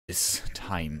is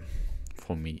time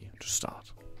for me to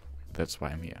start. That's why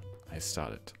I'm here. I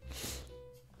started.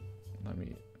 Let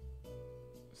me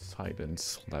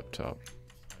silence laptop.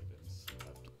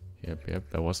 Yep,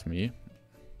 that was me.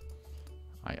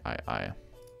 I.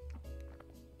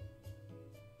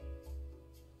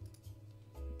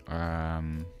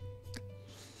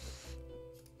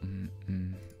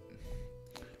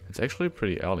 It's actually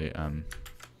pretty early.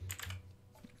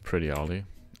 Pretty early.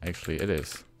 Actually, it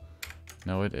is.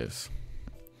 No, it is.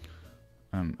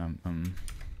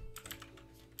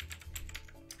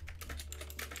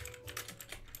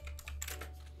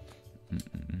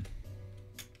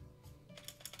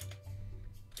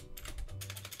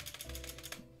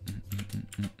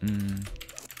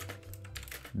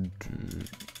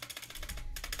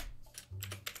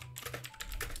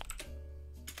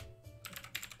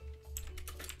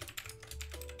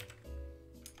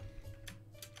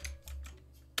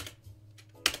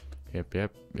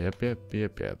 Yep.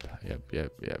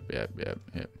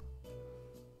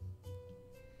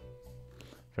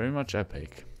 Very much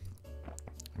epic.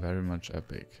 Very much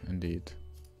epic, indeed.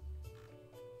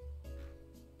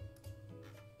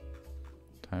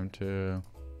 Time to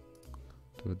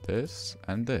do this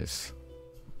and this.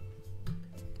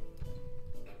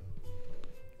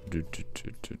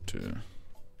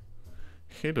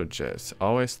 Hello, Jess.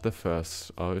 Always the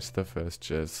first,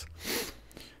 Jess.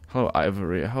 Hello,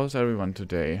 Ivory. How's everyone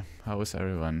today? How is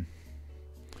everyone?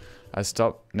 I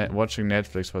stopped watching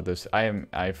Netflix for this.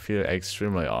 I feel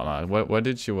extremely honored. What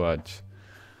did you watch?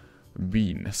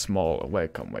 Bean, Small,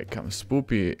 welcome.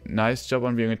 Spoopy, nice job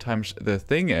on being in time. The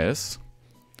thing is,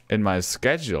 in my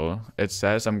schedule, it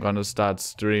says I'm gonna start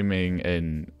streaming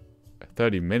in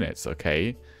 30 minutes,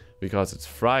 okay? Because it's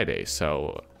Friday,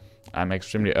 so I'm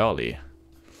extremely early.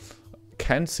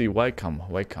 Kenzie, welcome.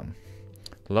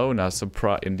 Lona,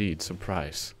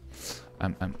 surprise.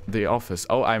 The Office.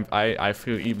 Oh, I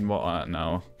feel even more honored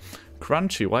now.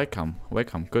 Crunchy, welcome.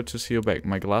 Good to see you back.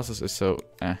 My glasses is so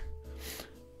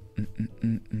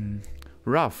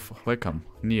Rough, welcome.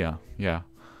 Nia, yeah.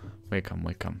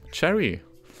 Welcome. Cherry,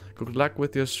 good luck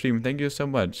with your stream. Thank you so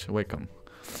much. Welcome.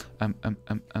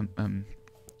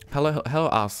 Hello,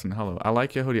 Arson. Hello. I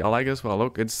like your hoodie. I like it as well.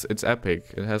 Look, it's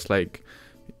epic. It has like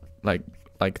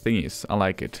thingies. I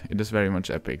like it. It is very much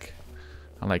epic.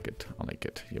 I like it.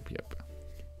 Yep.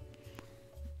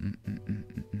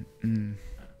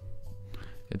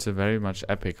 It's a very much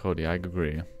epic hoodie. I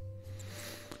agree.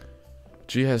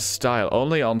 G has style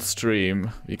only on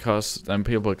stream because then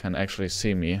people can actually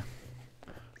see me.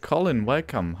 Colin,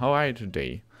 welcome. How are you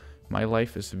today? My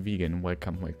life is vegan.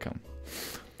 Welcome.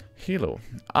 Hello.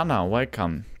 Anna,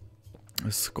 welcome.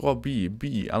 Score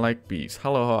B. I like bees.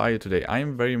 Hello, how are you today? I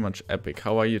am very much epic.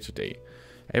 How are you today?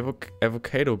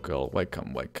 Avocado girl,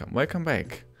 welcome. Welcome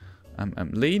back.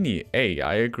 Lainey, A,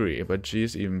 I agree, but G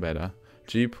is even better.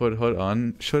 G put hood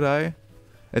on. Should I?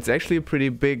 It's actually a pretty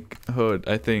big hood,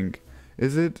 I think.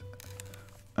 Is it?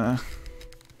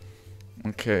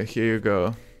 Okay, here you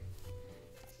go.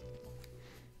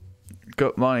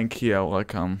 Good morning, Kia.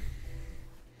 Welcome.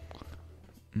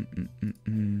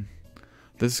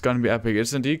 This is gonna be epic.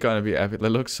 It's indeed gonna be epic. It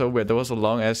looks so weird. There was a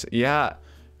long ass. Yeah.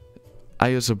 Are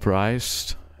you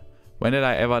surprised? When did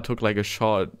I ever took like a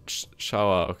short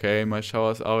shower? Okay, my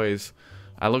showers always.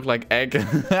 I look like egg.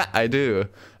 I do.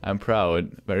 I'm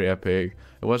proud. Very epic.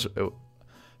 It was.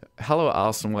 Hello,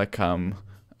 Arson. Welcome.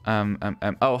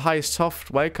 Oh, hi,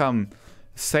 Soft. Welcome.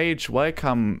 Sage.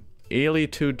 Welcome.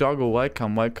 Eli2 Doggo.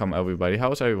 Welcome, everybody.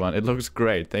 How's everyone? It looks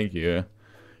great. Thank you.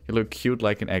 You look cute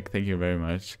like an egg. Thank you very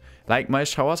much. Like, my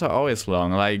showers are always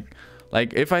long.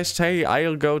 Like if I say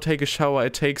I'll go take a shower,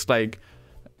 it takes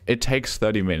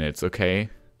 30 minutes, okay?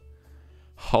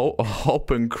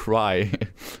 Hope and Cry.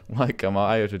 Welcome, how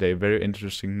are you today? Very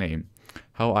interesting name.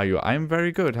 How are you? I'm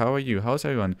very good. How are you? How's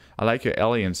everyone? I like your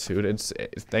alien suit.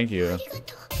 Thank you.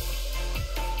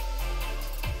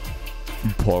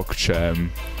 Pork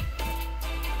jam.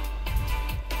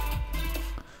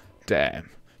 Damn.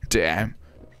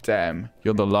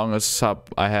 You're the longest sub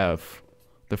I have.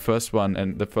 The first one,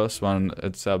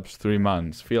 it subs 3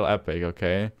 months. Feel epic,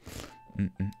 okay?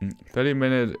 30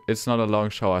 minutes, it's not a long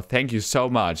shower. Thank you so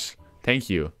much. Thank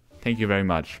you very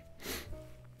much.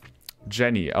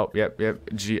 Jenny, oh, yep.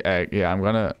 G.egg, yeah, I'm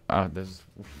gonna, this.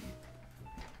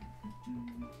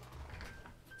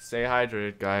 Stay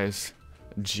hydrated, guys.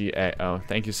 G.egg, oh,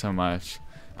 thank you so much.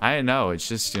 I know, it's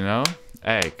just, you know,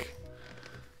 egg.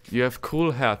 You have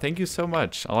cool hair. Thank you so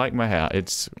much. I like my hair.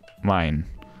 It's mine.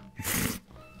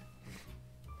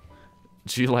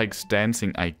 She likes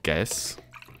dancing, I guess.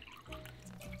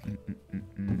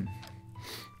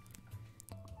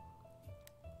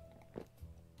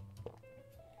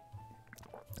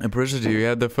 Appreciate you.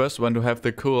 Yeah, the first one to have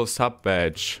the cool sub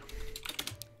badge.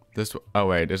 This. Oh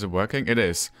wait, is it working? It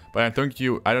is. But I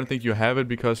don't think you have it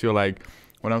because you're like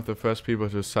one of the first people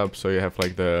to sub. So you have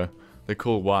like the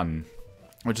cool one,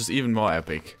 which is even more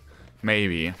epic.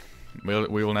 Maybe. We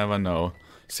will never know.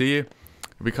 See,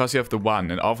 because you have the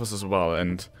one and offers as well,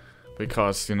 and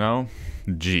because you know,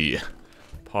 G.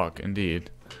 Pork indeed.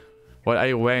 What are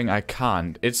you wearing? I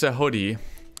can't. It's a hoodie.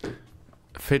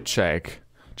 Fit check.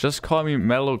 Just call me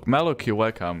Meloq.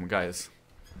 Welcome, guys.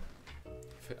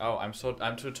 Oh, I'm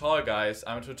too tall, guys.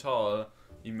 I'm too tall.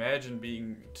 Imagine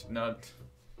being not.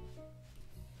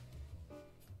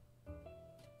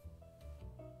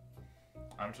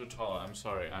 I'm too tall. I'm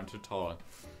sorry. I'm too tall.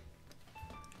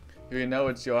 You know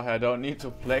it's your hair. Don't need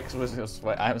to flex with your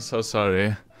sweat. I'm so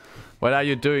sorry. What are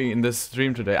you doing in this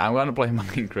stream today? I'm gonna play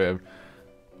Minecraft.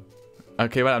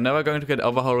 Okay, well, I'm never going to get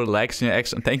over how relaxing your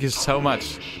accent. Thank you so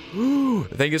much.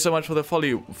 Thank you so much for the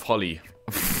folly.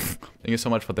 Thank you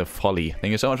so much for the folly.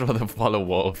 Thank you so much for the follow,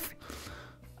 Wolf.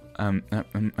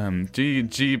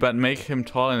 G, but make him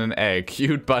tall and an egg.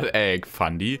 Cute but egg.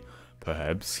 Fundy,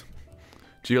 perhaps.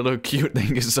 G, you look cute.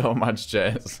 Thank you so much,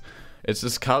 Jazz. It's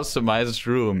this customized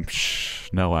room. Shh.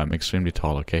 No, I'm extremely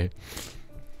tall, okay?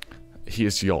 He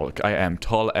is Yolk. I am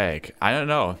tall egg. I don't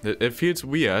know. It feels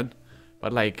weird.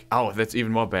 But like, oh, that's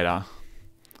even more better.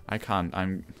 I can't.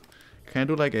 Can I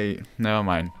do like a... Never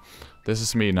mind. This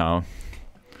is me now.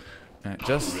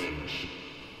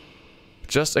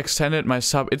 Just extended my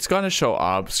sub. It's gonna show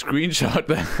up. Screenshot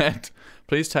that.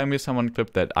 Please tell me someone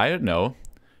clipped that. I don't know.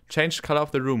 Change color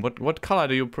of the room. What color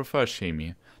do you prefer,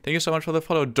 Shami? Thank you so much for the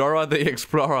follow. Dora the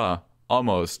Explorer.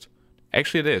 Almost.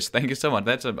 Actually, it is. Thank you so much.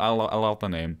 That's I love the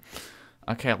name.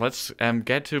 Okay, let's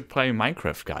get to play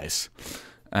Minecraft, guys.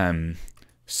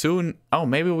 Soon. Oh,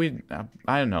 maybe we.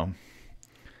 I don't know.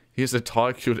 Here's a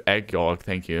tall, cute egg yolk.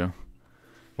 Thank you.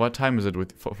 What time is it?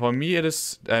 For me, it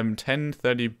is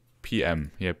 10:30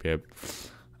 p.m. Yep.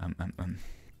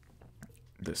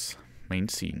 This main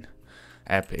scene,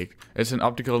 epic. It's an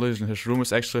optical illusion. His room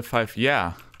is actually 5.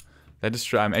 Yeah, that is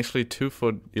true. I'm actually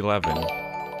 2'11".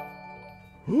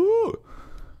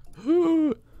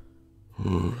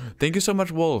 Thank you so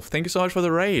much, Wolf. Thank you so much for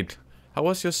the raid. How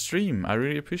was your stream? I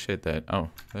really appreciate that.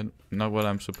 Oh, that's not what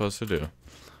I'm supposed to do.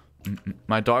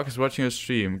 My dog is watching your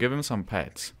stream. Give him some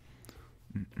pets.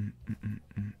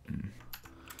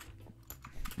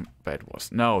 Bed Wars.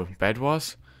 No, Bed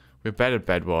Wars? We're bad at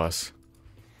Bed Wars.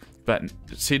 But,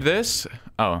 see this?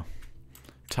 Oh.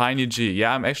 Tiny G.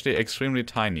 Yeah, I'm actually extremely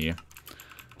tiny.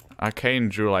 Arcane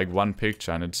drew like one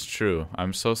picture and it's true.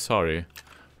 I'm so sorry.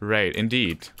 Raid.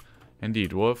 Indeed.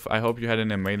 Indeed. Wolf, I hope you had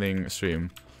an amazing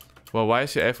stream. Well, why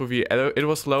is your FOV? It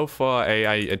was low for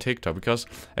a TikTok because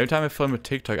every time I film a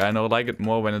TikTok, I know like it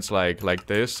more when it's like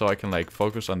this, so I can like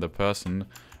focus on the person,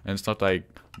 and it's not like,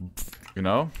 you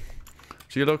know.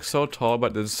 She looks so tall, but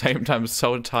at the same time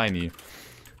so tiny.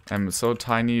 I'm so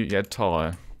tiny yet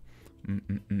tall.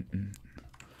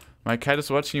 My cat is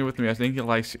watching you with me. I think he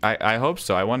likes. I hope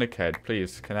so. I want a cat,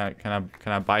 please. Can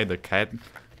I buy the cat,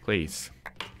 please?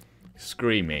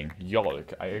 Screaming,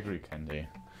 yolk. I agree, Candy.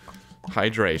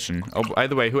 Hydration. Oh, by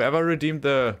the way, whoever redeemed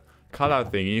the color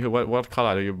thingy, what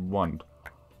color do you want?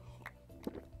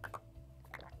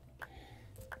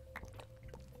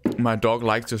 My dog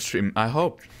likes to stream. I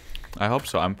hope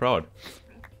so. I'm proud.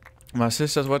 My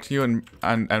sister's watching you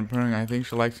and I think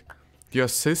she likes. Your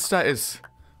sister is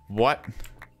what?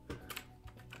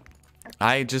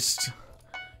 I just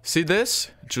see this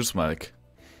juice milk.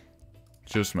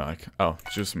 Juice milk. Oh,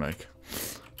 juice milk.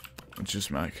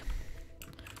 Juice milk.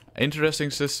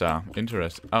 Interesting sister.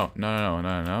 Interesting. Oh, no.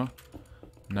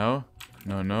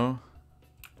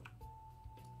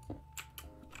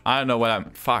 I don't know what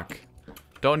I'm... Fuck.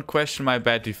 Don't question my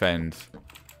bad defense.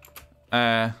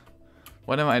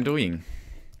 What am I doing?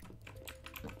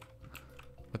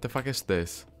 What the fuck is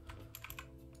this?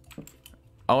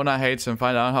 Owner hates him.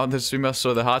 Find out how the streamer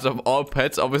stole the hearts of all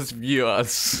pets of his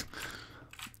viewers.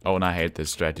 Owner hates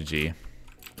this strategy.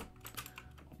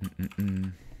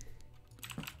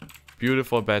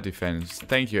 Beautiful bad defense.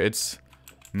 Thank you. It's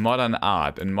modern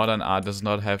art, and modern art does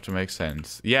not have to make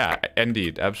sense. Yeah,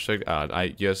 indeed, abstract art.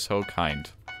 You're so kind,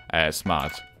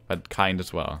 smart, but kind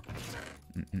as well.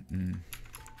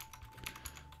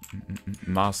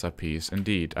 Masterpiece,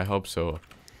 indeed. I hope so.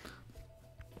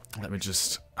 Let me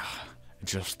just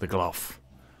adjust the glove.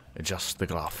 Adjust the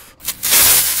glove.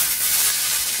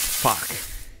 Fuck.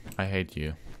 I hate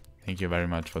you. Thank you very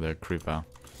much for the creeper.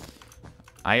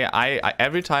 I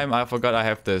every time I forgot I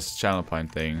have this channel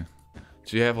point thing.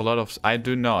 Do you have a lot of... I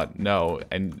do not, no.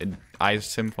 And I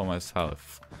sim for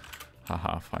myself.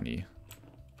 Haha, funny.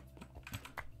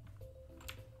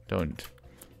 Don't.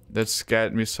 That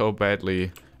scared me so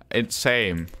badly. It's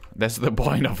same. That's the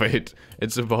point of it.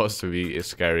 It's supposed to be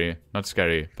scary. Not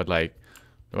scary, but like,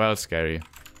 well, scary.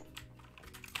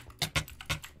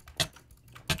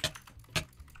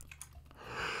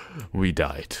 We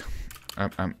died.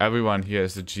 Everyone here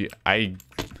is a G.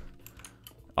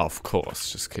 Of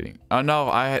course, just kidding. Oh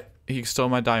no, he stole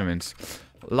my diamonds.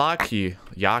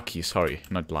 Yaki, sorry,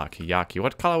 not Lucky, Yaki.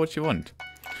 What color would you want?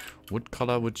 What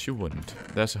color would you want?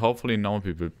 There's hopefully no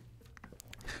people.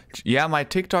 Yeah, my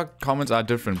TikTok comments are a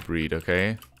different breed,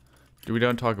 okay? We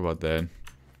don't talk about that.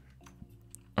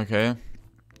 Okay?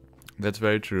 That's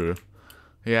very true.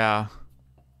 Yeah.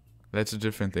 That's a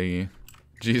different thingy.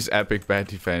 G's epic bad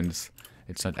defense.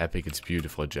 It's not epic, it's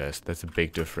beautiful, Jess. That's a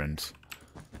big difference.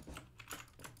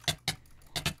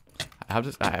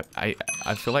 I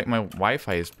feel like my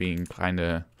Wi-Fi is being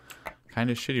kinda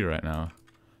shitty right now.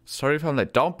 Sorry if I'm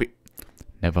late. Don't be.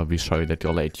 Never be sorry that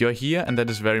you're late. You're here, and that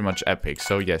is very much epic.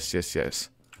 So yes.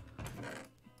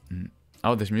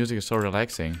 Oh, this music is so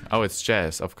relaxing. Oh, it's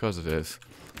jazz. Of course it is.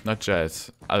 Not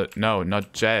jazz. No,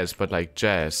 not jazz, but like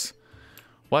jazz.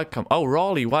 Welcome. Oh,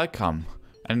 Raleigh, welcome.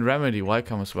 And Remedy,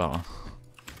 welcome as well.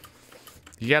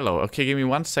 Yellow. Okay, give me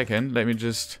 1 second. Let me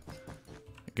just.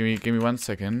 Give me 1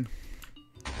 second.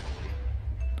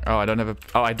 Oh, I don't have a.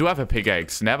 Oh, I do have a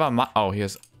pickaxe. Never mind. Oh,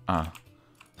 here's.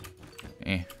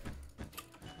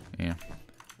 Yeah.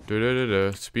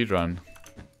 Speedrun.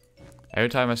 Every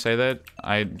time I say that,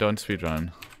 I don't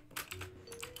speedrun.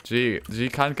 G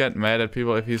can't get mad at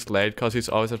people if he's late, because he's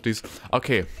always at these.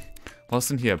 Okay,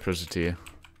 listen here, Preciity.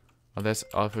 Oh, that's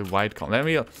awful white.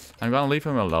 I'm gonna leave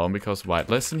him alone because white.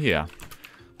 Listen here.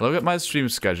 Look at my stream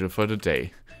schedule for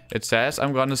today. It says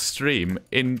I'm gonna stream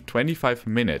in 25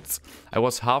 minutes. I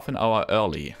was half an hour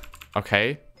early.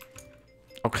 Okay?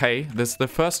 Okay, this is the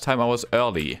first time I was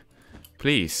early.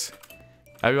 Please.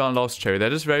 Everyone loves Cherry.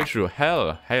 That is very true.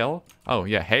 Hell? Oh,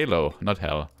 yeah, Halo, not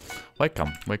hell.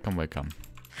 Welcome.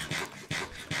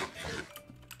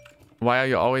 Why are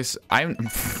you always... Why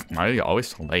are you always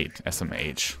so late,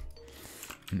 SMH?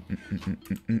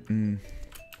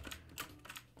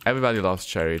 Everybody loves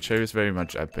Cherry. Cherry is very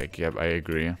much epic. Yep, I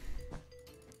agree.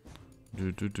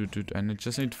 And I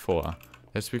just need 4.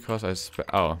 That's because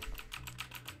oh.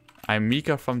 I'm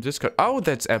Mika from Discord. Oh,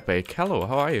 that's epic. Hello,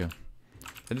 how are you?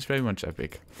 That is very much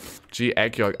epic.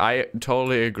 G.egg Hoodie, I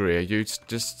totally agree. You're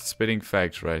just spitting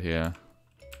facts right here.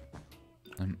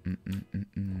 We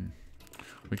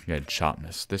can get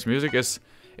sharpness. This music is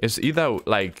either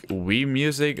like Wii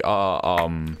music or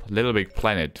Little Big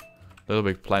Planet. Little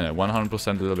Big Planet.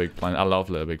 100% Little Big Planet. I love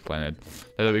Little Big Planet.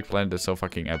 Little Big Planet is so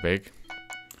fucking epic.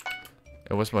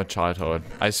 It was my childhood.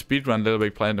 I speedrun Little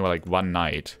Big Planet in like one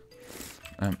night.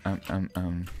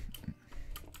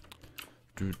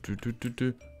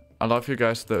 I love you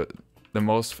guys the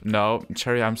most. No,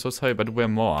 Cherry, I'm so sorry, but we're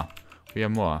more. We are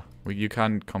more. You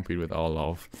can't compete with our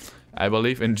love. I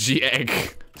believe in G.egg.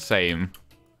 Same.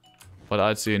 What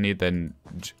else do you need then?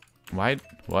 White?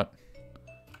 What?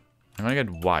 I'm gonna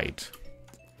get white.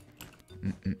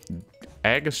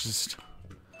 Egg is just...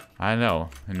 I know,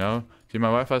 you know? See, my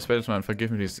Wi-Fi space, man, forgive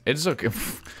me please. It's okay.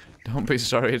 Don't be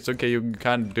sorry, it's okay, you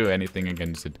can't do anything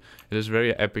against it. It is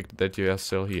very epic that you are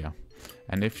still here.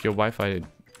 And if your Wi-Fi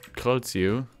kills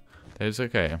you, that is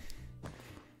okay.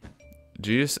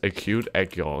 Geez, a cute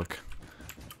egg yolk.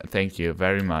 Thank you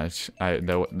very much.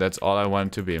 That's all I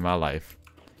want to be in my life.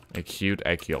 A cute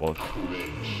egg yolk.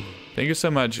 Thank you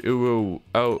so much, Uwu.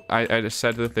 Oh, I just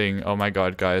said the thing. Oh my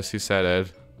god, guys, he said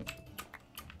it.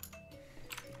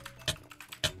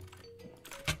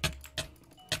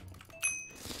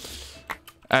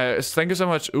 Thank you so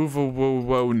much,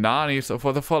 Uwu Nani,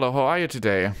 for the follow. How are you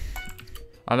today?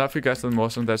 I love you guys the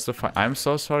most, and that's the fun. I'm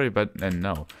so sorry, but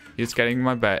no. He's getting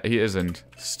my back. He isn't.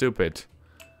 Stupid.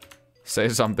 Say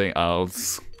something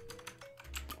else.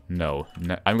 No.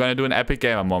 I'm gonna do an epic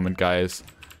gamer moment, guys.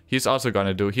 He's also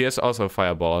gonna do. He has also a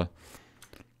fireball.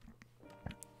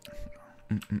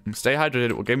 Stay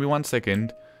hydrated. Give me 1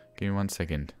 second. Give me 1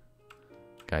 second.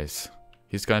 Guys.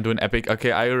 He's gonna do an epic.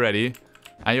 Okay, are you ready?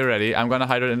 Are you ready? I'm gonna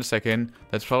hydrate in a second.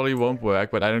 That probably won't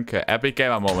work, but I don't care. Epic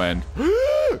gamer moment.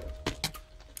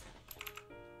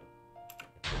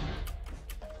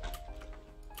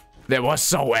 That was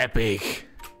so epic.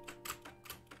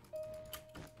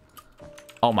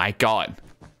 Oh my god.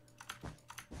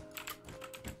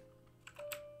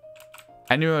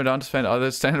 Anyone don't spend all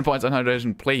the standard points on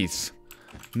hydration, please.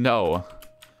 No.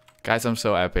 Guys, I'm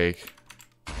so epic.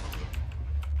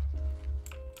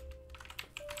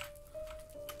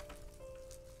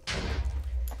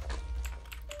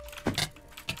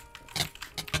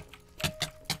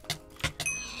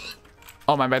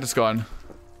 Oh, my bed is gone.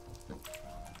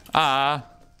 Ah.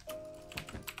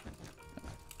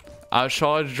 I'll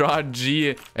sure draw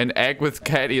G an egg with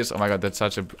cat ears. Oh my god, that's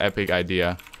such an epic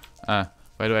idea. Where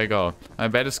do I go? My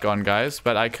bed is gone, guys,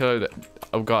 but I killed...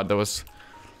 Oh god, that was...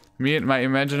 Me and my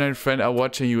imaginary friend are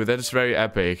watching you. That is very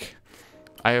epic.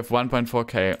 I have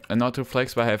 1.4k. And not to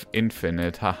flex, but I have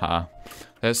infinite. Haha.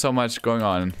 There's so much going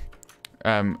on.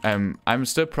 I'm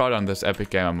still proud on this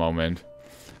epic gamer moment.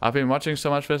 I've been watching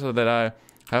so much better that I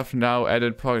have now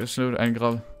added Pocket Snoot and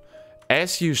Grub.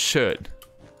 As you should.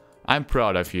 I'm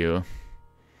proud of you.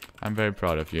 I'm very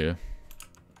proud of you.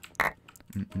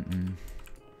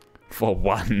 For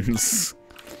once.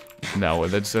 No,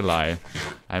 that's a lie.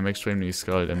 I'm extremely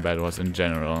skilled in Bed Wars in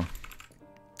general.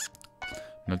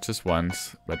 Not just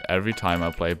once, but every time I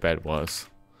play Bed Wars.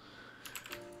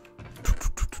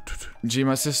 G,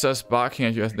 my sister's barking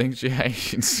at you. I think she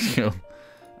hates you.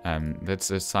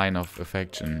 That's a sign of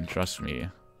affection, trust me.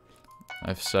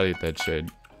 I've studied that shit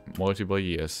multiple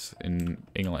years in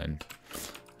England.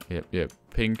 Yep.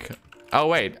 Pink. Oh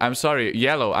wait, I'm sorry.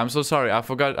 Yellow. I'm so sorry. I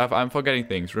forgot. I'm forgetting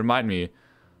things. Remind me.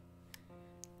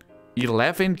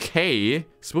 11k?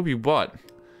 Swoopy, what?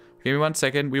 Give me 1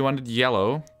 second. We wanted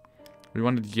yellow.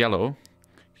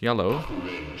 Yellow.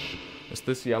 Is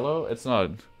this yellow? It's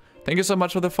not. Thank you so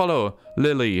much for the follow,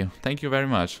 Lily. Thank you very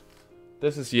much.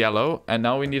 This is yellow, and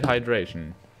now we need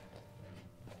hydration.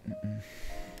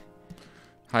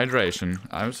 Hydration.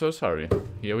 I'm so sorry.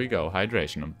 Here we go.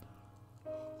 Hydration.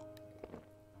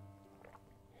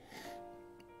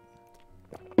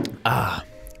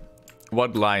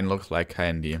 What line looks like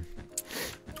candy?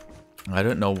 I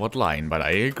don't know what line, but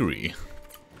I agree.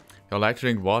 You like to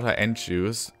drink water and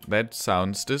juice? That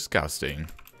sounds disgusting.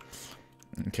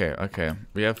 Okay.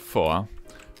 We have 4.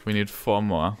 We need 4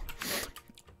 more.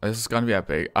 This is gonna be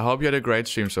epic. I hope you had a great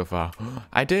stream so far.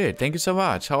 I did. Thank you so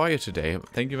much. How are you today?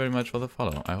 Thank you very much for the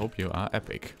follow. I hope you are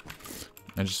epic.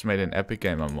 I just made an epic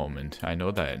gamer moment. I know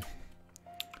that.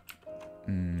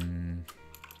 I'm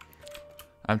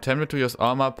tempted to use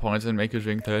all my points and make you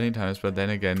drink 13 times, but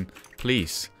then again,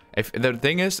 please. If the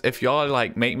thing is, if y'all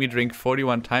like make me drink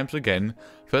 41 times again,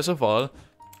 first of all,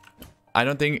 I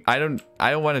don't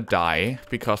want to die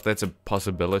because that's a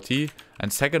possibility.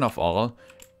 And second of all,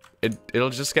 it'll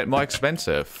just get more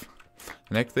expensive.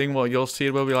 The next thing, well, you'll see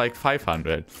it will be like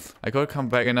 500. I could come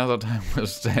back another time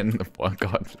with 10. Oh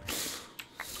god.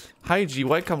 Hi G,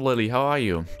 welcome Lily. How are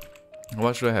you?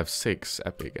 What should I have? 6.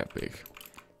 Epic.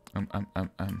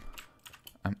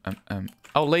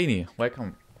 Oh, Lainey,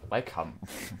 welcome.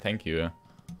 Thank you.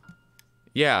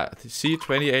 Yeah, see,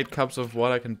 28 cups of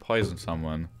water can poison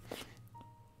someone.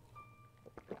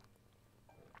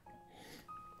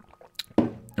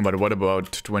 But what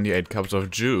about 28 cups of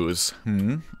juice?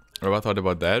 Ever thought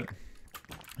about that?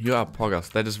 You are poggers.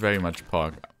 That is very much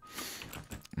pog.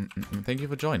 Thank you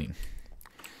for joining.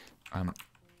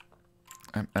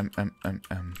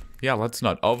 Yeah, let's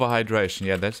not. Overhydration.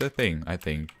 Yeah, that's the thing, I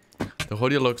think. The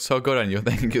hoodie looks so good on you.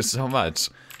 Thank you so much.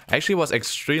 Actually, it was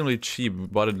extremely cheap. We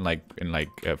bought it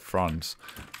in France.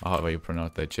 However you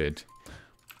pronounce that shit.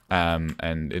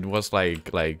 And it was like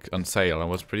on sale. It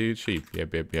was pretty cheap.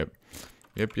 Yep.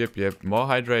 More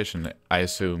hydration, I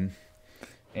assume.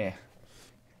 Yeah.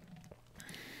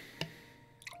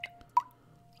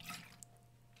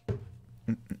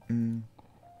 Mm-mm.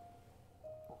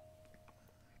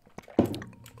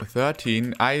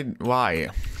 13. Why?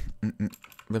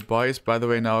 The boy is, by the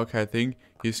way, now okay. I think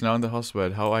he's now in the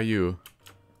hospital. How are you?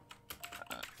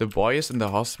 The boy is in the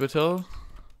hospital?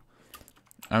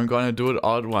 I'm gonna do it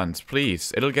all at once.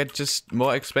 Please. It'll get just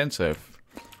more expensive.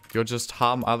 You'll just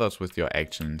harm others with your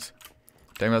actions.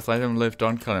 Damn, let's let him live.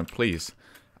 Don't kill him, please.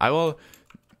 I will...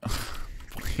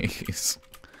 Please.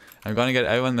 I'm gonna get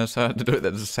everyone to do it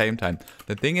at the same time.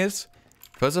 The thing is,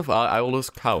 first of all, I will lose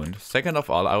count. Second of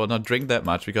all, I will not drink that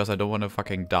much because I don't want to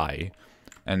fucking die.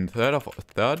 And third,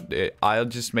 I'll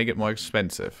just make it more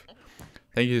expensive.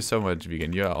 Thank you so much,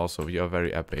 Vegan. You're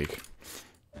very epic.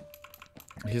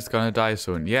 He's gonna die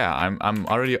soon. Yeah, I'm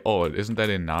already old. Isn't that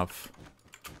enough?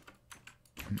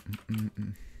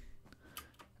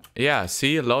 Yeah,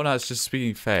 see, Lona is just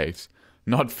speaking facts.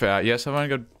 Not fair. Yeah, someone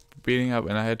got beating up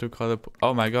and I had to call the...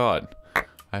 Oh my god.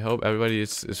 I hope everybody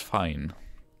is fine.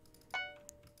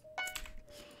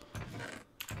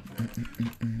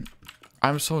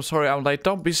 I'm so sorry I'm late.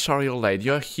 Don't be sorry you're late.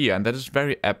 You're here and that is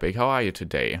very epic. How are you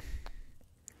today?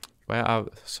 Where are...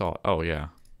 Oh, yeah.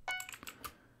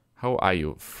 How are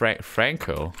you?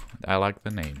 Franco? I like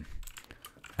the name.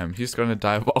 He's gonna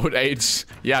die of old age.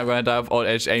 Yeah, I'm gonna die of old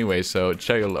age anyway, so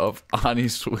show your love. Honey,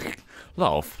 sweet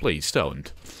love, please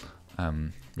don't.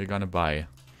 We're gonna buy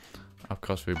Of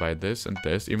course we buy this and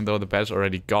this, even though the bed's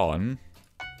already gone.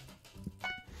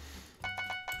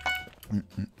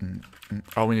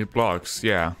 Oh, we need blocks,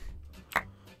 yeah.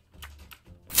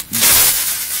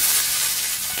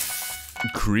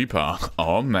 Creeper.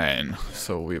 Oh man.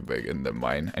 So we're big in the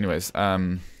mine. Anyways,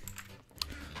 the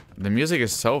music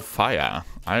is so fire.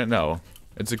 I don't know.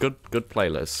 It's a good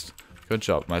playlist. Good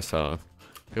job, myself.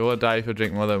 You will die if you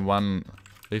drink more than 1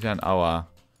 liter an hour.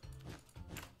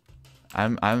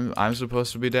 I'm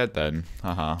supposed to be dead then.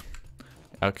 Haha.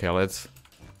 Okay, let's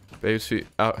baby.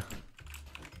 Oh.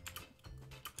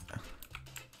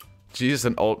 G is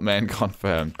an old man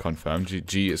confirmed. Confirmed.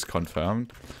 G is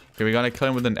confirmed. Okay, we're gonna kill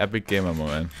him with an epic gamer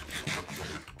moment.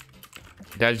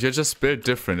 Yeah, you're just built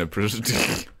different.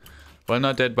 Well,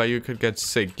 not dead, but you could get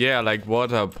sick. Yeah, like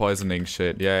water poisoning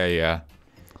shit. Yeah.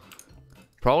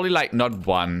 Probably like not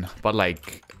 1, but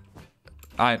like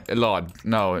a lot.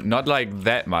 No, not like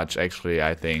that much actually.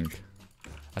 I think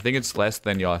it's less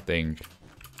than you think.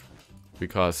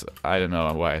 Because I don't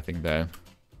know why I think that.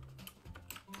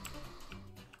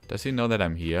 Does he know that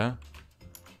I'm here?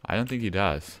 I don't think he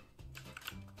does.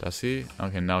 Does he?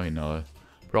 Okay, now he knows.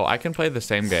 Bro, I can play the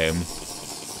same game.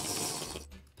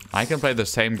 I can play the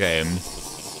same game.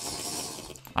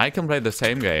 I can play the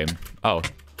same game. Oh.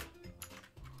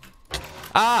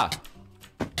 Ah!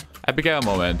 Epic gamer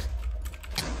moment.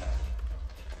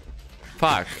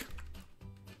 Fuck.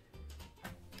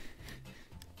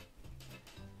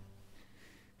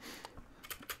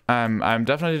 I'm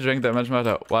definitely drinking that much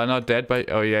water. Well, not dead, but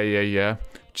oh yeah.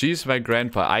 G's my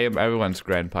grandpa. I am everyone's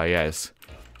grandpa. Yes.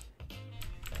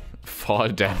 Fall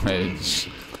damage.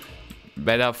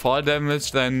 Better fall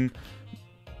damage than.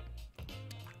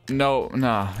 No,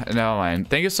 never mind.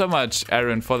 Thank you so much,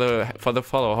 Aaron, for the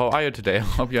follow. How are you today? I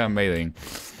hope you're amazing.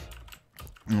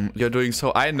 You're doing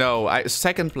so. I know.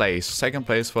 Second place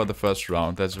for the first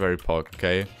round. That's very poke.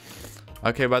 Okay.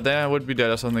 Okay, but then I would be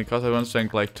dead or something because I once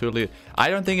drank like 2 liters.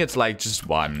 I don't think it's like just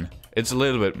 1. It's a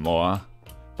little bit more.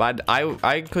 But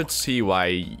I could see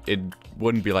why it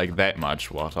wouldn't be like that much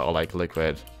water or like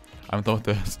liquid. I'm not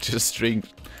just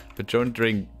drink, but don't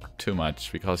drink too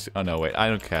much because, oh no, wait, I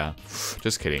don't care.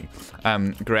 Just kidding.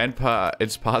 Grandpa,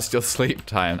 it's past your sleep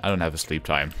time. I don't have a sleep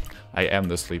time. I am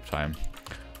the sleep time.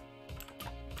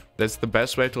 That's the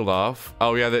best way to laugh.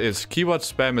 Oh yeah, that is. Keyword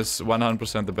spam is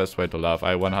 100% the best way to laugh.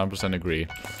 I 100% agree.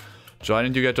 Join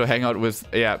and you get to hang out with...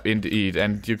 Yeah, indeed.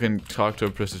 And you can talk to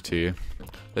Apricity.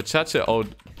 That's such an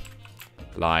old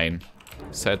line.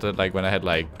 Said that like when I had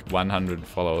like 100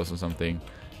 followers or something.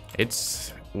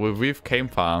 It's... We've came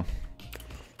far.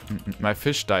 My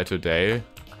fish died today.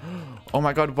 Oh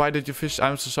my god, why did you fish?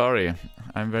 I'm so sorry.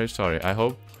 I'm very sorry. I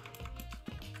hope...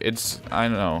 It's... I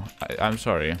don't know. I'm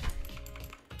sorry.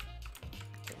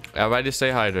 Everybody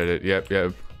stay hydrated.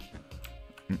 Yep.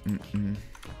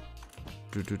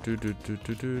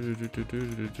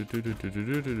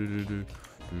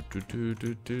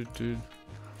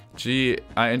 Gee,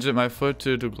 I injured my foot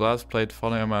to glass plate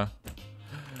falling on my...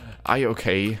 Are you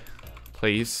okay?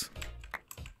 Please.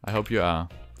 I hope you are.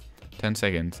 10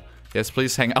 seconds. Yes,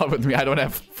 please hang out with me. I don't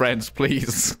have friends,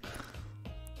 please.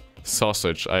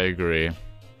 Sausage, I agree.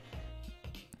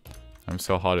 I'm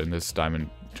so hot in this diamond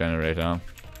generator.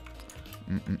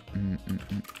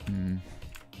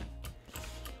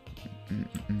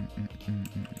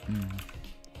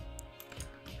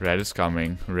 Red is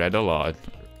coming. Red a lot.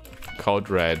 Code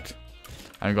red.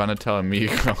 I'm gonna tell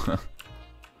Miko.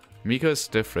 Miko's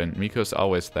different. Miko's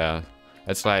always there.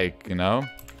 It's like, you know,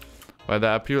 where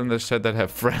there are people in the chat that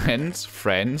have friends.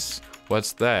 Friends?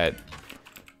 What's that?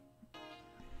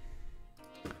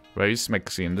 Very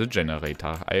smexy in the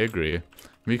generator. I agree.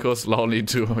 Miko's lonely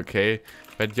too, okay?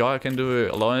 But y'all can do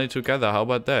it lonely together. How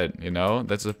about that? You know,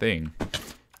 that's the thing.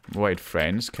 Wait,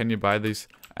 friends? Can you buy these?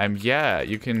 Yeah,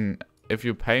 you can. If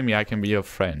you pay me, I can be your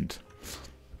friend.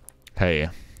 Hey.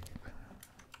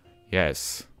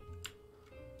 Yes.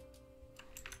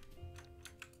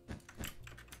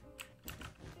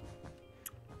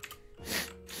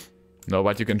 No,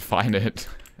 but you can find it.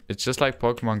 It's just like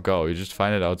Pokemon Go. You just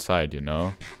find it outside, you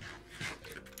know?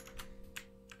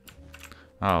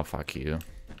 Oh, fuck you.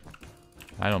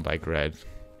 I don't like red.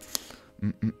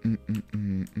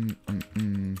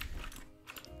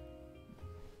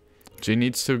 G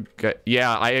needs to get...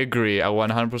 Yeah, I agree. I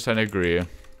 100% agree.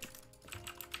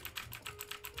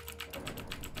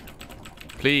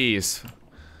 Please.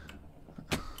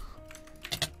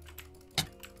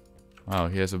 Oh,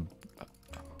 he has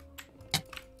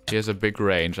a big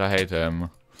range. I hate him.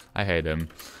 I hate him.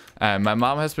 My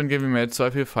mom has been giving me it, so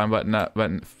I feel fine,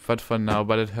 but for now,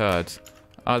 but it hurts.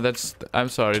 Oh, I'm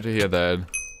sorry to hear that.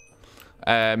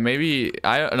 Maybe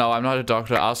I don't know. I'm not a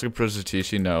doctor. Ask a prostitute.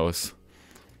 She knows.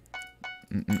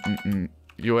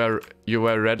 You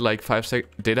were red like 5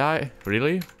 seconds. Did I?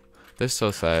 Really? This is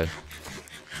so sad.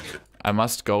 I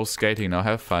must go skating now.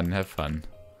 Have fun. Have fun.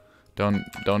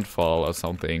 Don't fall or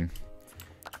something.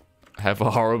 Have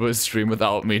a horrible stream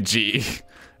without me, G.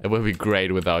 It would be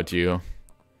great without you.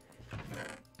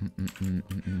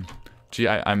 Gee,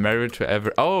 I'm married to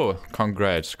ever. Oh,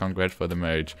 congrats for the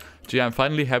marriage. Gee, I'm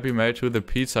finally happy married to the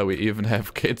pizza. We even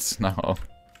have kids now.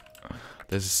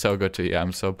 This is so good to hear.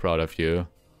 I'm so proud of you.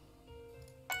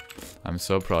 I'm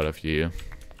so proud of you.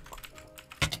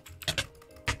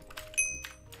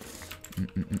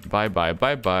 Bye bye.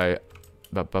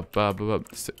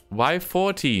 Why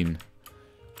 14?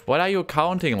 What are you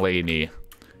counting, Lainey?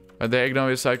 The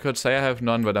ignore is I could say I have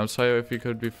none, but I'm sorry if you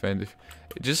could be friends.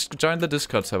 Just join the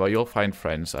Discord server, you'll find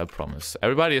friends, I promise.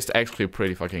 Everybody is actually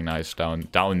pretty fucking nice down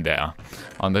there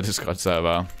on the Discord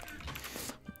server.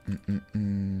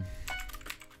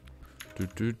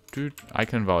 I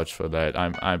can vouch for that.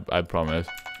 I promise.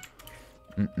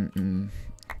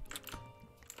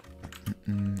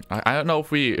 I don't know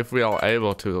if we are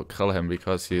able to kill him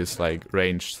because he is like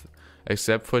ranged.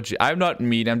 Except for G. I'm not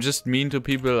mean. I'm just mean to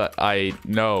people I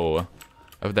know.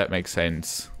 If that makes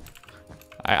sense.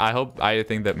 I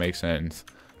think that makes sense.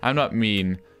 I'm not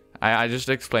mean. I just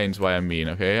explains why I'm mean.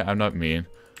 Okay, I'm not mean.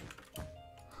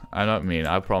 I'm not mean.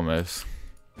 I promise.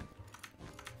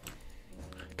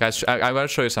 Guys, I'm gonna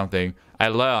show you something. I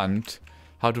learned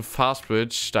how to fast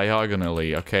switch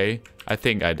diagonally. Okay, I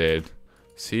think I did.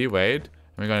 See, wait.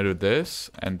 I'm gonna do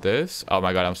this and this. Oh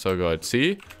my god, I'm so good.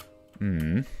 See?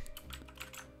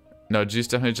 No, G's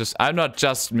definitely just... I'm not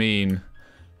just mean.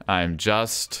 I'm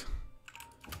just...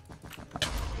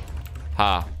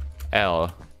 Ha.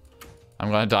 L.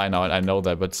 I'm gonna die now, and I know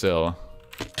that, but still.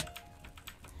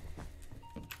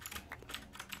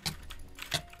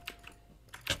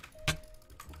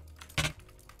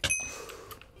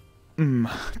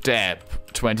 Dab.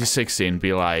 2016,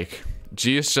 be like.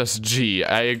 G is just G.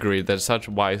 I agree, that's such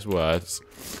wise words.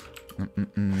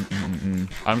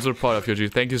 I'm so proud of you, G.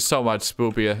 Thank you so much,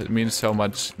 Spoopy. It means so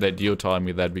much that you told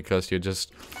me that because you're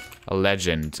just a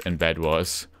legend in Bed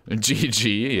Wars.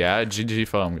 GG, yeah, GG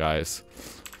film, guys.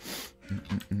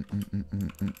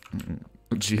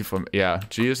 G from, yeah,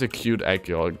 G is a cute egg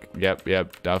yolk.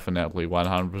 Yep, definitely,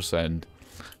 100%.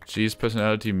 G's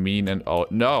personality mean and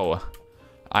old. No,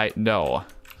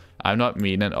 I'm not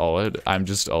mean and old. I'm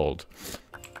just old.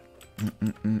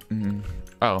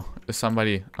 Oh, is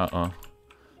somebody...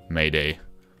 Mayday.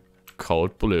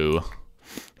 Cold blue.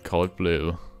 Cold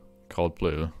blue. Cold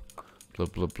blue.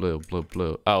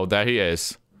 Blue. Oh, there he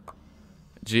is.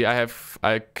 Gee, I have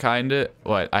kinda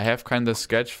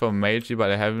sketched for Meiji,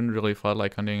 but I haven't really felt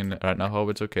like hunting right now.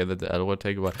 Hope it's okay that the L will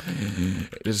take a while.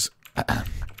 This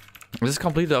is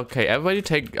completely okay. Everybody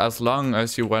take as long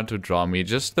as you want to draw me.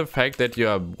 Just the fact that you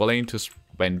are willing to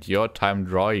spend your time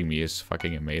drawing me is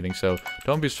fucking amazing. So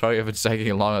don't be sorry if it's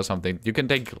taking long or something. You can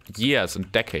take years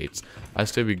and decades. I'll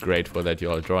still be grateful that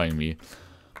you're drawing me.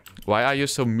 Why are you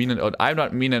so mean and old? I'm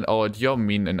not mean and old. You're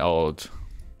mean and old.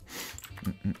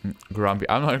 Grumpy.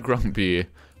 I'm not grumpy.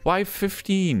 Why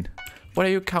 15? What are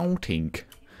you counting?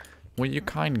 What are you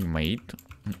counting, mate?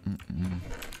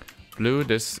 Blue,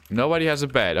 this... Nobody has a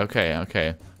bed.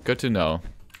 Okay. Good to know.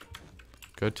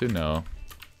 Good to know.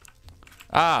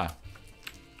 Ah!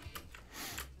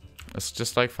 It's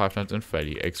just like Five Nights at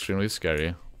Freddy. Extremely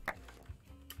scary.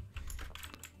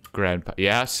 Grandpa.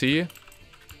 Yeah, see?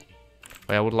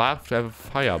 I would love to have a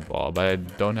fireball, but I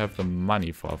don't have the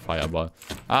money for a fireball.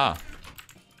 Ah!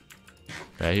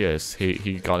 There he is.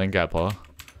 He got in Gapple.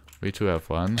 We too have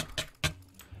one.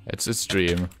 It's a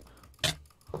stream.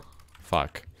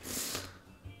 Fuck.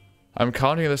 I'm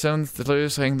counting the seventh, literally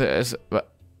saying there is...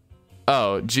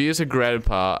 Oh, G is a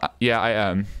grandpa. Yeah, I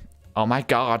am. Oh my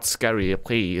god, scary,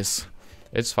 please.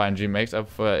 It's fine, G makes up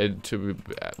for it to be...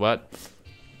 What?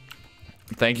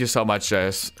 Thank you so much,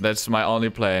 Jess. That's my only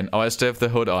plan. Oh, I still have the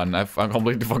hood on. I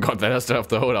completely forgot that I still have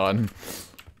the hood on.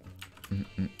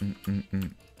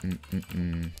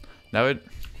 Now it...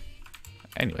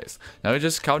 Anyways. Now we're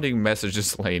just counting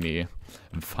messages, Laney.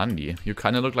 Funny. You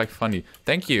kind of look like Funny.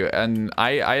 Thank you. And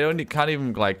I can't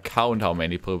even like count how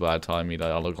many people are telling me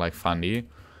that I look like Funny.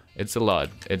 It's a lot.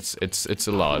 It's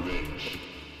a lot.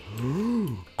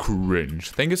 Cringe.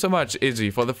 Thank you so much, Izzy,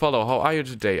 for the follow. How are you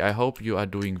today? I hope you are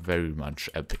doing very much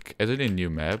epic. Is it a new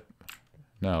map?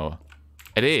 No.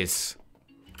 It is.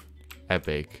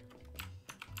 Epic.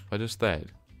 What is that?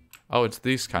 Oh, it's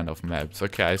these kind of maps.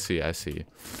 Okay, I see. If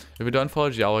you don't follow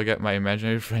G, I will get my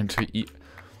imaginary friend to eat.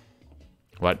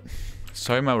 What?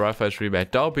 Sorry my Wi-Fi is really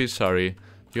bad. Don't be sorry.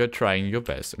 You're trying your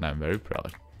best and I'm very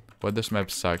proud. But this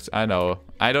map sucks. I know.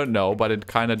 I don't know, but it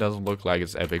kind of doesn't look like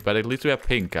it's epic. But at least we have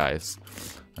pink, guys.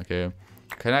 Okay.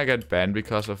 Can I get banned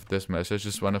because of this message?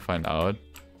 Just want to find out.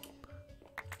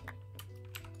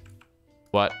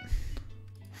 What?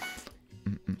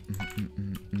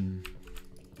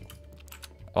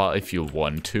 Well, if you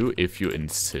want to, if you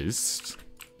insist.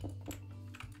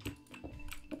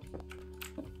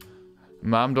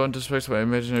 Mom, don't disrespect my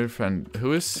imaginary friend.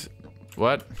 Who is...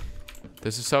 What?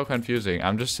 This is so confusing.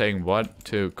 I'm just saying what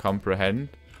to comprehend,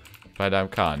 but I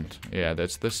can't. Yeah,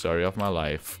 that's the story of my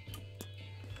life.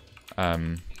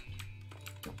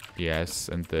 Yes,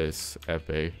 and this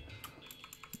epic.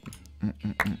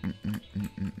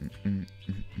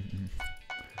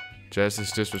 Jazz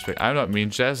is disrespect. I'm not mean.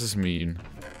 Jazz is mean.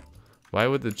 Why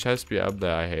would the chest be up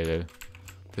there? I hate it.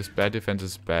 This bad defense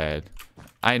is bad.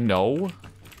 I know.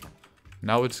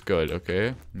 Now it's good,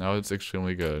 okay? Now it's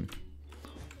extremely good.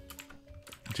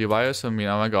 Gee, why are you so mean?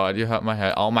 Oh my god, you hurt my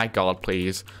head. Oh my god,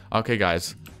 please. Okay,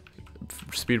 guys.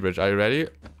 Speed bridge, are you ready?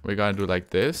 We're gonna do like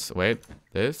this. Wait.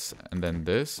 This, and then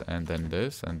this, and then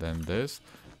this, and then this.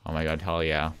 Oh my god, hell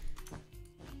yeah.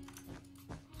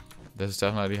 This is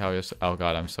definitely how you're... Oh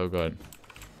god, I'm so good.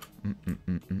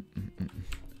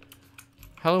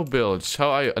 Hello, Bilge. How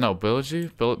are you? No, Bilge?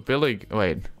 Billig.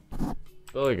 Wait.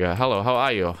 Billiga. Hello, how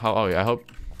are you? How are you?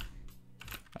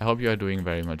 I hope you are doing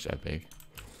very much epic.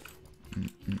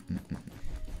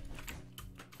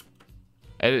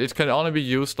 It can only be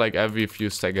used like every few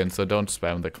seconds, so don't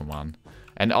spam the command.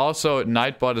 And also,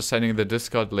 Nightbot is sending the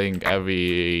Discord link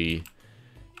every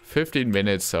 15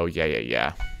 minutes, so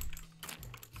yeah.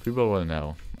 People will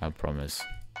know, I promise.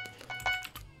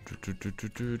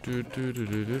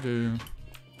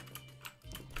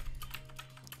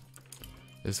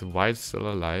 Is White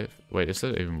still alive? Wait, is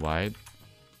it even White?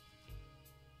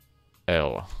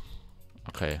 L.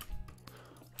 Okay.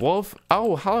 Wolf,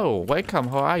 oh, hello, welcome,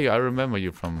 how are you? I remember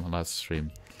you from last stream.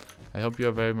 I hope you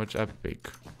are very much epic.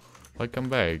 Welcome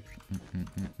back.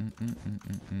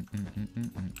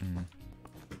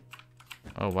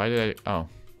 Oh, why did I... Oh.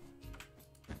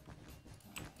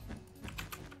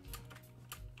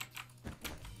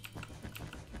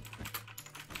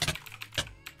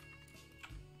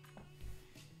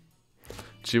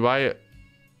 G.egg...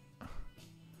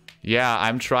 Yeah,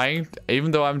 I'm trying,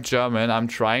 even though I'm German, I'm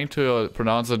trying to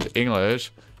pronounce it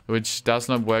English, which does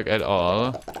not work at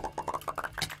all.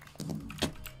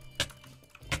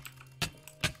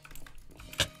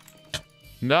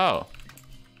 No.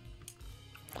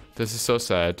 This is so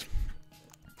sad.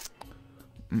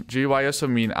 Gee, why you're so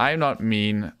mean? I'm not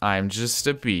mean. I'm just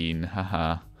a bean.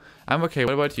 Haha. I'm okay.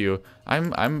 What about you?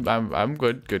 I'm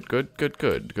good.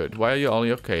 Good. Why are you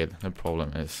only okay? The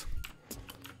problem is.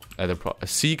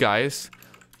 See, guys,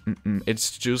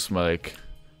 it's juice milk.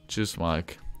 Juice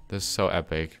milk. This is so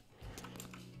epic.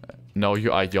 No,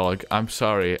 you are York. I'm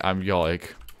sorry. I'm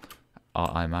York.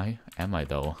 Oh, am I? Am I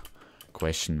though?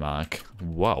 Question mark.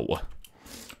 Wow.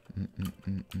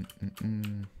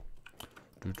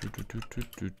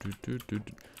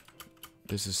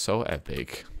 This is so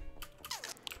epic.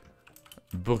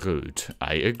 Brute.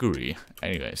 I agree.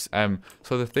 Anyways,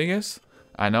 so the thing is,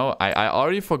 I know I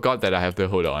already forgot that I have the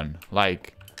hood on.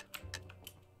 Like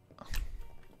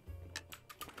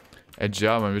a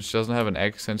German which doesn't have an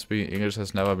accent speaking English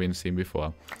has never been seen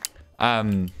before.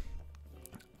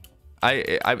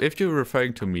 If you're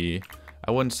referring to me,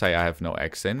 I wouldn't say I have no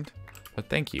accent, but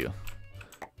thank you.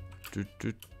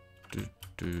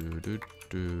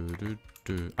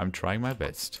 I'm trying my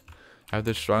best. I have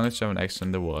the strongest German accent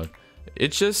in the world.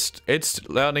 It's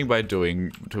learning by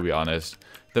doing, to be honest.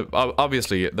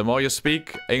 Obviously, the more you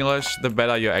speak English, the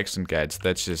better your accent gets.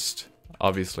 That's just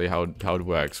obviously how it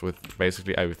works with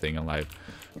basically everything in life.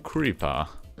 Creeper.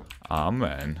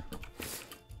 Amen.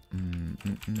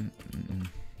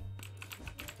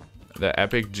 The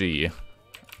epic G.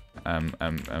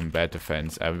 Bad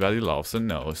defense. Everybody loves and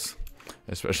knows.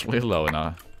 Especially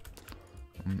Lona.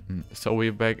 So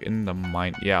we're back in the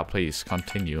mine. Yeah, please,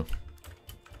 continue.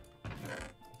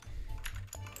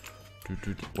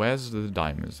 Where's the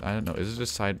diamonds? I don't know. Is it a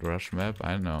side rush map?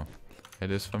 I don't know. It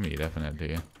is for me,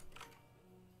 definitely.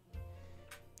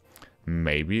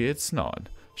 Maybe it's not.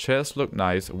 Chairs look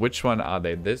nice. Which one are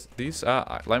they? These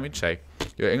are... let me check.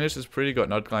 Your English is pretty good,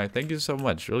 not lying. Thank you so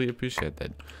much. Really appreciate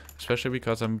that. Especially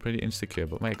because I'm pretty insecure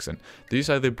about my accent. These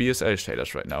are the BSL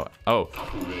shaders right now. Oh.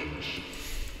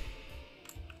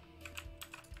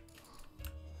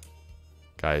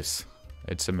 Guys,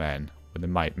 it's a man with a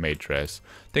maid dress.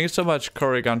 Thank you so much,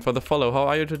 Corrigan, for the follow. How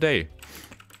are you today?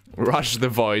 Rush the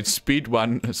void. Speed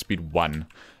run to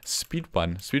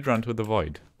the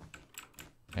void.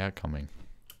 They are coming.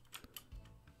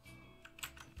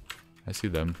 I see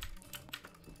them.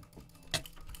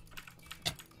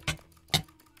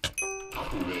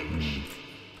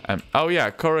 Oh yeah,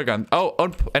 Corrigan. Oh,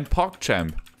 and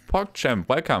PogChamp. PogChamp,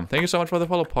 welcome. Thank you so much for the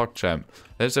follow, PogChamp.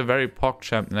 That's a very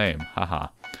PogChamp name. Haha.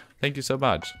 Thank you so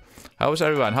much. How's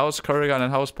everyone? How's Corrigan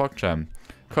and how's PogChamp?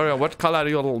 Corrigan, what color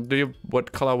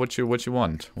what color would you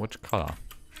want? What color?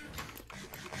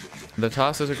 The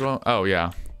task is a grown. Oh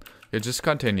yeah. You just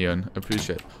continue and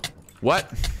appreciate.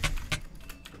 What?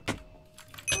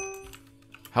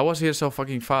 How was he so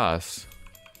fucking fast?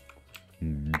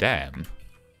 Damn.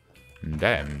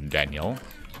 Damn, Daniel.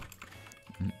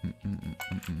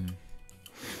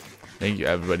 Thank you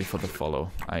everybody for the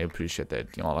follow. I appreciate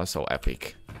that. You all are so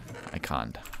epic. I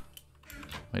can't.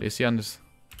 Wait, is he on this?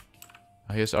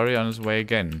 Oh, he's already on his way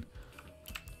again.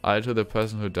 I to the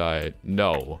person who died.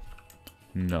 No.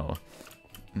 No.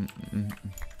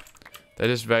 That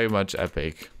is very much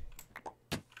epic.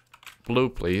 Blue,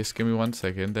 please. Give me 1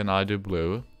 second, then I'll do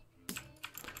blue.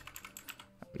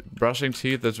 Brushing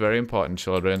teeth is very important,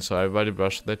 children, so everybody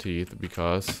brush their teeth,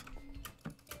 because...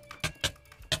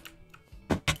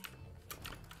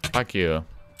 Fuck you.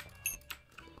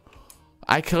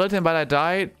 I killed him, but I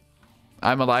died.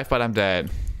 I'm alive, but I'm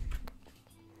dead.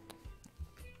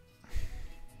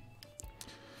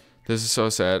 This is so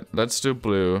sad. Let's do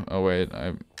blue. Oh, wait.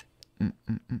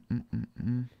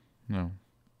 No.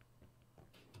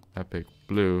 Epic.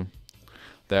 Blue.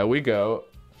 There we go.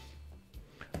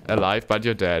 Alive, but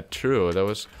you're dead. True. That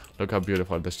was... Look how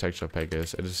beautiful this texture pack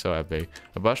is. It is so epic.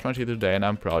 I brushed my teeth today and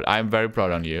I'm proud. I'm very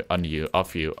proud of you.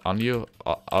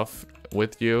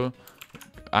 With you.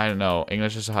 I don't know.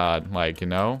 English is hard. Like, you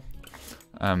know?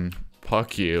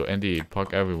 Pog you. Indeed.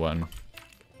 Pog everyone.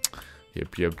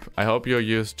 Yep. I hope you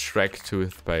use Shrek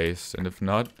toothpaste. And if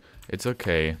not, it's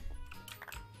okay.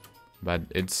 But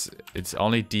it's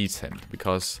only decent.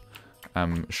 Because...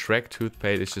 Shrek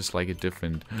toothpaste is just like a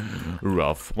different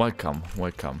rough. Welcome.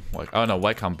 Oh no,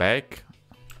 welcome back.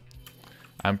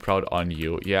 I'm proud on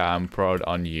you. Yeah, I'm proud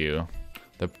on you.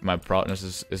 My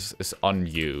proudness is on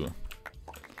you.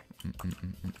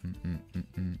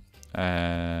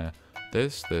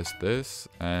 This,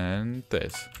 and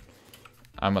this.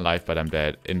 I'm alive, but I'm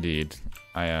dead. Indeed,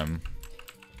 I am.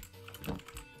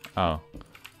 Oh,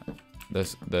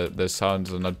 the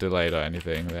sounds are not delayed or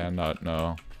anything. They are not.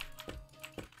 No.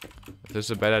 Is this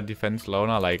a better defense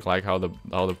loner, like how the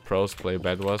pros play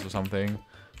bad was or something?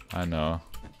 I know.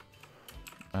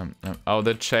 Oh,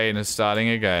 the chain is starting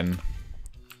again.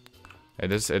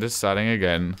 It is starting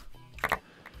again.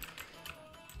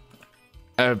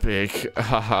 Epic.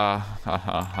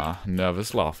 Haha.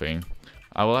 Nervous laughing.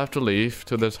 I will have to leave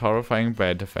to this horrifying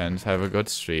bad defense. Have a good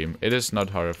stream. It is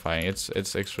not horrifying. It's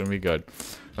extremely good.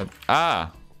 But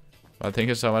well, thank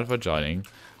you so much for joining.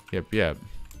 Yep.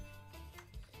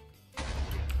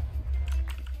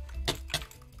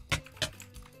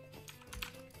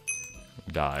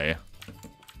 Die.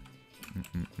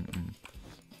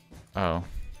 Oh.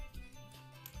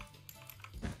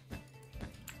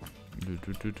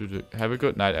 Have a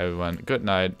good night, everyone. Good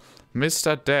night.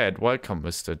 Mr. Dead. Welcome,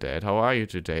 Mr. Dead. How are you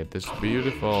today? This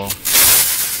beautiful...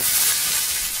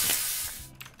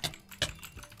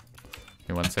 Give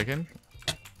me 1 second.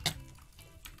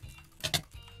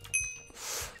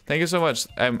 Thank you so much.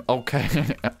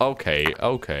 Okay.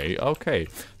 Okay.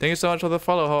 Thank you so much for the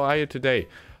follow. How are you today?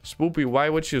 Spoopy, why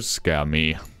would you scare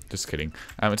me? Just kidding.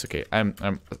 It's okay.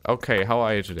 Okay. How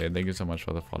are you today? Thank you so much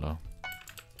for the follow.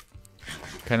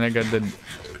 Can I get the...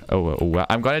 Oh,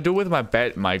 I'm gonna do it with my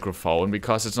bad microphone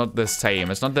because it's not the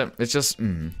same. It's not the... It's just...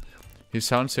 You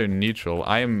sound so neutral.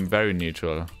 I am very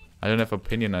neutral. I don't have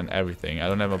opinion on everything. I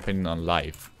don't have opinion on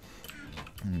life.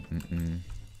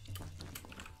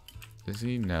 Does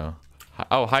he? No.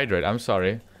 Oh, hydrate. I'm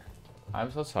sorry.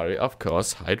 I'm so sorry. Of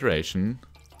course. Hydration.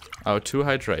 Oh, 2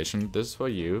 hydration. This is for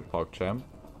you, PogChamp.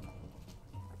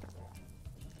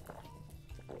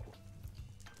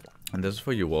 And this is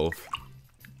for you, Wolf.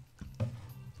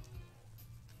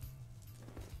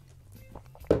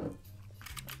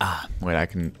 Wait, I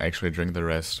can actually drink the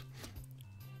rest.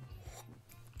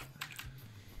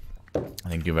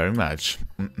 Thank you very much.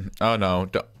 Oh no,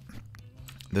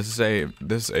 this is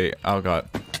a, oh god.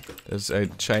 This is a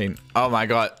chain. Oh my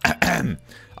god.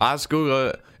 Ask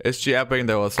Google, is G epic?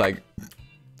 There was like,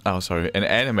 oh sorry, an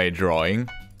anime drawing.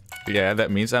 Yeah, that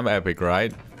means I'm epic,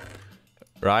 right?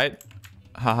 Right?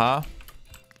 Haha.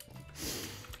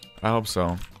 I hope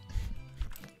so.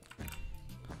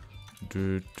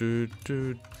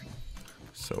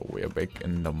 So we're back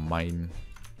in the mine.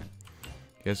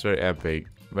 Yes, very epic.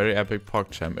 Very epic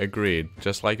PogChamp. Agreed.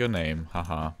 Just like your name.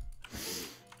 Haha.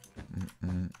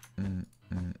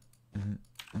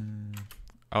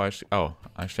 Oh,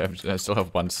 actually, I still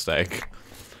have 1 stack.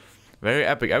 Very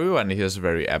epic. Everyone here is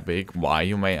very epic. Why,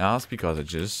 you may ask? Because I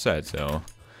just said so.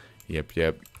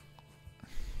 Yep.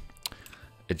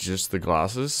 It's just the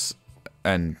glasses.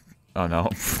 And... oh, no.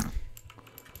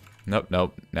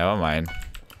 Nope. Never mind.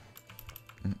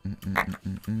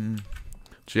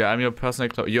 Gee, I'm your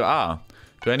personal you are.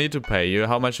 Do I need to pay you?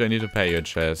 How much do I need to pay you,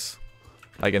 Chess?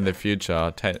 Like in the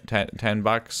future? 10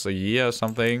 bucks a year or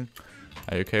something?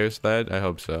 Are you okay with that? I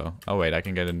hope so. Oh wait, I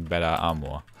can get in better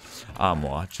armor.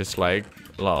 Just like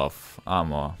love.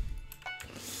 Armor.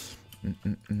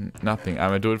 Nothing. I'm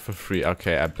gonna do it for free.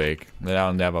 Okay, epic. Then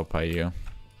I'll never pay you.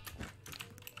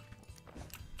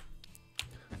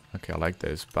 Okay, I like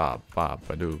this. Bop, bop,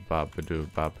 ba-doo, bop, ba-doo,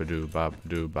 bop, ba-doo, bop,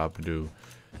 ba-doo, bop, ba-doo.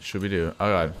 Shooby-doo.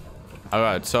 Oh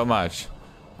god, so much.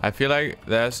 I feel like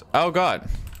there's... oh god!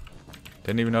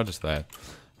 Didn't even notice that.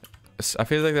 I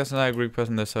feel like there's another Greek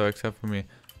person there, so except for me.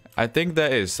 I think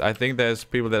there is. I think there's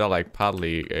people that are like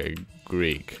partly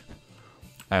Greek.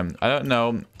 I don't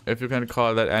know if you can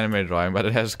call that anime drawing, but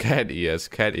it has cat ears.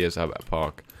 Cat ears are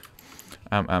pork.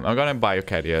 I'm gonna buy you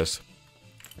cat ears.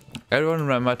 Everyone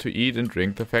remember to eat and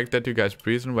drink. The fact that you guys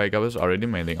breathe and wake up is already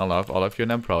amazing. I love all of you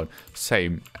and I'm proud.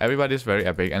 Same. Everybody's very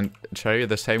epic. And Cherry,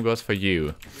 the same goes for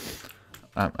you.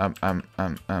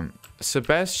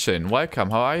 Sebastian,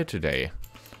 welcome. How are you today?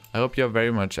 I hope you're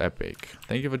very much epic.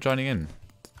 Thank you for joining in.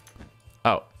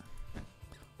 Oh.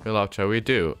 We love Cherry. We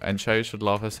do. And Cherry should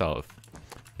love herself.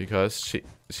 Because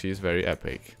she's very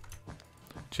epic.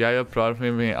 Gee, are you proud of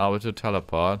me being able to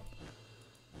teleport?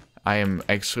 I am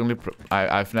extremely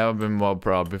I've never been more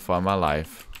proud before in my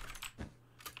life.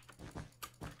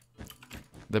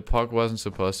 The POG wasn't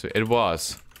supposed to. It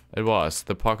was.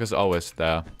 The POG is always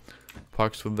there.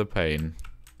 POG through the pain.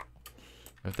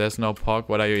 If there's no POG,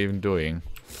 what are you even doing?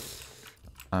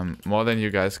 More than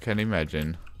you guys can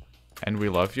imagine. And we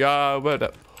love you. Yeah,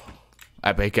 but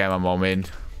epic gamer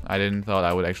moment. I didn't thought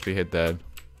I would actually hit that.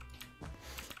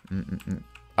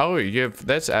 Oh,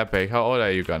 that's epic. How old are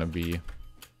you gonna be?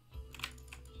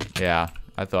 Yeah,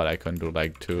 I thought I couldn't do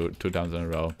like two times in a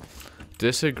row.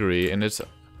 Disagree, and it's...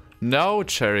 no,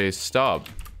 Cherry, stop.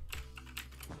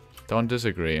 Don't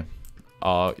disagree.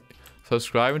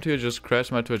 Subscribing to you just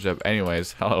crashed my Twitch app.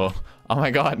 Anyways, hello. Oh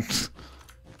my god.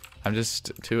 I'm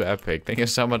just too epic. Thank you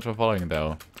so much for following,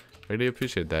 though. Really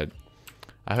appreciate that.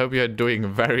 I hope you're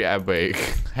doing very epic.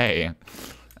 Hey.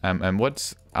 And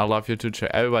what's... I love you too,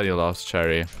 Cherry. Everybody loves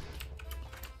Cherry.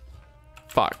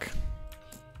 Fuck.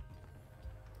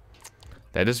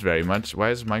 That is very much...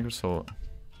 why is Microsoft...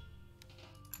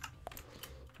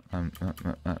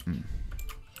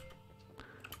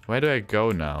 Where do I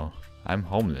go now? I'm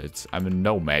homeless. I'm a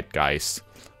nomad, guys.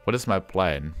 What is my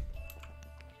plan?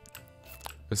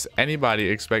 Does anybody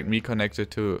expect me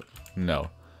connected to... no.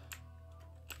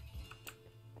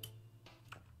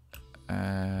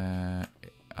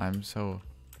 I'm so...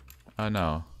 oh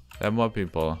no. There are more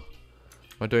people.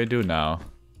 What do I do now?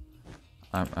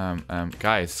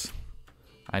 Guys.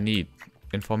 I need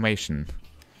information.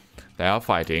 They are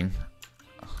fighting.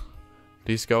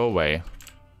 Please go away.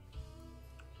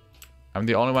 I'm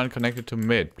the only one connected to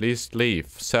mid. Please leave,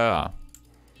 sir.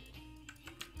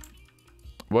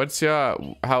 What's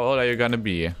your... how old are you gonna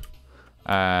be?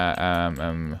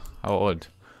 How old?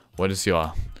 What is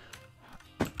your...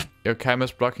 your cam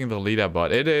is blocking the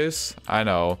leaderboard. It is. I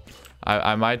know.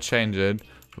 I might change it.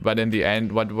 But in the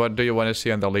end, what do you want to see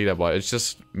on the leaderboard? It's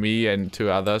just me and 2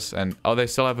 others. And oh, they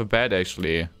still have a bed,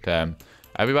 actually. Damn.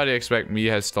 Everybody expect me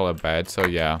has still a bed. So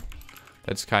yeah.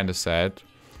 That's kind of sad.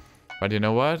 But you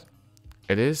know what?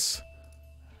 It is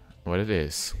what it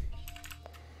is.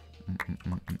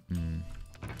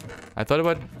 I thought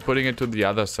about putting it to the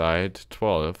other side.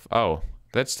 12. Oh,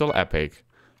 that's still epic.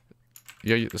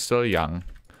 You're still young.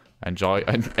 Enjoy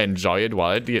it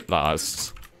while it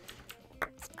lasts.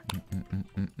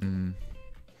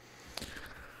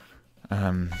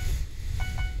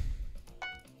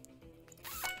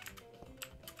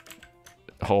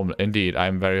 Indeed,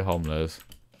 I'm very homeless.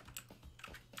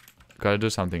 Gotta do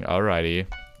something. Alrighty.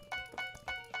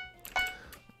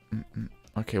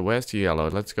 Okay, where's the yellow?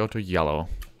 Let's go to yellow.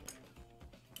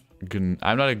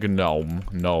 I'm not a gnome.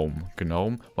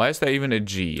 Gnome. Why is there even a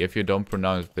G if you don't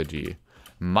pronounce the G?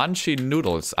 Munchy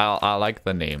Noodles. I like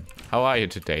the name. How are you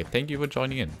today? Thank you for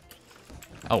joining in.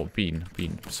 Oh, bean.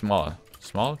 Small.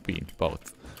 Small? Bean.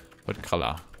 Both. What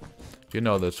color? You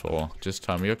know this all. Just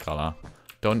tell me your color.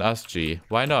 Don't ask G.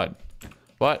 Why not?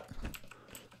 What?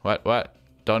 What?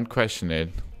 Don't question it.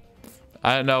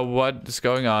 I don't know what is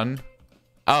going on.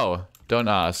 Oh, don't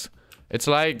ask. It's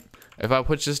like if I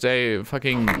put just a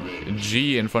fucking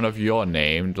G in front of your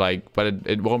name, like, but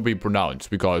it won't be pronounced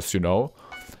because, you know.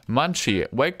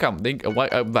 Munchie, welcome.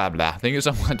 Blah blah. Thank you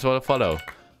so much for the follow.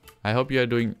 I hope you are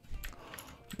doing.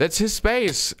 That's his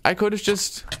space. I could have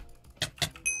just.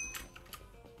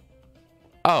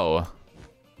 Oh.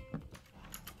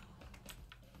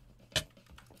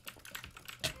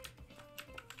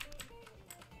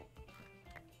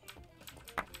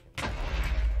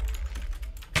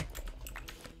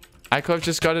 I could have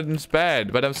just got it in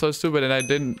bed, but I'm so stupid and I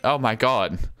didn't. Oh my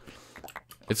god.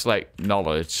 It's like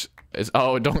knowledge. It's,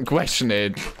 oh, don't question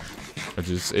it. It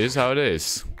just is how it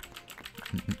is.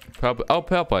 Purple. Oh,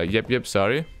 purple. Yep,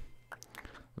 sorry.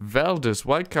 Veldis,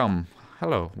 welcome.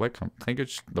 Hello, welcome. Thank you.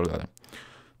 Thank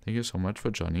you so much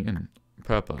for joining in.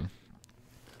 Purple.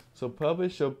 So purple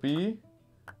should be...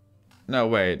 No,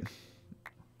 wait.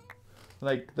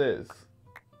 Like this.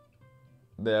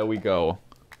 There we go.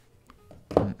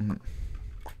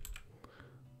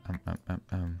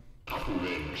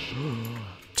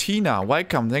 Tina,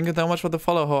 welcome. Thank you so much for the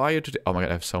follow. How are you today? Oh my god,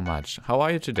 I have so much. How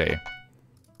are you today?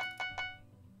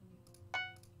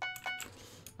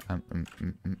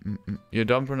 You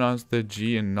don't pronounce the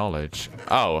G in knowledge.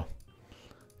 Oh.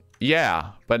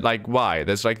 Yeah, but like why?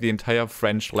 There's like the entire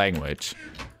French language.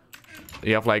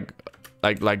 You have like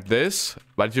this,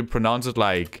 but you pronounce it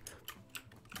like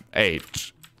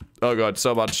H. Oh god,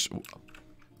 so much.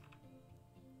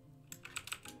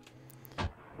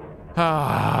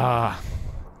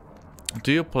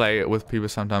 Do you play with people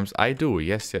sometimes? I do,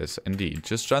 yes, indeed.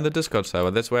 Just join the Discord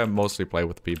server. That's where I mostly play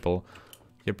with people.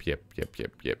 Yep.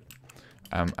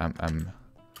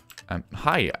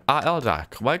 Hi,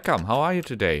 Eldak. Welcome. How are you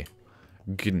today?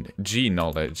 G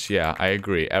knowledge. Yeah, I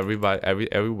agree. Every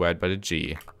word but a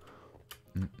G.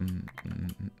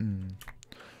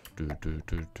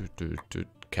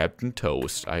 Captain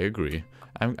Toast. I agree.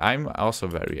 I'm also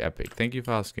very epic. Thank you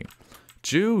for asking.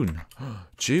 June.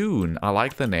 June. I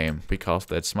like the name because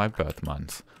that's my birth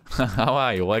month. How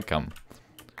are you? Welcome.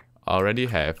 Already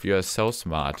have. You are so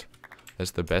smart.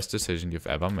 That's the best decision you've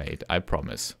ever made. I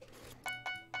promise.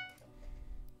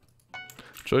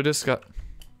 Should we discuss?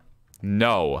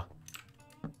 No.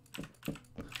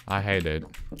 I hate it.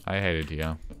 I hate it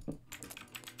here.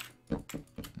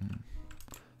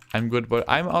 I'm good, but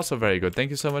I'm also very good.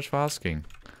 Thank you so much for asking.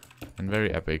 And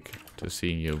very epic to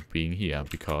seeing you being here,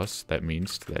 because that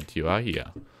means that you are here.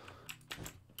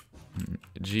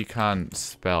 G can't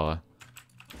spell.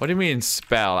 What do you mean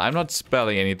spell? I'm not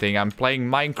spelling anything. I'm playing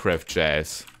Minecraft,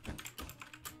 Jazz.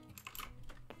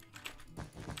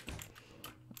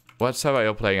 What server are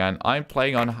you playing on? I'm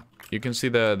playing on... You can see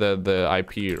the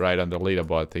IP right on the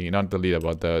leaderboard thingy. Not the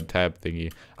leaderboard, the tab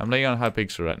thingy. I'm playing on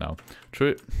Hypixel right now.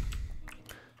 True.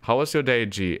 How was your day,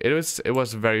 G? It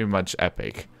was very much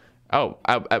epic. Oh,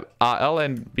 RL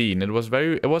and Bean. It was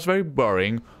very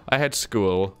boring. I had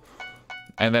school,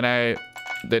 and then I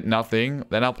did nothing.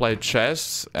 Then I played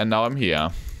chess, and now I'm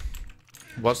here.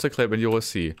 Watch the clip and you will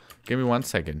see. Give me 1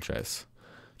 second, chess.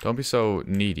 Don't be so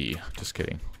needy. Just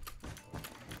kidding.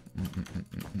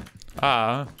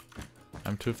 I'm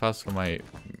too fast for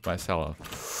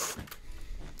myself.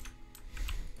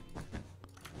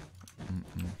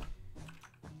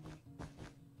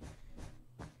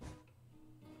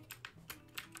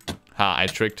 Ha, I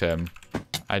tricked him.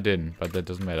 I didn't, but that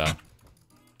doesn't matter.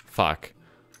 Fuck.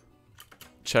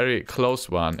 Cherry, close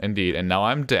one, indeed. And now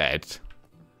I'm dead.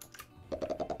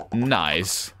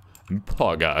 Nice.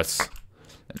 Poggers.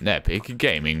 An epic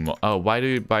gaming oh, why do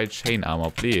you buy chain armor,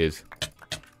 please?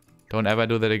 Don't ever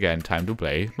do that again. Time to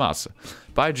play Master.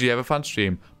 Bye, G. Have a fun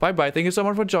stream. Bye-bye. Thank you so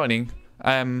much for joining.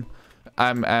 I'm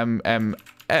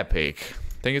epic.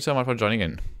 Thank you so much for joining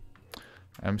in.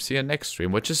 See you next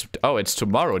stream, which is... Oh, it's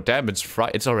tomorrow. Damn,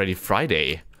 it's already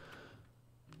Friday.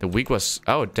 The week was...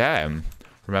 Oh, damn.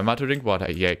 Remember to drink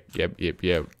water. Yep.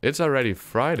 It's already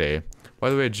Friday. By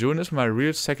the way, June is my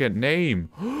real second name.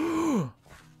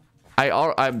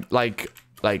 I'm like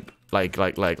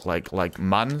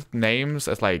month names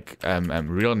as like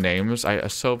real names. I are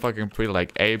so fucking pretty,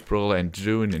 like April and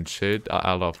June and shit.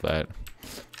 I love that.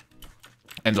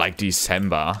 And like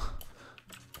December.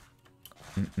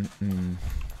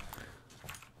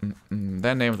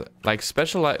 Their names like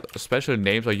special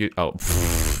names are you? Oh,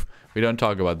 we don't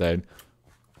talk about that.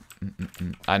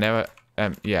 I never.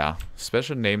 Yeah,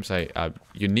 special names are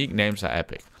unique names are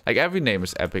epic. Like every name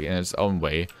is epic in its own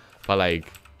way. But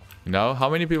like, you know, how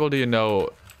many people do you know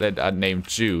that are named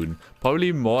June?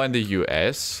 Probably more in the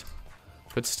US,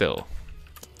 but still.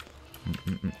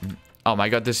 Oh my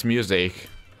god, this music.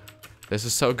 This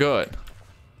is so good.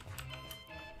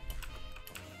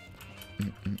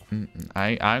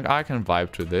 I can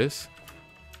vibe to this.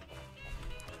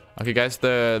 Okay, guys,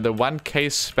 the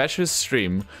 1K special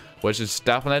stream, which is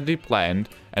definitely planned,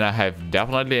 and I have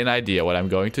definitely an idea what I'm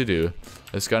going to do.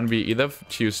 It's gonna be either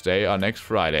Tuesday or next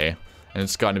Friday, and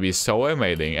it's gonna be so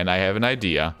amazing, and I have an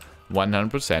idea,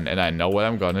 100%, and I know what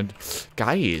I'm gonna do.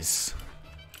 Guys,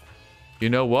 you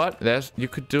know what? I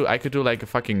could do like a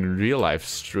fucking real life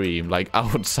stream, like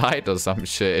outside or some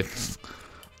shit.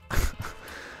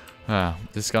 I'm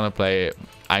gonna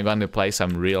play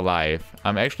some real life.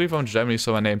 I'm actually from Germany,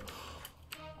 so my name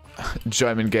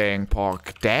German Gang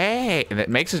Park. Dang, and it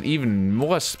makes it even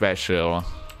more special.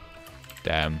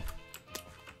 Damn.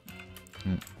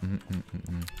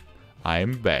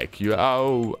 I'm back.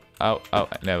 Oh,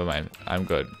 never mind. I'm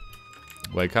good.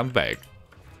 Welcome back.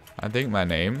 I think my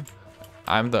name.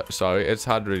 Sorry, it's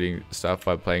hard reading stuff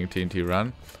while playing TNT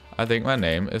Run. I think my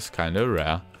name is kind of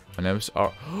rare. My name is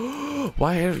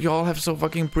Why do y'all have so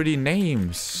fucking pretty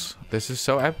names? This is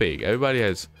so epic. Everybody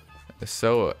has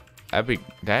so epic.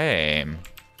 Damn.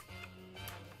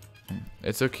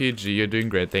 It's okay, G. You're doing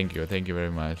great. Thank you. Thank you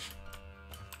very much.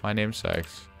 My name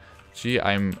sucks. G.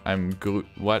 I'm good.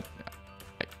 What?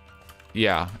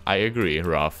 Yeah, I agree,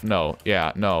 Ruff. No.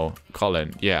 Yeah. No.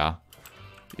 Colin. Yeah.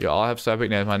 You all have so epic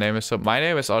names. My name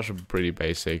is also pretty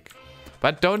basic.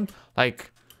 But don't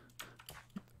like.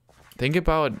 Think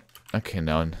about. Okay,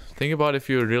 no. Think about if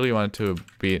you really want to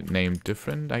be named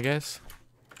different, I guess.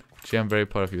 Gee, I'm very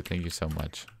proud of you. Thank you so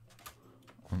much.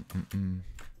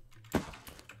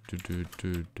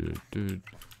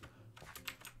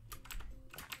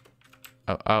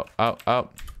 Oh.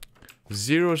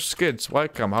 Zero Skids,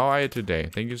 welcome. How are you today?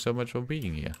 Thank you so much for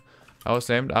being here. I was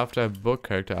named after a book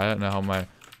character. I don't know how my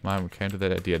mom came to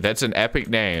that idea. That's an epic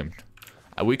name.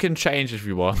 We can change if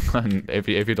you want. if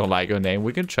you don't like your name,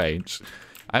 we can change.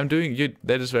 I'm doing you.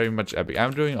 That is very much epic.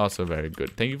 I'm doing also very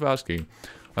good. Thank you for asking.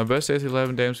 My birthday is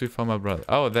 11 days before my brother.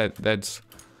 Oh, that's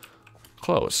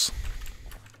close.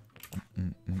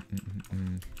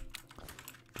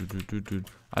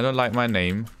 I don't like my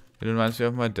name. It reminds me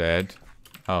of my dad.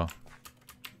 Oh.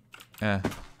 Yeah.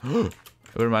 It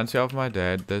reminds me of my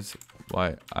dad. That's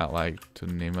why I like to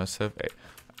name myself.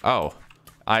 Oh.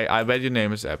 I bet your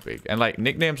name is epic. And like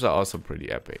nicknames are also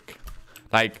pretty epic.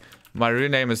 Like my real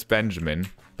name is Benjamin,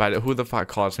 but who the fuck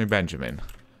calls me Benjamin?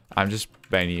 I'm just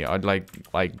Benny, or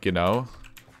like you know.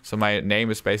 So my name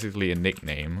is basically a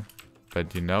nickname,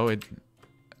 but you know it.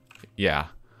 Yeah.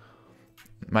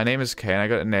 My name is Kane. I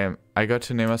got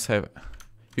to name myself.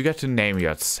 You got to name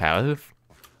yourself?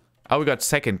 Oh, we got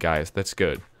second, guys. That's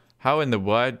good. How in the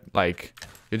world, like,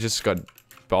 you just got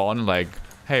born, like,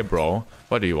 hey, bro,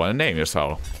 what do you want to name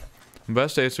yourself? My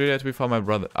birthday is 3 days before my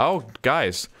brother. Oh,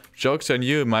 guys, joke's on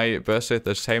you. My birthday is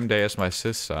the same day as my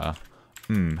sister.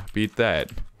 Beat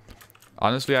that.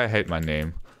 Honestly, I hate my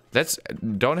name.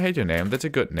 Don't hate your name. That's a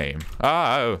good name.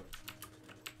 Oh.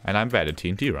 And I'm bad at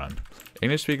TNT Run.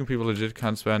 English-speaking people legit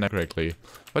can't spell that correctly.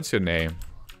 What's your name?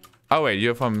 Oh wait,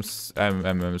 you're from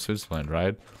Switzerland,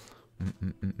 right?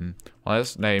 Well,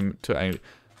 let's name to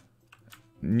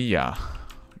Nia.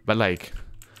 But like,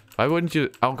 why wouldn't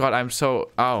you? Oh god, I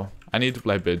need to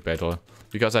play Build Battle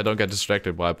because I don't get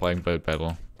distracted while playing Build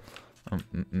Battle.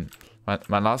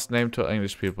 My last name to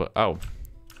English people. Oh,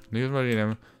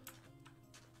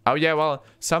 oh yeah. Well,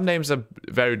 some names are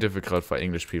very difficult for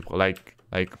English people. Like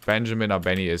Benjamin or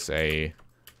Benny is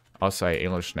also an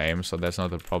English name, so that's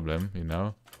not a problem, you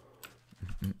know.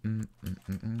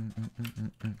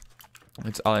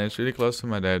 It's really close to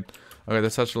my dad. Okay,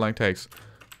 that's such a long text.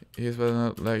 He's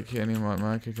not like he anymore.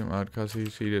 I kicked him out because he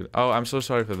cheated. Oh, I'm so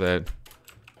sorry for that.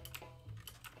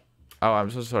 Oh, I'm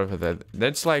so sorry for that.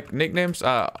 That's like, nicknames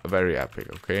are very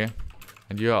epic, okay?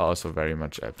 And you are also very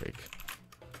much epic.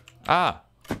 Ah!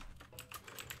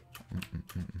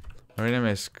 My name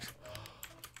is...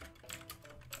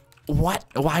 What?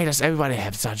 Why does everybody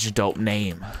have such a dope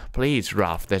name? Please,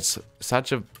 Ruff, that's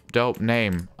such a dope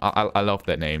name. I love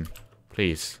that name.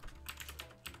 Please.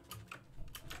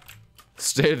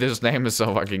 Still, this name is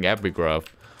so fucking epic, Ruff.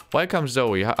 Welcome,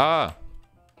 Zoe. How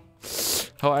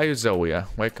are you, Zoe?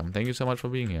 Welcome. Thank you so much for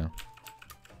being here.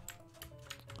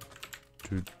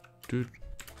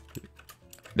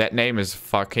 That name is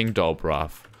fucking dope,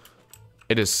 Ruff.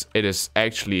 It's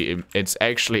actually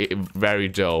very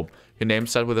dope. Your name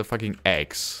starts with a fucking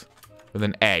X. With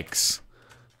an X.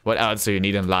 What else do you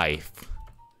need in life?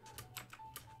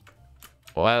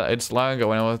 Well, it's long ago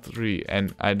when I was 3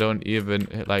 and I don't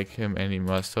even like him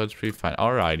anymore, so it's pretty fine.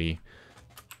 Alrighty.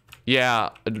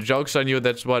 Yeah, joke's on you,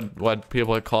 that's what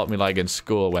people called me like in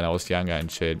school when I was younger and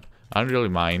shit. I don't really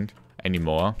mind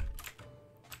anymore.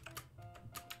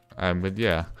 But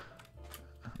yeah.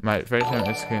 My favorite name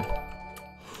is King.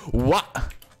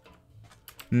 What?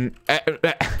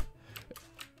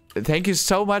 Thank you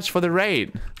so much for the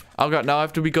raid. Oh god, now I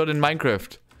have to be good in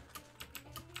Minecraft.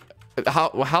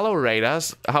 Hello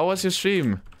raiders. How was your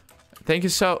stream? Thank you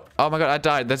so... Oh my god, I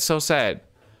died. That's so sad.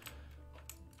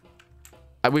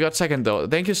 We got second though.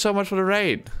 Thank you so much for the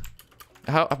raid.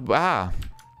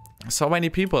 So many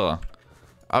people.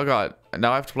 Oh god,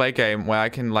 now I have to play a game where I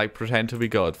can like pretend to be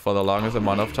good for the longest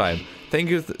amount of time. Thank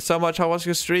you so much. How was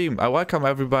your stream? I welcome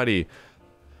everybody.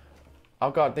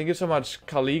 Oh god, thank you so much,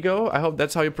 Caligo. I hope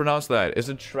that's how you pronounce that. Is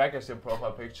it Shrek as your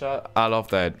profile picture? I love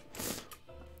that.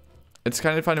 It's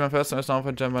kind of funny. My first name is not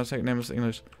for German. My second name is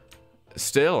English.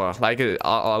 Still, like it.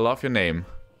 I love your name.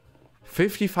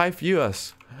 55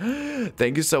 viewers.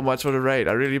 Thank you so much for the raid.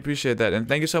 I really appreciate that. And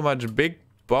thank you so much, Big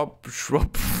Bob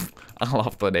Schrupp. I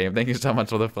love the name. Thank you so much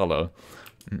for the follow.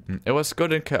 It was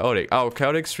good and chaotic. Oh,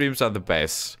 chaotic streams are the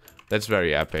best. That's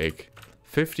very epic.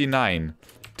 59.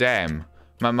 Damn.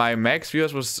 My max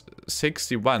viewers was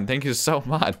 61. Thank you so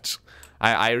much.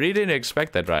 I really didn't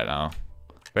expect that right now.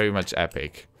 Very much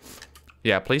epic.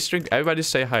 Yeah, please drink. Everybody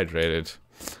stay hydrated.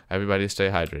 Everybody stay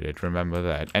hydrated. Remember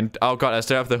that. And oh god, I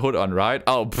still have the hood on, right?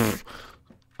 Oh, pfft.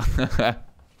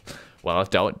 Well,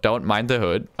 don't mind the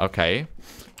hood. Okay.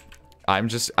 I'm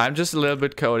just a little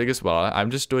bit chaotic as well.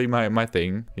 I'm just doing my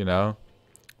thing, you know.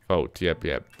 Vote.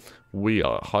 Yep.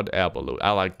 Wheel. Hot air balloon.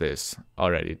 I like this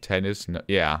already. Tennis. No,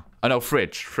 yeah. Oh no,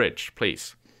 fridge,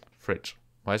 please. Fridge.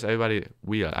 Why is everybody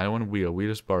wheel? I don't want wheel.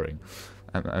 Wheel is boring.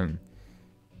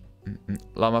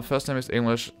 My first name is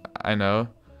English. I know.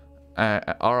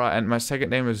 Aura, and my second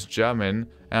name is German,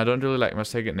 and I don't really like my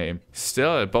second name.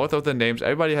 Still, both of the names,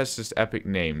 everybody has just epic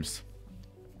names.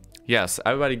 Yes,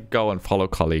 everybody go and follow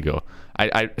Caligo.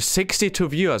 62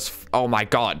 viewers. Oh my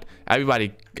god.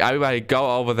 Everybody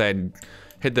go over there and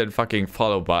hit that fucking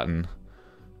follow button.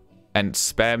 And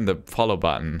spam the follow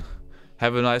button.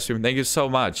 Have a nice stream. Thank you so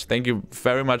much. Thank you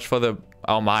very much for the...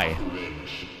 Oh my.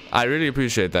 I really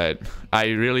appreciate that. I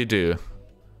really do.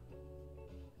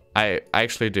 I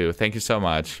actually do. Thank you so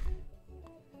much.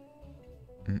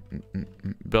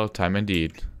 Build time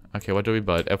indeed. Okay, what do we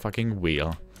build? A fucking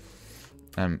wheel.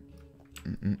 My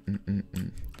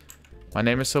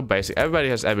name is so basic. Everybody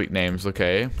has epic names,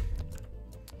 okay?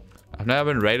 I've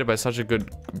never been rated by such a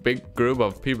big group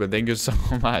of people. Thank you so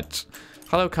much.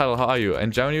 Hello, Carl. How are you?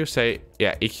 In German you say,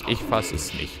 yeah, ich fass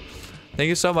es nicht. Thank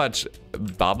you so much,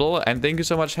 Bubble. And thank you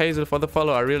so much, Hazel, for the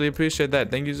follow. I really appreciate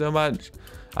that. Thank you so much.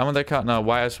 I'm on the account now.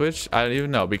 Why I switched? I don't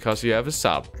even know. Because you have a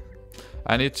sub.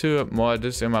 I need 2 more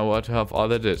discs in my world to have all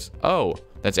the discs. Oh,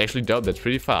 that's actually dope. That's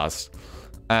pretty fast.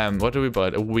 What do we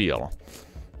build? A wheel.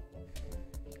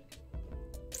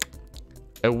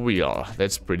 A wheel.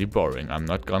 That's pretty boring. I'm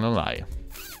not gonna lie.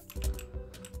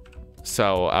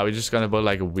 So, are we just gonna build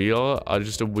like a wheel or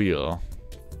just a wheel?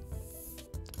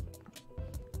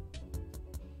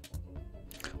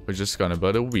 We're just gonna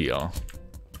build a wheel.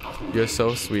 You're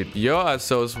so sweet. You are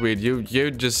so sweet. You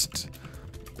just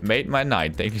made my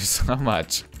night. Thank you so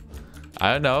much.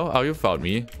 I don't know how you found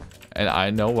me, and I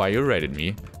know why you rated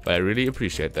me, but I really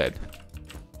appreciate that.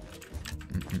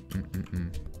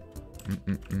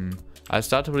 I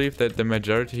start to believe that the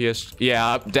majority is...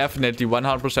 Yeah, definitely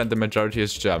 100% the majority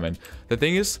is German. The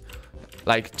thing is,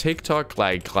 like TikTok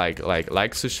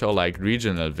likes to show like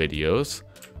regional videos.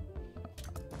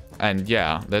 And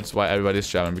yeah, that's why everybody's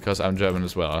German, because I'm German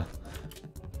as well.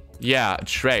 Yeah,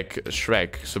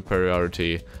 Shrek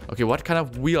superiority. Okay, what kind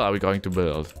of wheel are we going to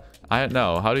build? I don't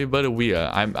know. How do you build a wheel?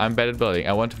 I'm bad at building.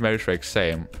 I want to marry Shrek.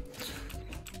 Same.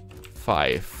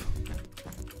 5.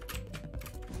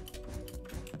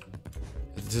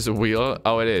 Is this a wheel?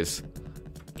 Oh, it is.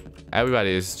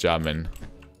 Everybody is German.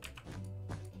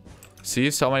 See,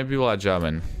 so many people are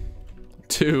German.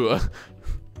 2.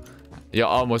 You're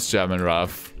almost German,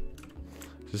 Ruff.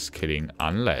 Just kidding.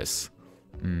 Unless.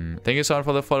 Thank you so much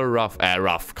for the follow, Ruff.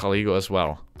 Ruff. Caligo as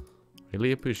well.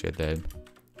 Really appreciate that.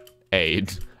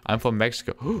 8. I'm from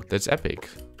Mexico. Ooh, that's epic.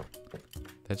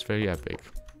 That's very epic.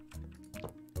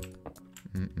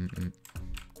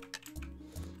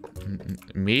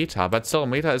 Meta, but still,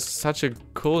 Meta is such a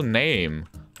cool name.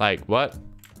 Like, what?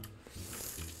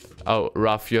 Oh,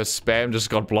 Ruff, your spam just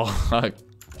got blocked.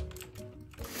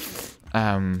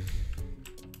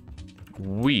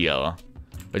 Wheel.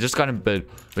 We're just gonna build.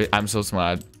 Wait, I'm so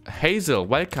smart. Hazel,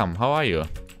 welcome. How are you?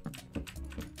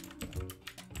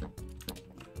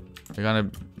 We're gonna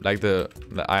like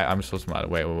I'm so smart.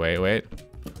 Wait.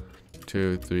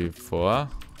 2, 3, 4.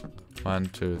 1,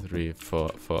 2, 3, 4.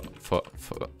 4.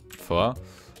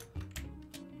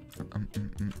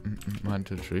 1,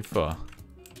 2, 3, 4.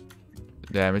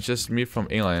 Damn, it's just me from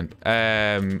England.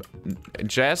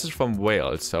 Jazz is from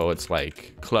Wales, so it's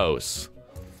like close.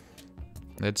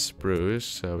 That's Bruce,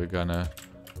 so we're gonna...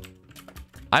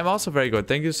 I'm also very good.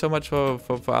 Thank you so much for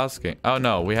asking. Oh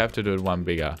no, we have to do it one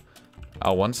bigger.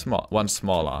 Oh, one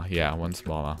smaller. Yeah, one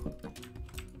smaller.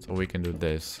 So we can do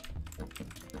this.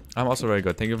 I'm also very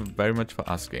good. Thank you very much for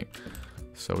asking.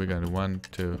 So we're gonna do 1,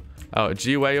 2... Oh,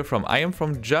 G, where are you from? I am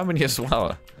from Germany as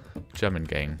well. German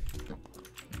gang.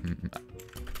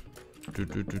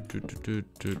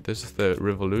 This is the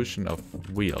revolution of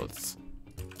wheels.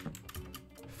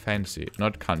 Fancy,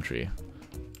 not country.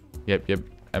 Yep.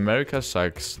 America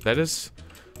sucks. That is...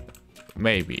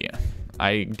 Maybe.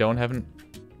 I don't have an...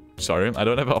 Sorry, I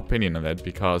don't have an opinion on that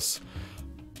because...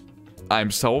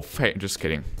 I'm so just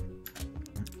kidding.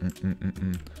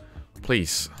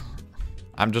 Please.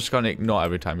 I'm just gonna ignore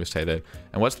every time you say that.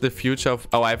 And what's the future of...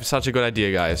 Oh, I have such a good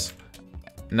idea, guys.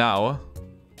 Now...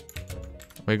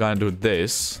 We're gonna do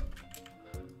this.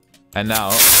 And now...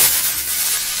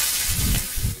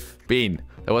 Bean.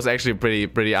 That was actually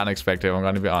pretty unexpected, I'm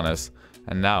gonna be honest.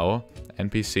 And now,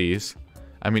 NPCs.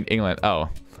 I mean England. Oh.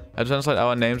 I translate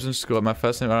our names in school. My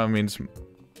first name means...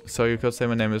 So you could say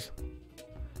my name is...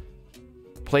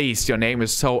 Please, your name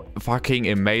is so fucking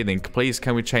amazing. Please,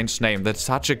 can we change name? That's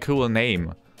such a cool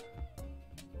name.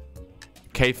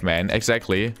 Caveman,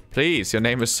 exactly. Please, your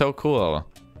name is so cool.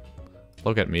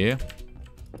 Look at me.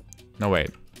 No, wait.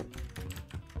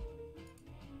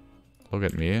 Look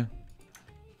at me.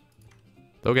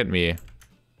 Look at me.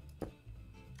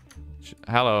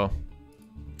 Hello.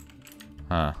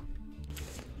 Huh.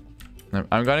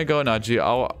 I'm gonna go now, G.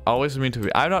 Always mean to be.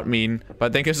 I'm not mean,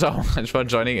 but thank you so much for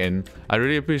joining in. I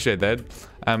really appreciate that.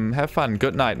 Have fun.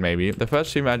 Good night, maybe. The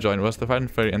first stream I joined was the Final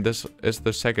Freddy, and this is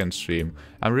the second stream.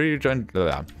 I'm really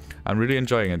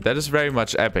enjoying it. That is very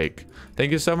much epic.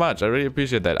 Thank you so much. I really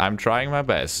appreciate that. I'm trying my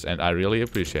best, and I really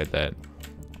appreciate that.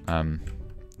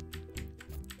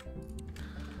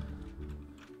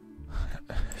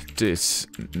 This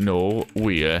no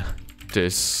wheel.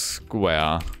 This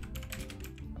square.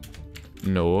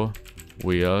 No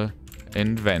wheel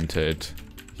invented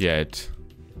yet.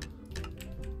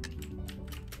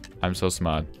 I'm so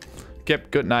smart. Yep,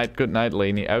 good night,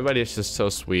 Lainey. Everybody is just so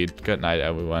sweet. Good night,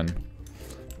 everyone.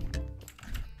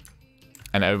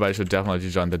 And everybody should definitely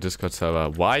join the Discord server.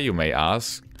 Why, you may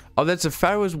ask? Oh, that's a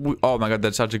Pharaoh's... Oh my god,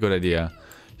 that's such a good idea.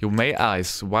 You may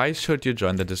ask, why should you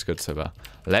join the Discord server?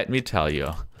 Let me tell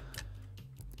you.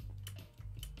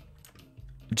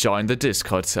 Join the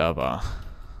Discord server.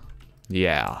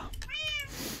 Yeah.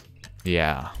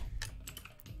 Yeah.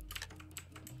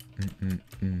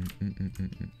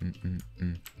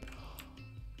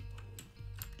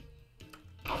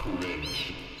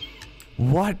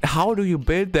 What? How do you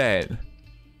build that?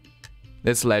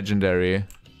 That's legendary.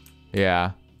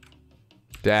 Yeah.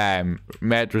 Damn.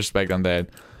 Mad respect on that.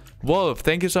 Wolf,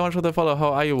 thank you so much for the follow.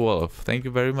 How are you, Wolf? Thank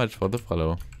you very much for the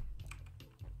follow.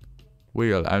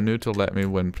 Wheel, I'm new to let me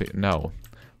win, please. No.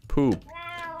 Poop.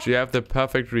 Do you have the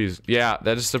perfect reason? Yeah,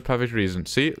 that is the perfect reason.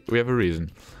 See? We have a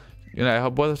reason. You know, I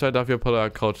hope both sides of your polar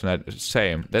coat tonight.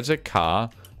 Same. That's a car,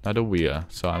 not a wheel.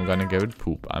 So I'm gonna give it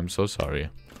poop. I'm so sorry.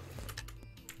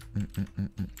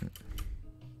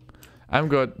 I'm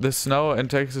good. The snow in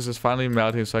Texas is finally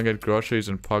melting, so I can get groceries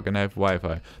and park and have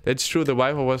Wi-Fi. That's true. The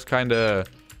Wi-Fi was kinda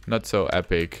not so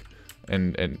epic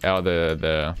in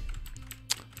the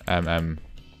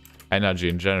energy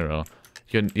in general.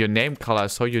 Your name color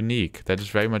is so unique. That is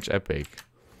very much epic.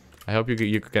 I hope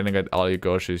you're gonna get all your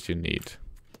groceries you need.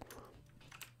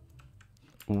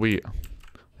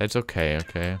 That's okay,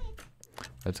 okay?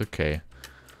 That's okay.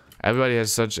 Everybody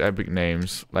has such epic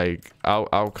names. Like,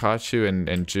 I'll catch you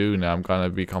in June. I'm gonna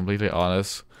be completely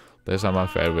honest. Those are my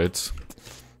favorites.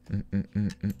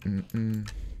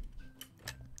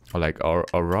 Or like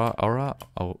Aura?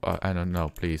 Oh, I don't know,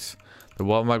 please. The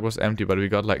Walmart was empty, but we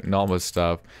got like normal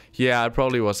stuff. Yeah, it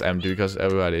probably was empty because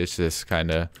everybody is just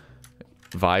kind of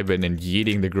vibing and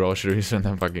yeeting the groceries in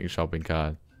the fucking shopping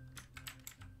cart.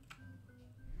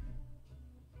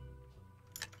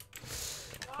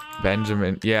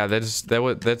 Benjamin, yeah, that's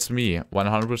me,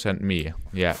 100% me.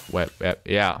 Yeah,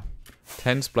 yeah,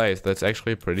 10th place. That's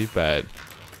actually pretty bad.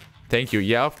 Thank you.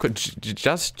 Yeah, of course,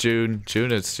 just June.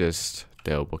 June is just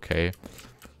dope. Okay.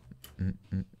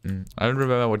 I don't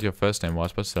remember what your first name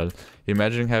was, but still,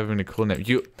 imagine having a cool name.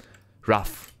 You,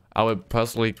 Ruff. I will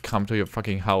personally come to your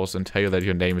fucking house and tell you that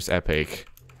your name is epic.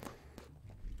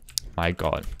 My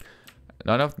God.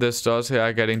 None of the stores here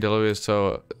are getting deliveries,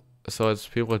 so it's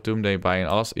people doomsday buying.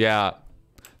 Also, yeah,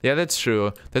 that's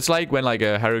true. That's like when like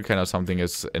a hurricane or something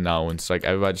is announced. Like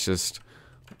everybody's just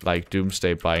like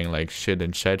doomsday buying like shit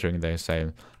and shattering their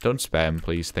same. Don't spam,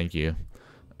 please. Thank you.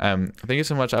 Thank you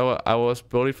so much. I was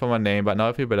bullied for my name, but now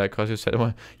I feel better because you said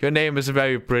your name is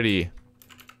very pretty.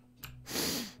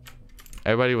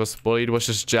 Everybody was bullied, was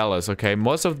just jealous, okay?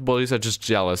 Most of the bullies are just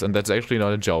jealous, and that's actually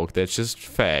not a joke. That's just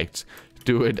fact.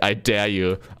 Do it, I dare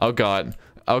you. Oh god.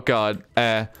 Oh god.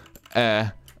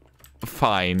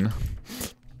 Fine.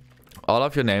 All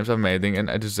of your names are amazing and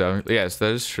I deserve. Yes,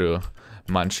 that is true.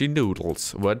 Munchy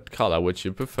noodles. What color would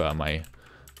you prefer? My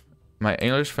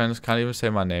English friends can't even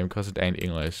say my name because it ain't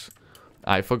English.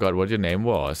 I forgot what your name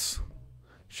was.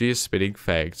 She is spitting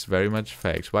facts. Very much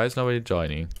facts. Why is nobody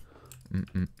joining?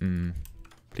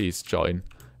 Please join.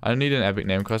 I don't need an epic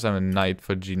name because I'm a knight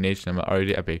for G Nation. I'm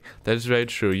already epic. That is very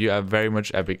true. You are very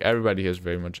much epic. Everybody here is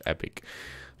very much epic.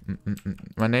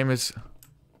 My name is...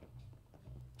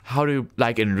 How do you...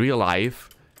 Like in real life?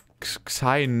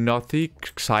 Xynothy?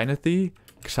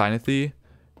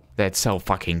 That's so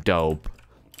fucking dope.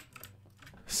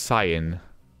 Cyan.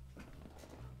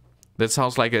 That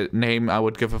sounds like a name I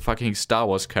would give a fucking Star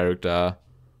Wars character.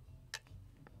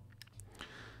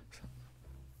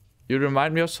 You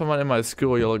remind me of someone in my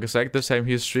school. You look exactly the same.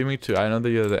 He's streaming too. I know that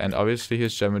you're the... And obviously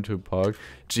he's German to Pog.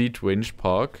 G Twinge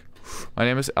Pog. My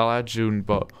name is Ella June,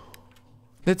 but...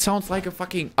 That sounds like a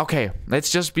fucking... Okay, let's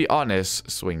just be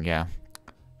honest, Swing, yeah.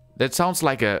 That sounds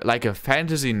like a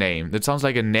fantasy name. That sounds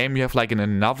like a name you have like in a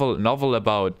novel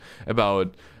about...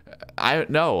 I don't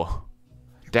know.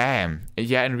 Damn.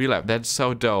 Yeah, in real life. That's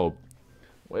so dope.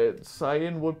 Wait,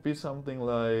 Cyan would be something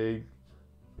like...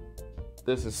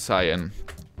 This is Cyan.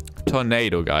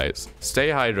 Tornado, guys. Stay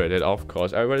hydrated, of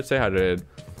course. Everybody stay hydrated.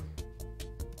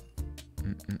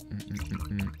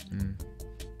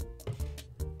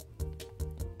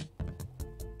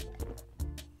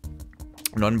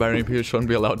 Non-binary people shouldn't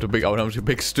be allowed to pick out how to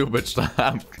pick stupid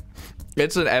stuff.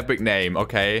 It's an epic name,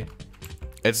 okay?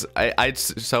 It's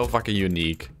so fucking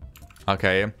unique.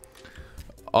 Okay?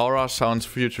 Aura sounds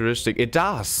futuristic. It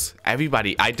does.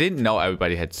 Everybody. I didn't know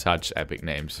everybody had such epic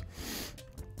names.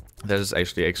 That is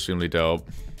actually extremely dope.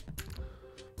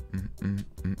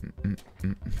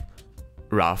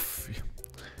 Rough.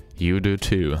 You do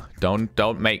too.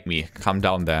 Don't make me come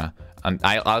down there. And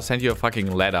I'll send you a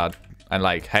fucking letter and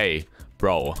like, hey,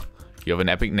 bro, you have an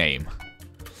epic name.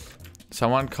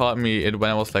 Someone called me it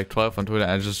when I was like 12 on Twitter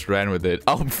and I just ran with it.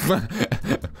 Oh,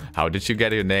 how did you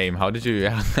get your name? How did you?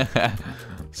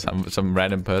 Some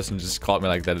random person just called me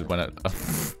like that when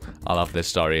I love this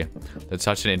story. That's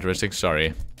such an interesting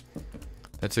story.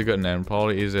 That's a good name.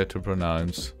 Probably easier to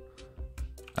pronounce.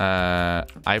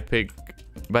 I pick,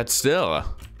 but still.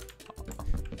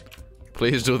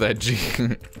 Please do that, G.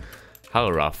 How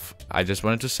rough. I just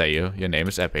wanted to say your name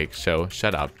is epic, so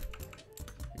shut up.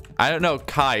 I don't know,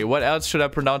 Kai. What else should I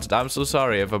pronounce it? I'm so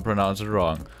sorry if I pronounce it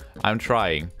wrong. I'm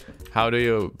trying. How do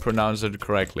you pronounce it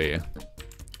correctly?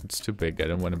 It's too big. I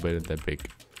don't want to build it that big.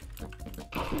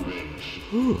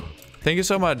 Thank you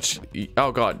so much.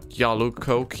 Oh god,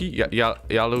 Yalukoki.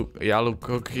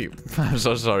 Yalukoki. I'm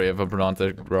so sorry if I pronounced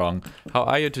it wrong. How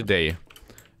are you today?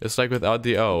 It's like without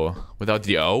the O. Without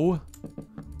the O?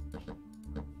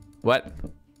 What?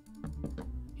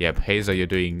 Yep, Hazer, you're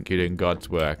doing God's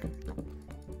work.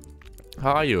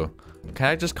 How are you? Can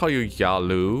I just call you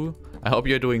Yalu? I hope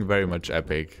you're doing very much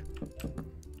epic.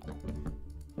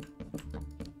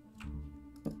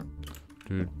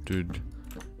 Dude.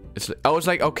 I was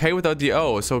like, okay without the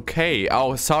O. It's okay.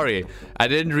 Oh, sorry. I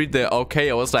didn't read the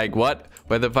okay. I was like, what?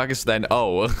 Where the fuck is then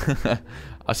O?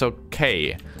 It's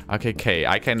okay. Okay, K.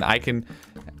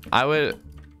 I will.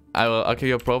 Okay,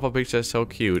 your profile picture is so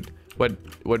cute.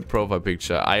 What profile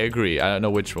picture? I agree. I don't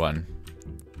know which one.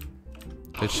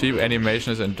 The sheep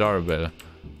animation is adorable.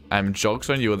 Jokes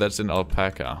on you. That's an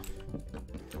alpaca.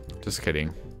 Just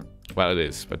kidding. Well, it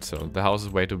is, but still. The house is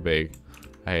way too big.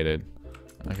 I hate it.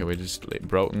 Okay, we just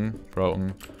broken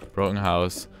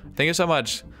house. Thank you so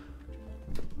much.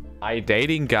 I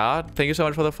dating God. Thank you so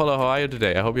much for the follow. How are you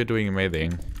today? I hope you're doing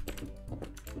amazing.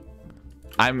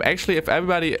 I'm actually, if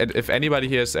anybody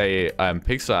here is a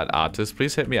pixel art artist,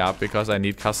 please hit me up because I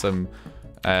need custom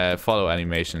follow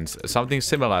animations, something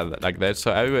similar like that.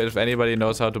 So if anybody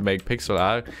knows how to make pixel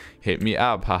art, hit me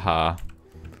up. Haha.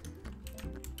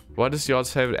 What is your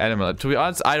favorite animal? To be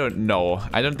honest, I don't know.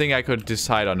 I don't think I could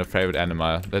decide on a favorite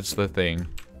animal. That's the thing.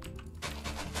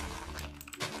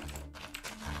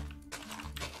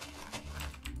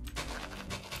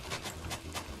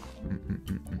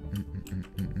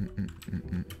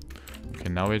 Okay,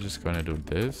 now we're just gonna do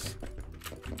this.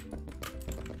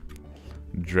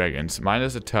 Dragons. Mine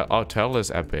is a turtle is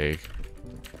epic.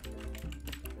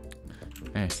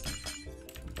 Hey.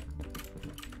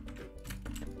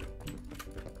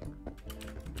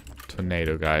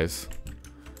 Tornado, guys.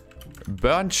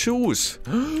 Burnt shoes.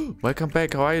 Welcome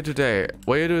back. How are you today?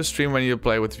 Will you do a stream when you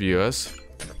play with viewers?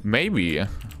 Maybe.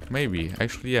 Maybe.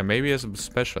 Actually, yeah. Maybe as a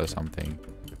special or something.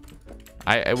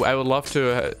 I would love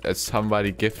to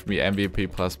somebody gift me MVP++.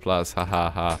 Ha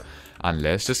ha ha.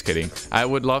 Unless, just kidding. I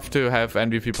would love to have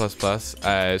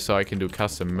MVP++, so I can do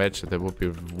custom match. That would be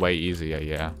way easier,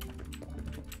 yeah.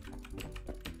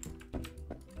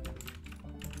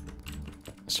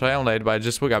 Sorry I'm late, but I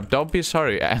just woke up. Don't be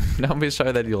sorry. Don't be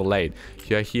sorry that you're late.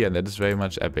 You're here, and that is very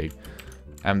much epic.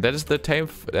 That is the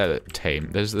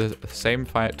that is the same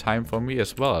time for me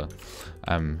as well.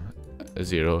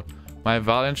 0. My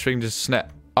violin string just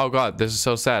snap. Oh god, this is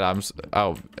so sad.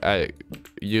 I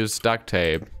use duct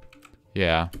tape.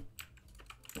 Yeah.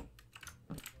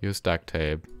 Use duct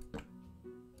tape.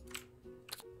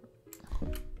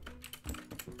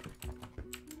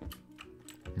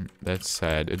 That's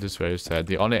sad. It is very sad.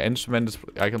 The only instrument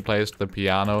I can play is the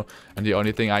piano, and the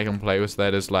only thing I can play with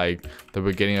that is like the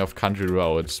beginning of Country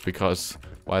Roads, because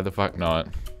why the fuck not?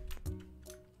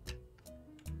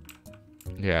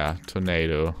 Yeah,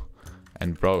 tornado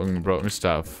and broken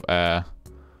stuff.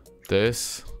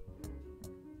 This,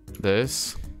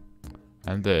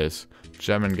 and this.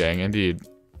 German gang, indeed.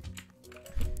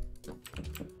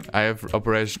 I have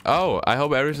operation. Oh, I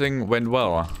hope everything went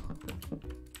well.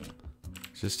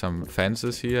 Just some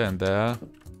fences here and there.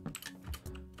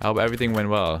 I hope everything went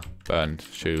well. Burnt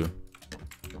shoe.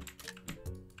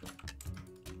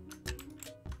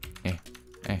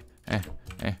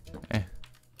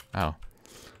 Oh.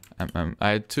 I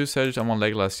had 2 surgeries on one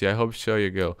leg last year. I hope sure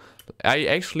you go. I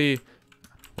actually...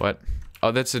 What?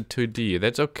 Oh, that's a 2D.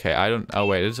 That's okay. I don't... Oh,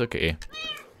 wait. It's okay.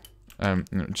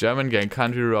 German gang.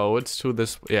 Country roads to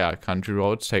this... Yeah, country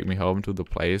roads take me home to the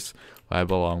place where I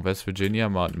belong. West Virginia,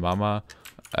 Mountain Mama.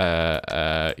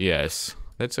 Yes.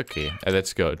 That's okay.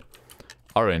 That's good.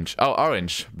 Orange. Oh,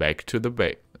 orange. Back to the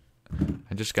bay.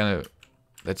 I'm just gonna...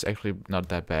 That's actually not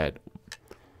that bad.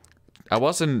 I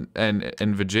was in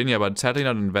Virginia, but sadly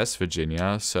not in West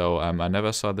Virginia, so I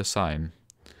never saw the sign.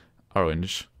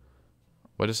 Orange.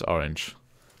 What is orange?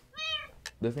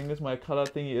 The thing is, my color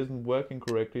thingy isn't working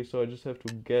correctly, so I just have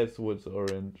to guess what's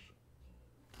orange.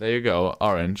 There you go,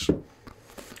 orange.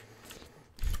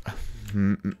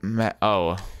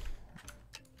 Oh.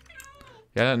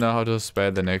 Yeah, I don't know how to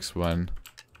spell the next one.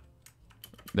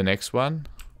 The next one?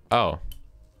 Oh.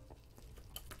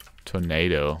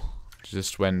 Tornado.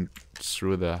 Just went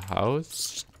through the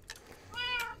house.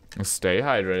 Stay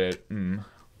hydrated.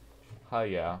 Hell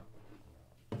yeah.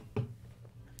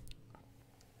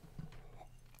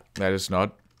 That is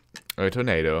not a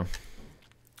tornado.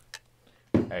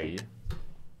 Hey.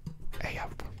 Hey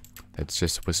up. That's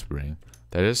just whispering.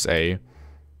 That is a...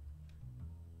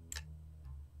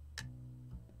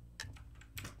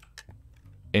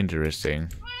 Interesting.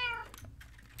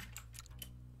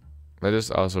 That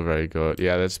is also very good.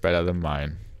 Yeah, that's better than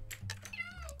mine.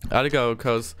 I'll go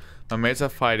because my mates are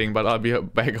fighting, but I'll be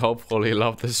back hopefully.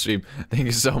 Love the stream. Thank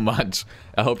you so much.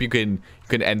 I hope you can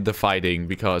end the fighting,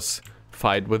 because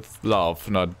fight with love,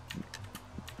 not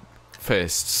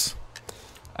fists.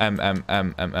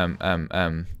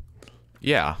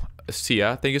 Yeah. See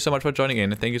ya. Thank you so much for joining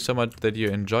in. Thank you so much that you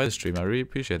enjoy the stream. I really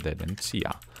appreciate that. And see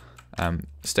ya.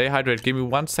 Stay hydrated. Give me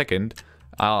 1 second.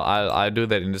 I'll do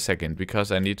that in a second,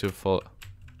 because I need to fall.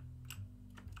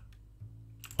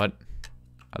 What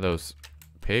are those?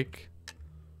 Pig?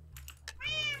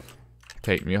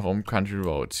 Take me home, country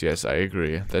roads. Yes, I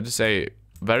agree. That is a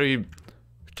very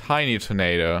tiny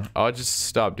tornado. Oh, it just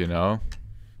stopped, you know.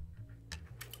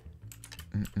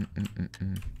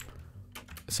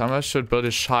 Someone should build a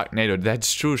Sharknado.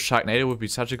 That's true. Sharknado would be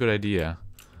such a good idea.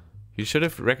 You should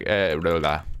have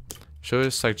should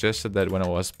have suggested that when I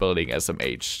was building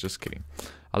SMH. Just kidding.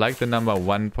 I like the number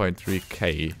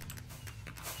 1.3k.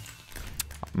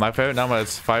 My favorite number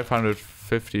is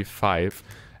 555.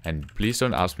 And please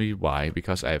don't ask me why,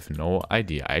 because I have no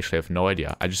idea. I actually have no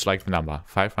idea. I just like the number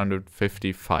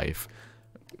 555.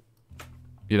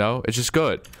 You know, it's just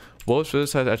good. Wolves will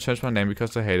said I changed my name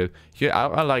because I hate it. Yeah,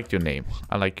 I like your name.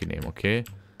 I like your name, okay?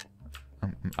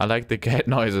 I like the cat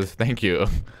noises. Thank you.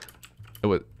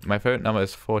 My favorite number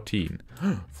is 14.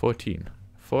 14.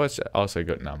 4 is also a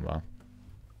good number.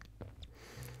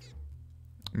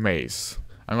 Mace.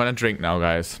 I'm gonna drink now,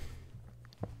 guys.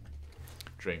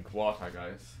 Drink water,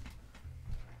 guys.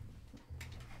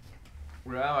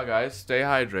 Remember, guys, stay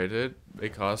hydrated,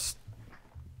 because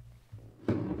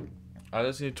I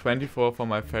just need 24 for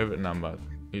my favorite number.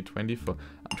 Need 24.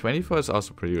 24 is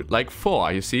also pretty good. Like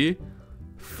 4, you see?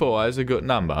 4 is a good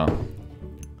number.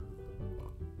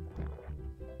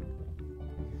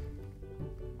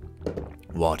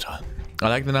 water. I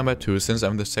like the number 2 since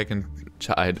I'm the second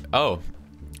child. Oh,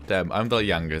 damn, I'm the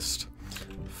youngest.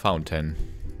 Fountain.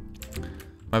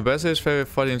 My birthday is February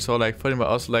 14, so like 14, but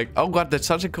also like, oh god, that's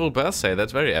such a cool birthday.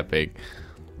 That's very epic.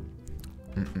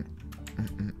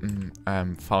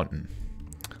 Fountain.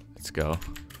 Let's go.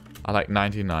 I like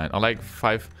 99. I like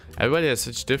 5. Everybody has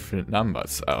such different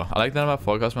numbers. Oh, I like the number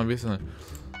 4 because my business.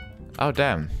 Oh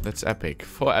damn, that's epic.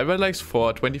 4. Everybody likes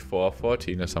 4, 24,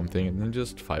 14 or something, and then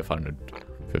just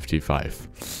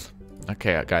 555.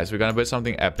 Okay, guys, we're gonna build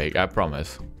something epic. I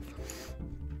promise.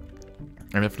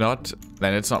 And if not,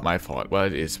 then it's not my fault. Well,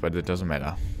 it is, but it doesn't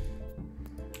matter.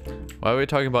 Why are we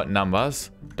talking about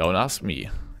numbers? Don't ask me.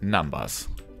 Numbers.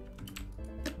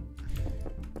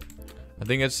 I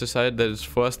think it's decided that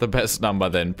 4 is the best number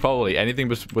then. Probably anything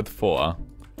with 4.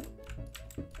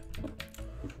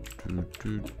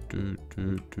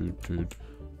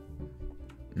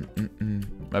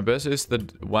 My birthday is the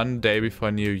one day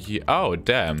before New Year. Oh,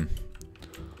 damn.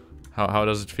 How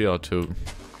does it feel to...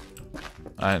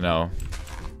 I don't know.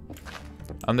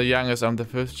 I'm the youngest. I'm the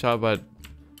first child, but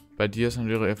years and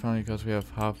really family because we have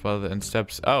half brother and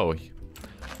steps. Oh.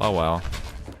 Oh, well.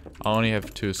 I only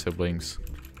have 2 siblings.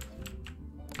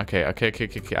 Okay. I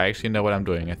actually know what I'm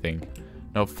doing, I think.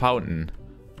 No, fountain.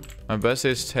 My birthday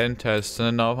is 10 tests,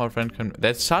 and now my friend can...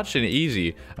 That's such an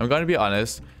easy... I'm gonna be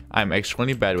honest. I'm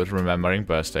extremely bad with remembering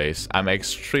birthdays. I'm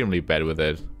extremely bad with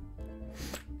it.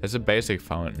 It's a basic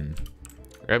fountain.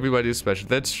 Everybody is special.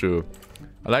 That's true.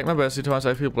 I like my birthday too much.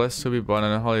 I feel blessed to be born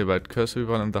on a holiday, but cursed to be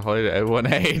born on the holiday everyone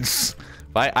hates.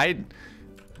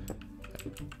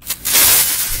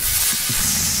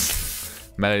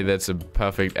 Melody, that's a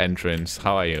perfect entrance.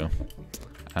 How are you?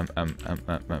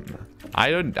 I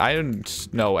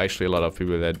don't know actually a lot of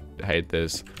people that hate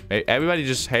this. Everybody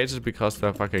just hates it because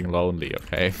they're fucking lonely,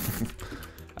 okay?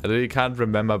 I really can't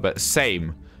remember, but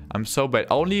same. I'm so bad.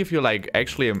 Only if you're like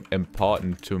actually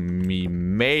important to me,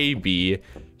 maybe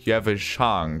you have a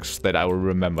chance that I will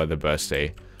remember the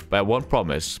birthday. But I won't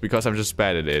promise because I'm just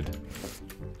bad at it.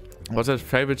 What's your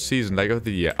favorite season like of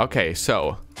the year? Okay,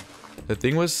 so the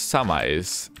thing with summer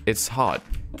is it's hot.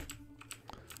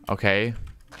 Okay.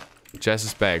 Jess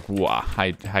is back. Wow.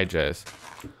 Hi Jess.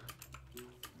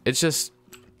 It's just...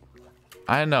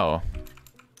 I don't know.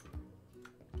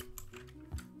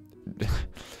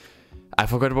 I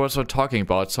forgot what I was talking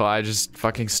about, so I just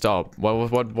fucking stopped.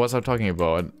 What was I talking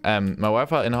about? My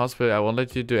Wi-Fi in hospital, I won't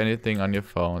let you do anything on your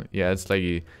phone. Yeah, it's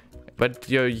like... But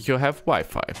you have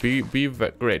Wi-Fi. Be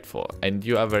grateful. And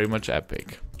you are very much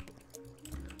epic.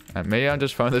 And maybe I'm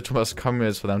just found it too much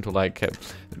communist for them to like...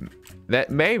 That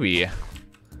maybe...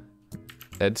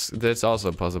 That's also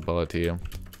a possibility.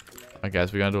 I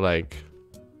guess we're gonna do like...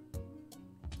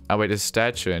 Oh wait, a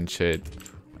statue and shit.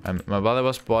 My brother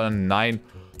was born on 9...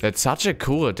 That's such a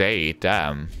cool day,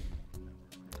 damn.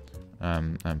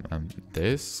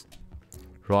 This?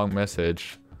 Wrong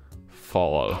message.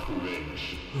 Fall.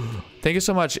 Thank you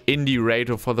so much, Indie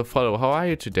Rato, for the follow. How are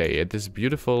you today at this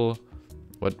beautiful...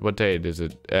 What date is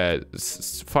it?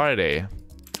 Friday.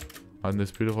 On this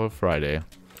beautiful Friday.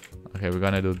 Okay, we're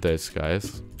gonna do this,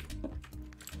 guys.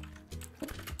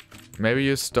 Maybe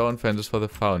use stone fences for the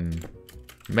fountain.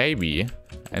 Maybe.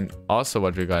 And also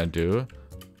what we're gonna do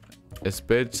is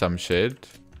build some shit.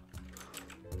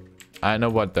 I know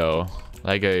what though.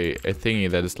 Like a thingy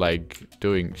that is like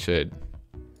doing shit.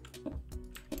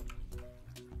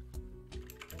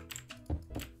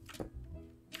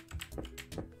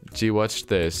 Gee, watch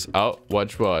this. Oh,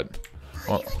 watch what?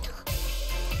 Oh.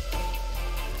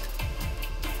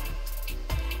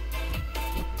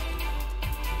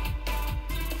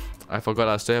 I forgot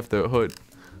I still have the hood.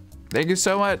 Thank you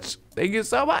so much. Thank you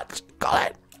so much,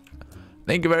 Colin.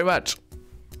 Thank you very much.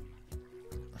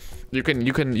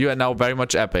 You are now very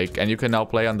much epic, and you can now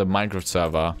play on the Minecraft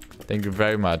server. Thank you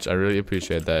very much. I really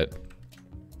appreciate that.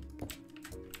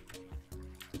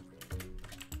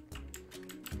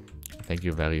 Thank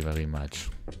you very, very much.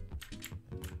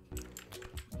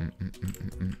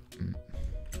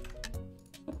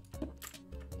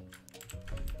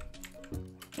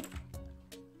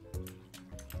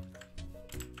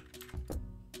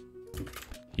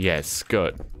 Yes,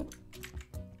 good.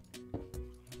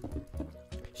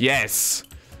 Yes!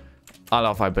 I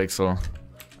love Hypixel.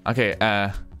 Okay,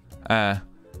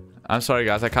 I'm sorry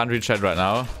guys, I can't read chat right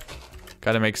now.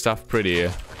 Gotta make stuff pretty.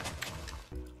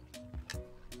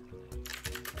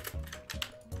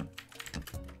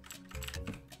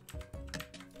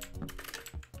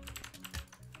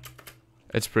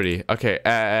 It's pretty. Okay,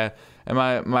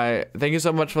 thank you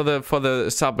so much for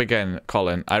the sub again,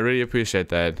 Colin. I really appreciate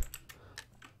that.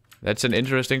 That's an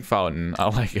interesting fountain. I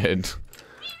like it.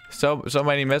 So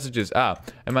many messages. And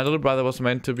my little brother was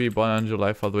meant to be born on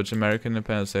July 4th, which American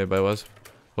Independence Day, but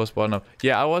was born on.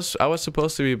 Yeah, I was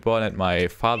supposed to be born at my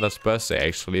father's birthday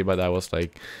actually, but I was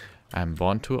like, I'm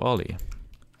born too early.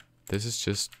 This is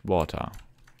just water.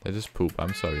 That is poop.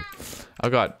 I'm sorry. Oh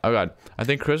god. Oh god. I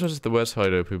think Christmas is the worst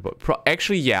holiday people.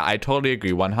 Actually, yeah, I totally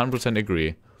agree. 100%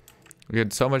 agree. We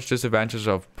get so much disadvantage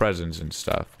of presents and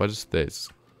stuff. What is this?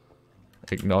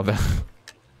 Ignore that.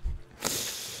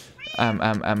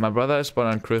 My brother is born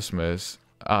on Christmas.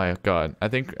 Oh god. I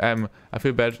think I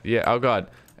feel bad. Yeah. Oh god.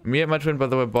 Me and my twin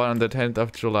brother were born on the 10th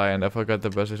of July, and I forgot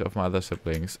the birthdays of my other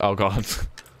siblings. Oh god.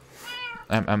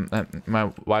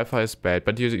 My Wi-Fi is bad,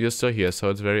 but you're still here,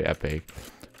 so it's very epic.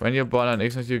 When you're born on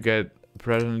Xmas, you get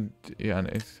present.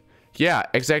 Yeah,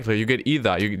 exactly. You get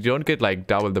either. You don't get like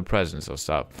double the presents or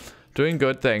stuff. Doing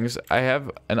good things. I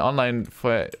have an online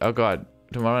for. Oh god.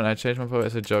 Tomorrow, and I changed my phone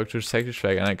as a joke to sexy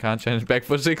Shrek, and I can't change it back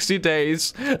for 60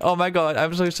 days. Oh my god.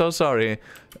 I'm so sorry.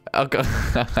 Oh god.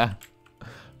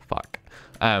 Fuck.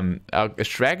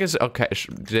 Shrek is okay.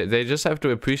 They just have to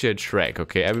appreciate Shrek,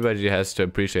 okay? Everybody has to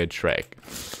appreciate Shrek.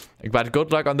 But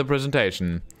good luck on the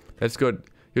presentation. That's good.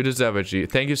 You deserve it, G.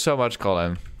 Thank you so much,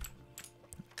 Colin.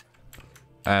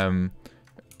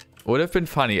 Would have been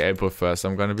funny April 1st,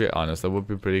 I'm gonna be honest. That would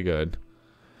be pretty good.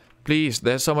 Please,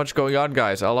 there's so much going on,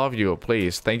 guys. I love you.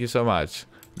 Please, thank you so much.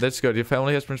 That's good. Your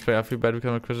family has been spared. I feel bad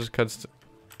becoming Christmas cuts.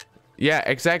 Yeah,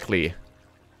 exactly.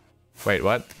 Wait,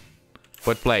 what?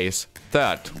 What place?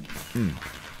 Third.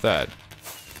 Third.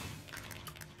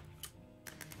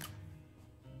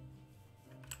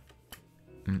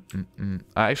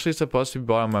 I actually supposed to be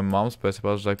born on my mom's birthday, but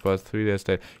I was like about 3 days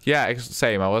late. Yeah,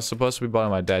 same. I was supposed to be born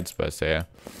on my dad's birthday.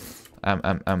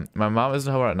 My mom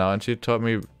isn't home right now, and she told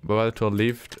me whether to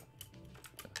leave.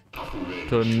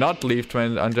 To not leave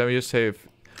on Germany, you save.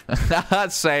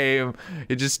 Same.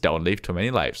 You just don't leave too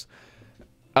many lives.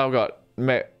 Oh god.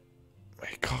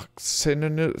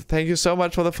 Thank you so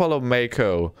much for the follow,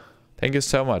 Mako. Thank you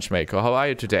so much, Mako. How are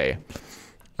you today?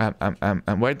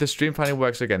 Wait, the stream finally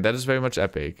works again. That is very much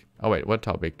epic. Oh wait, what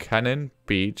topic? Cannon,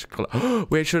 beach,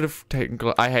 we should have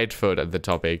taken. I hate food at the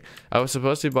topic. I was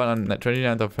supposed to be born on the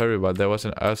 29th of February, but there was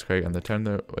an earthquake on the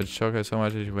 10th, which shocked her so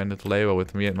much that she went into labor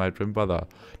with me and my twin brother.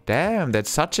 Damn, that's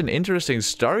such an interesting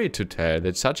story to tell.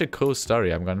 That's such a cool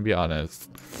story. I'm gonna be honest.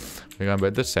 We're gonna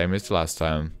be the same as last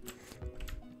time.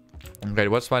 Okay,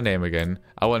 what's my name again?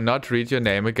 I will not read your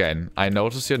name again. I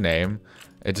noticed your name.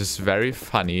 It is very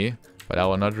funny, but I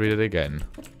will not read it again.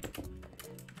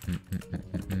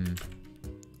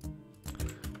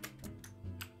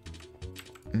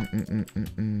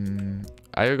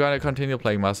 Are you gonna continue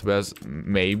playing Master Bears?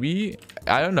 Maybe?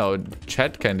 I don't know.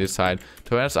 Chat can decide.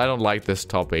 To be honest, I don't like this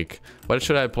topic. What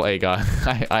should I play, guys?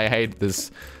 I hate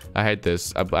this. I hate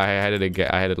this. I had it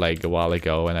again. I had it like a while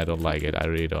ago, and I don't like it. I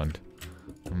really don't.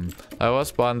 I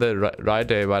was born the right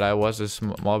day, but I was a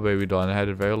small baby doll and I had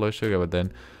a very low sugar, but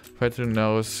then Petru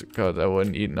knows god I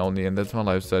wouldn't eat only, and that's my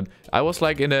lifestyle. I was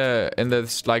like in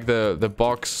this like the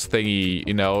box thingy,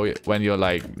 you know, when you're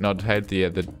like not healthy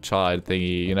at the child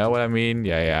thingy, you know what I mean?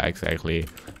 Yeah, exactly.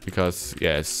 Because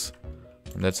yes,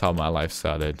 that's how my life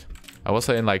started. I was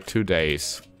in like 2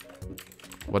 days.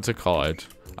 What's it called?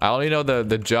 I only know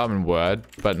the German word,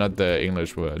 but not the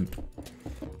English word.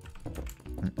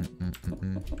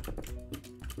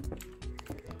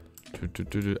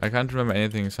 I can't remember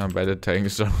anything, so I'm bad at telling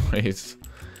stories.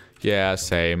 Yeah,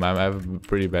 same. I have a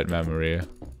pretty bad memory.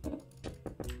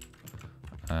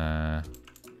 I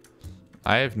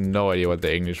have no idea what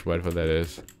the English word for that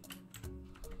is.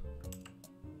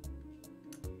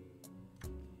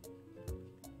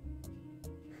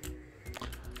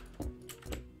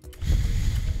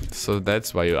 So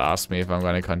that's why you asked me if I'm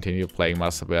gonna continue playing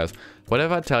Master Bears. What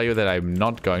if I tell you that I'm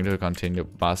not going to continue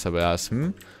Master Bears?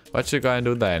 What you gonna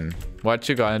do then? What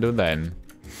you gonna do then?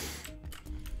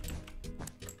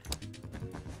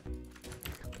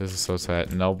 This is so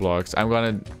sad. No blocks. I'm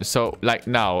gonna... So, like,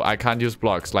 now. I can't use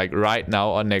blocks. Like, right now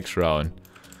or next round.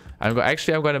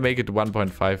 Actually, I'm gonna make it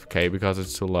 1.5k because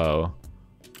it's too low.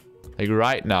 Like,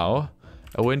 right now.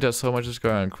 Winter, so much is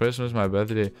going on. Christmas, my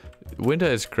birthday. Winter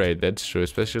is great. That's true.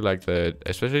 Especially, like,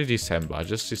 especially December.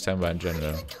 Just December in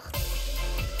general.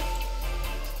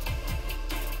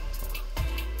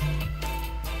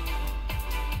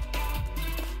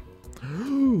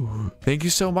 Thank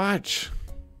you so much.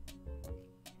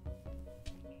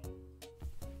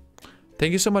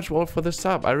 Thank you so much, Wolf, for the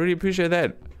sub. I really appreciate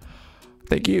that.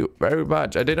 Thank you very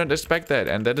much. I did not expect that,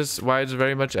 and that is why it's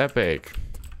very much epic.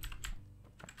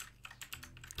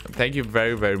 thank you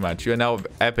very, very much. You are now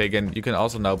epic, and you can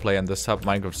also now play on the sub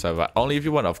Minecraft server. Only if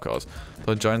you want, of course.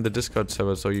 So join the Discord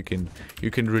server so you can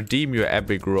redeem your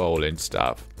epic role and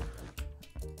stuff.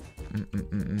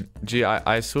 Gee,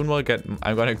 I soon will get...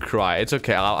 I'm gonna cry. It's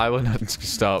okay. I will not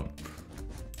stop.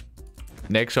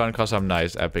 Next one, cause I'm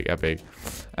nice. Epic, epic.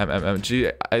 Gee,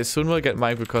 I soon will get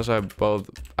mine because I bought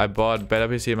better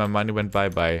PC and my money went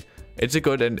bye-bye. It's a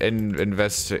good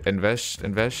investigate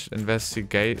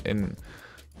in.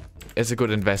 It's a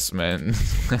good investment.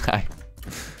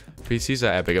 PCs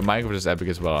are epic and Minecraft is epic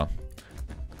as well.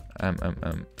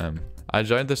 I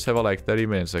joined the server like 30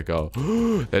 minutes ago.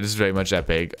 That is very much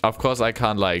epic. Of course, I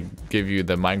can't like give you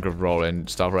the Minecraft role and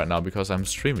stuff right now because I'm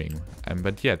streaming.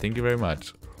 But yeah, thank you very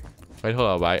much. Wait,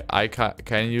 hold up. I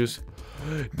can use...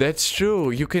 That's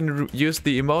true. You can use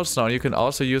the emotes now. You can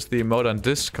also use the emote on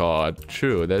Discord.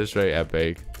 True. That is very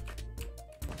epic.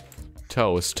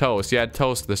 Toast. Yeah,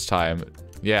 toast this time.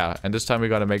 Yeah, and this time we're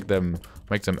gonna make them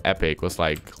epic with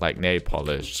like nail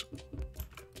polish.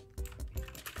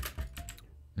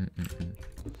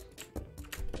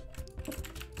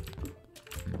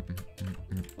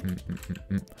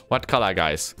 What color,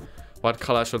 guys? What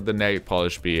color should the nail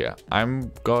polish be?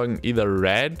 I'm going either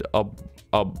red or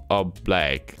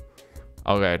black.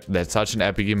 Okay, that's such an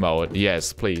epic emote.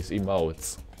 Yes, please,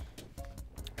 emotes.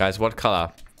 Guys, what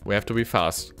color? We have to be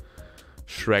fast.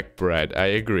 Shrek bread. I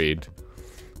agreed.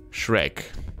 Shrek.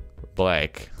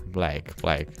 Black.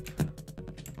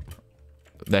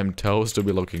 Them toes to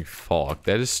be looking fork.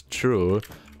 That is true.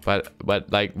 But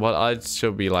like, what else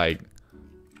should be like?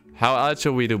 How else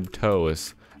should we do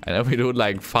toes? And if we do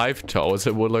like 5 toes,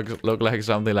 it would look like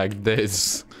something like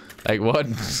this. Like what?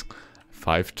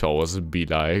 5 toes would be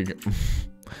like.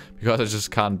 Because I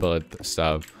just can't build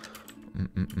stuff.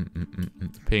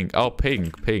 Pink. Oh,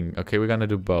 pink. Okay, we're gonna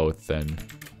do both then.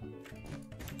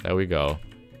 There we go.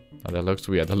 Oh, that looks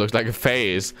weird. That looks like a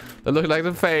face. That looks like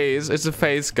the face. It's a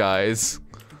face, guys.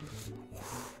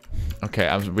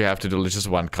 Okay, we have to do just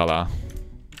one color.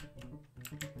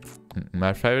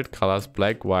 My favorite colors: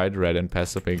 black, white, red, and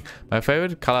pastel pink. My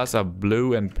favorite colors are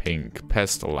blue and pink,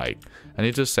 pastel-like. I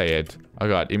need to say it. Oh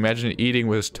god, imagine eating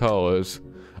with toes.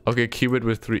 Okay, cube it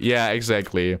with 3. Yeah,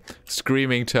 exactly.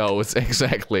 Screaming toes,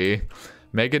 exactly.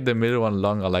 Make it the middle one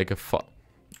longer, like a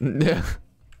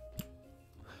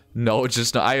No,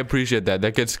 just no. I appreciate that.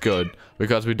 That gets good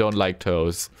because we don't like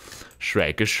toes.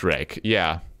 Shrek is Shrek.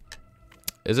 Yeah.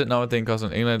 Is it now a thing? Because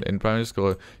in England, in primary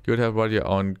school, you would have brought your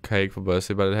own cake for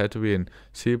birthday, but it had to be in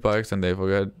C-box, and they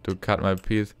forgot to cut my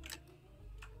piece.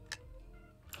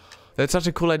 That's such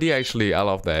a cool idea, actually. I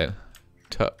love that.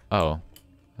 Oh,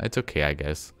 it's okay, I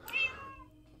guess.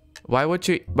 Why would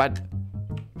you? But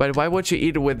why would you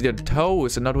eat it with your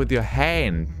toes and not with your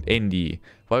hand, Indy?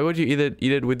 Why would you eat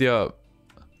it with your?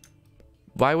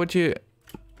 Why would you?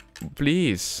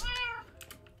 Please.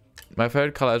 My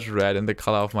favorite color is red, and the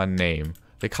color of my name.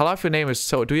 The color of your name is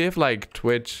so... Do you have, like,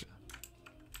 Twitch?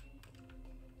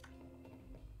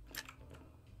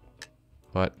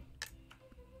 What?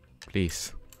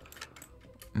 Please.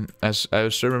 I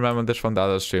still remember this from the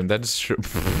other stream. That is true.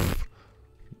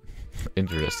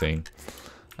 Interesting.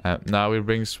 Now we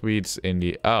bring sweets in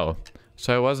the... Oh.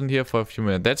 So I wasn't here for a few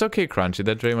minutes. That's okay, Crunchy.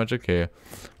 That's very much okay.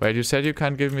 Wait, you said you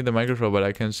can't give me the microphone, but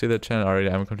I can see the channel already.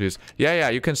 I'm confused. Yeah,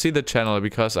 you can see the channel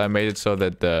because I made it so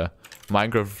that the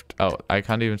Minecraft... Oh, I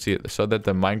can't even see it. So that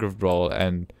the Minecraft roll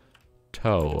and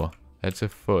toe. That's a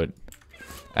foot.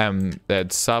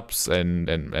 That subs and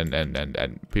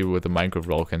people with the Minecraft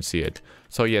roll can see it.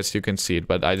 So yes, you can see it,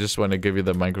 but I just want to give you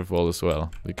the Minecraft roll as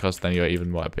well, because then you're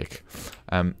even more epic.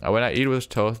 When I eat with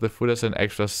toes, the food has an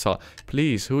extra salt.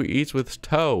 Please, who eats with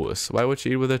toes? Why would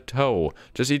you eat with a toe?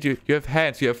 Just eat, you have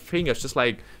hands, you have fingers, just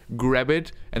like grab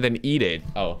it and then eat it.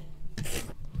 Oh.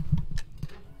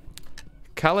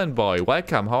 Callan boy,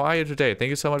 welcome. How are you today? Thank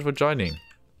you so much for joining.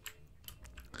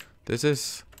 This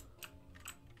is...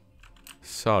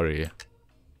 Sorry.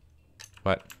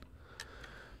 What?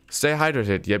 Stay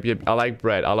hydrated. Yep. I like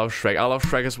bread. I love Shrek. I love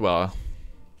Shrek as well.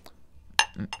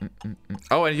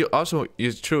 Oh, and you also,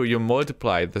 it's true, you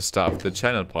multiply the stuff, the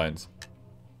channel points.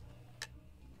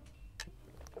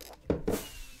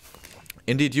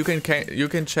 Indeed, you can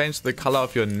change the color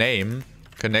of your name.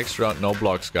 Okay, next round, no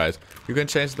blocks, guys. You can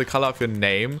change the color of your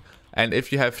name, and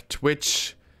if you have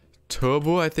Twitch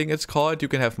Turbo, I think it's called, you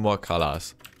can have more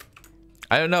colors.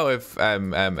 I don't know if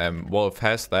Wolf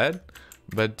has that,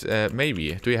 but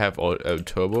maybe. Do you have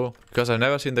Turbo? Because I've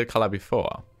never seen the color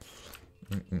before.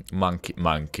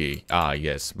 Monkey. Ah,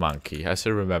 yes, monkey. I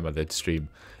still remember that stream.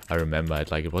 I remember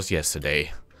it like it was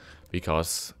yesterday.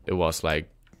 Because it was like...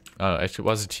 Oh, actually,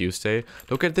 was it Tuesday?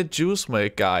 Look at the juice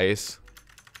milk, guys.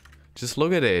 Just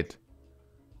look at it.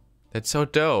 That's so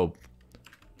dope.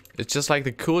 It's just like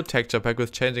the cool texture pack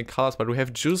with changing colors, but we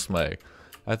have juice milk.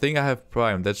 I think I have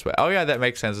prime. That's why. Oh yeah, that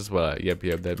makes sense as well. Yep,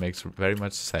 that makes very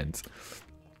much sense.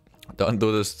 Don't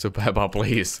do this to Peppa,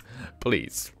 please.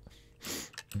 Please.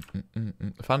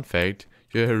 Fun fact,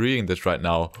 you're reading this right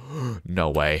now.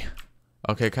 No way.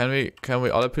 Okay, can we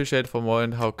all appreciate for a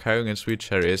moment how caring and sweet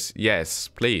Cherry is? Yes,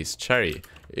 please, Cherry.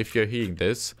 If you're hearing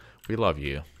this, we love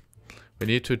you. We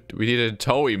need a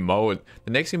toe emote.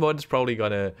 The next emote is probably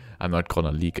gonna... I'm not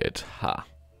gonna leak it. Ha.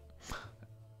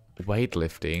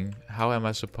 Weightlifting? How am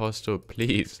I supposed to...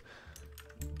 Please.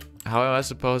 How am I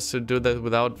supposed to do that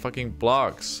without fucking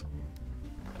blocks?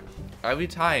 Every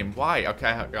time. Why? Okay,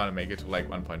 I'm gonna make it to like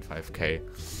 1.5k.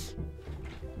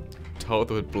 Toad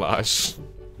with blush.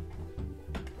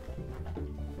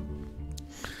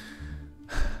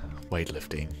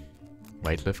 Weightlifting.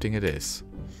 Weightlifting it is.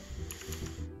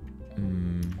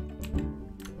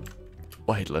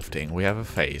 Weightlifting. We have a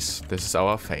face. This is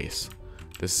our face.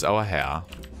 This is our hair.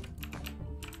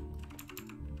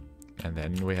 And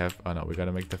then we have... Oh no, we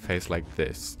gotta make the face like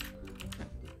this.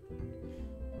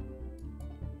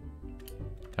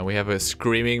 And we have a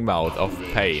screaming mouth of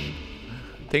pain.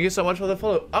 Thank you so much for the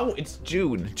follow. Oh, it's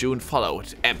June. June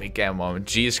followed. Epic game moment.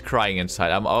 G is crying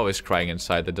inside. I'm always crying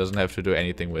inside. That doesn't have to do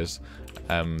anything with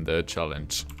the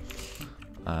challenge.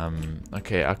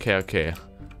 Okay.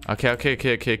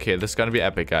 This is gonna be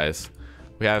epic, guys.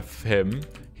 We have him.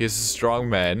 He's a strong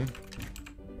man.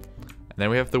 And then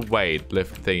we have the weight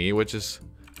lift thingy, which is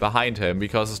behind him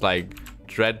because it's like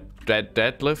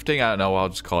deadlifting. I don't know how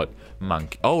it's called.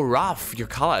 Monkey. Oh, rough. Your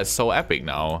color is so epic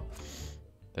now.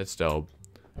 That's dope.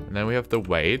 And then we have the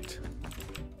weight.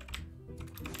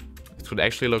 It would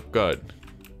actually look good.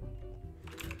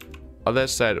 All that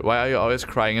said, why are you always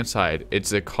crying inside?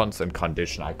 It's a constant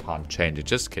condition. I can't change it.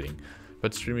 Just kidding.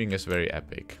 But streaming is very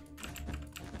epic.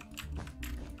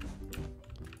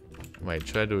 Wait,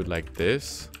 should I do it like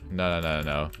this?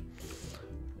 No.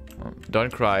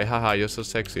 Don't cry. Haha, you're so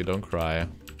sexy. Don't cry.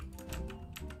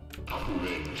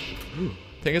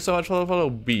 Thank you so much for the follow.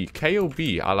 B.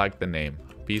 K-O-B. I like the name.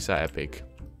 B's are epic.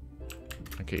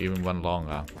 Okay, even one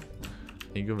longer.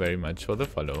 Thank you very much for the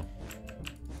follow.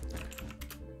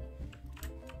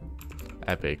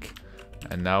 Epic.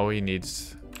 And now he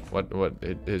needs... What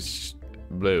it is...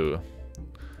 Blue.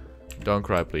 Don't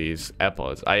cry, please.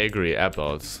 Apples. I agree.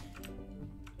 Apples.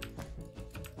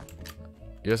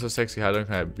 You're so sexy. How don't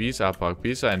cry? Bees are pork.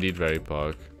 Bees are indeed very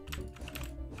pork.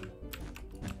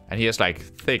 And he has like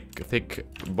thick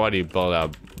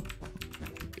bodybuilder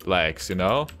legs, you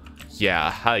know?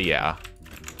 Yeah, hell yeah.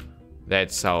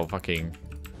 That's how fucking...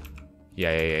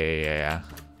 Yeah.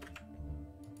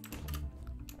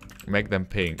 Make them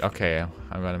pink. Okay,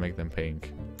 I'm gonna make them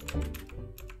pink.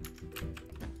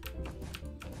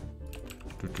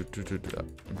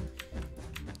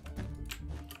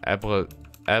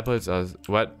 Apples are...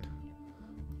 What?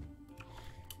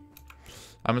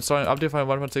 I'm installing Optifine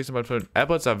 1.6 but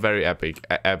apples are very epic.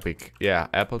 Epic. Yeah,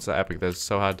 apples are epic. That's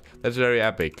so hard. That's very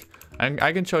epic.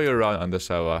 I can show you around on the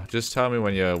server. Just tell me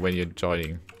when you're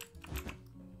joining.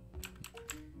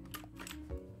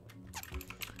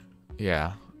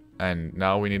 Yeah. And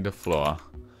now we need the floor.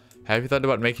 Have you thought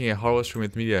about making a horror stream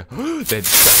with media?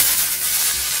 That's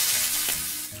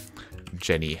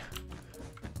Jenny.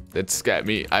 That scared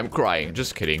me. I'm crying.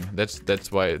 Just kidding.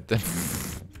 That's why.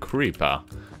 Creeper.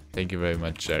 Thank you very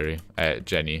much,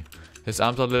 Jenny. His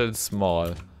arms are a little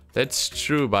small. That's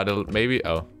true, but maybe...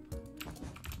 Oh.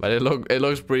 But it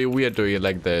looks pretty weird doing it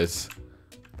like this.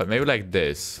 But maybe like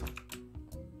this.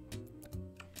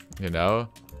 You know?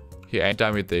 He ain't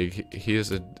dummy thick. He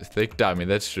is a thick dummy,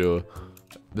 that's true.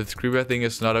 The creeper thing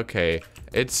is not okay.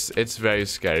 It's very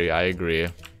scary, I agree.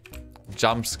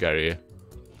 Jump scary.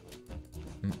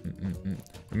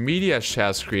 Media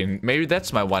share screen. Maybe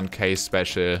that's my 1K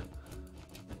special.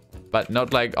 But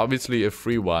not like obviously a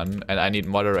free one, and I need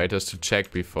moderators to check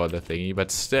before the thingy,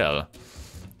 but still.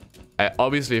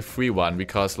 Obviously a free one,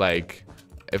 because like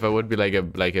if I would be like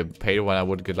a paid one, I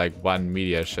would get like 1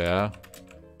 media share.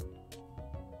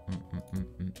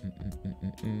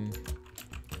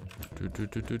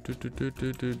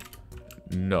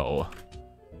 No.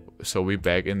 So we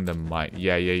back in the mine.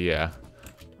 Yeah.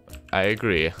 I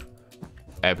agree.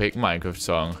 Epic Minecraft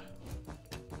song.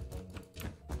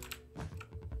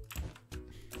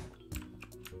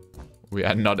 We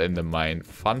are not in the mine.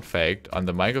 Fun fact, on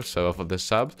the Minecraft server for the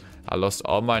subs, I lost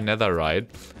all my netherite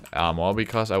armor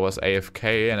because I was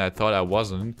AFK and I thought I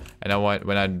wasn't. And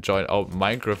when I joined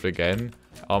Minecraft again,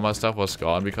 all my stuff was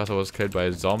gone because I was killed by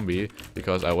a zombie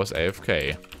because I was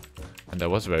AFK. And that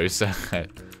was very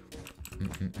sad.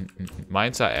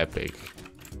 Mines are epic.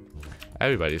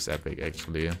 Everybody's epic,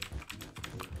 actually.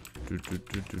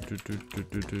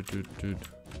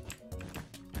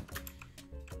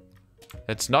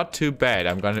 It's not too bad.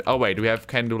 I'm gonna. Oh wait,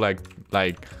 can do like,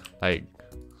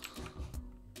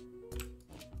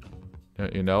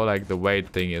 you know, like the weight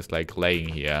thing is like laying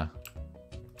here.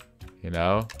 You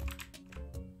know.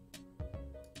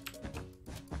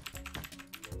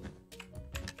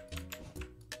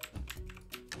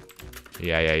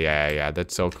 Yeah.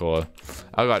 That's so cool.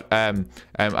 Oh god.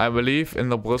 I believe in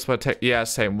the Whisper tech. Yeah,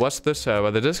 same. What's the server?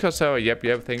 The Discord server.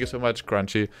 Yep. Thank you so much,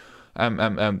 Crunchy.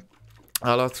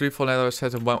 I lost 3 full nether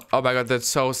sets and 1. Oh my god, that's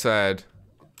so sad.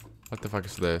 What the fuck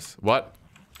is this? What?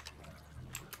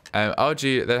 OG,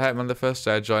 that happened on the first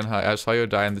day I joined. I saw you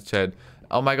die in the chat.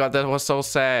 Oh my god, that was so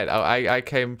sad. I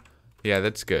came. Yeah,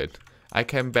 that's good. I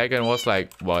came back and was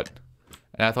like, what?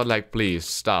 And I thought like, please,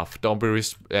 stuff. Don't be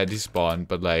despawned,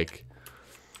 but like.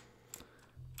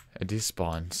 It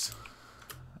despawns.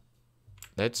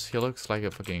 He looks like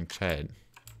a fucking Chad.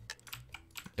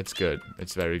 It's good.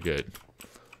 It's very good.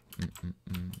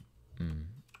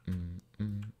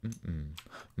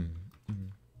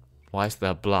 Why is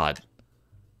there blood?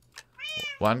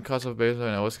 One cause of base and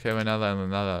I always came another and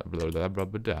another. Blah, blah, blah,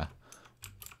 blah, blah.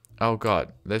 Oh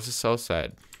god, this is so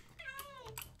sad.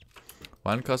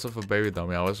 One cause of a baby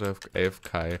dummy. I was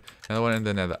AFK. Another one in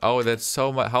the nether. Oh, that's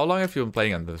so much. How long have you been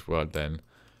playing on this world then?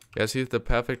 Yes, he's the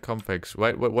perfect complex.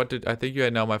 What did I think you are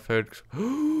now my favorite?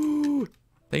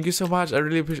 Thank you so much. I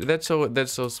really appreciate that's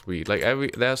so sweet. Like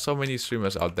there are so many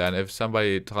streamers out there, and if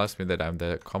somebody tells me that I'm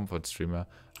the comfort streamer,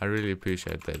 I really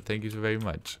appreciate that. Thank you so very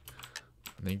much.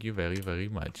 Thank you very, very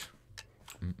much.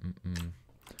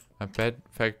 My pet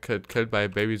got killed by a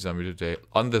baby zombie today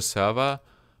on the server.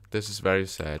 This is very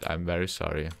sad. I'm very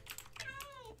sorry.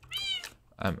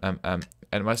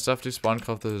 And my stuff despawned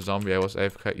after the zombie. I was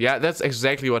AFK. Yeah, that's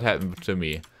exactly what happened to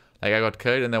me. Like I got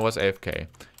killed and I was AFK.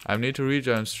 I need to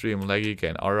rejoin stream laggy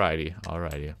again.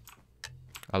 Alrighty.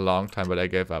 A long time, but I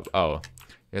gave up. Oh,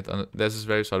 this is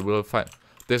very solid. We'll find.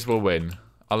 This will win.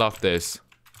 I love this.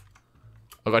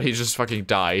 Oh god, he just fucking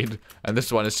died, and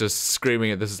this one is just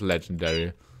screaming. This is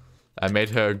legendary. I made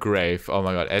her a grave. Oh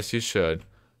my god, as you should.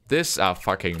 These are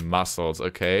fucking muscles,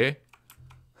 okay?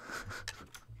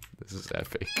 This is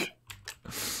epic.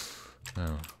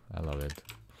 Oh, I love it.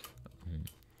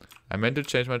 I meant to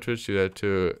change my Twitch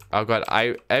to oh god,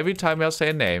 every time I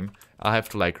say a name, I'll have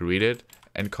to like read it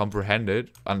and comprehend it,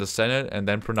 understand it, and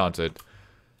then pronounce it.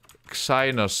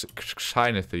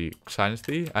 Xynathy,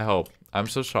 I hope. I'm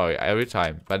so sorry every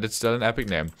time, but it's still an epic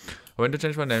name. I went to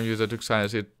change my name user to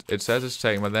Xynathy. It says it's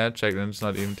taking, but then I checked and it's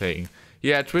not even taking.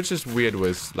 Yeah, Twitch is weird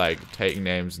with like taking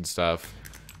names and stuff.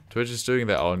 Twitch is doing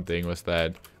their own thing with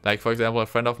that. Like for example, a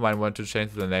friend of mine wanted to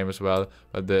change the name as well,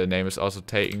 but the name is also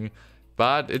taken.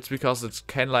 But it's because it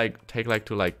can like take like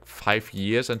 5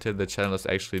 years until the channel is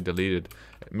actually deleted.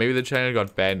 Maybe the channel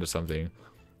got banned or something.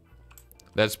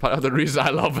 That's part of the reason I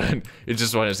love it. You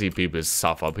just want to see people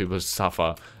suffer. People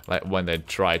suffer like when they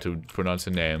try to pronounce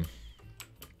a name.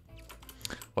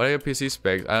 What are your PC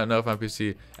specs? I don't know if my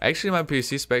PC... Actually, my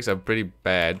PC specs are pretty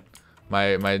bad.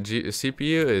 My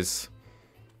CPU is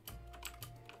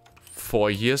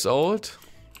 4 years old.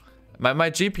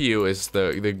 My GPU is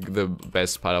the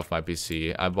best part of my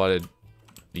PC. I bought it,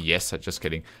 yes, just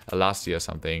kidding, last year or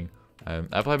something.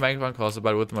 I play Minecraft console,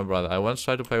 but with my brother. I once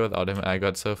tried to play without him and I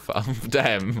got so far.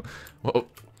 Damn. Well,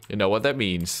 you know what that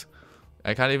means.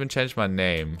 I can't even change my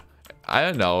name. I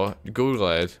don't know. Google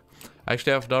it.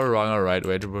 Actually, I have no wrong or right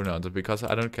way to pronounce it because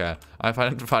I don't care. I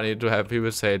find it funny to have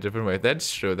people say a different way.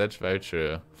 That's true. That's very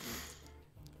true.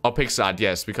 Or Pixart,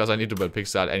 yes, because I need to build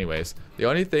Pixart anyways. The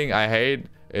only thing I hate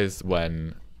is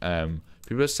when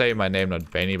people say my name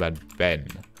not Benny but Ben,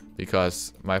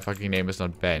 because my fucking name is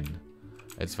not Ben.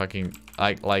 It's fucking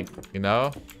like you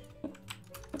know.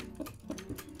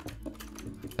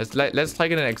 Let's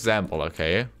take an example,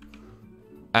 okay?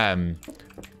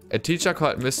 A teacher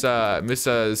called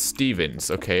Mr.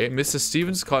 Stevens, okay? Mr.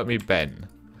 Stevens called me Ben,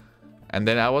 and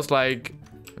then I was like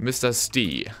Mr.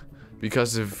 Stee,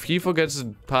 because if he forgets a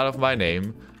part of my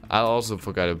name, I'll also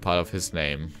forget a part of his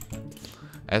name.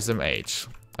 SMH.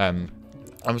 I'm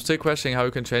still questioning how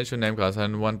you can change your name class. I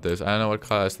don't want this. I don't know what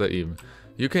color is that even.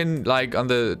 You can like on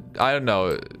the, I don't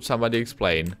know, somebody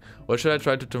explain. What should I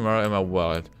try to tomorrow in my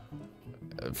world?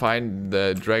 Find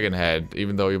the dragon head,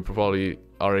 even though you probably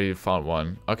already found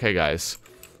one. Okay guys.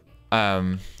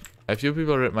 A few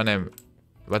people read my name,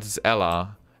 but it's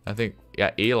Ella. I think,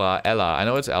 yeah, Ella. I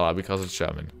know it's Ella because it's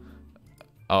German.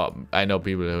 Oh, I know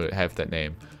people who have that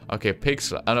name. Okay,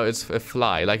 pixel. Oh no, it's a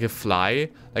fly. Like a fly.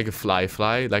 Like a fly.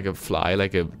 Like a fly.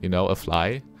 Like a, you know, a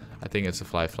fly. I think it's a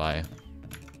fly.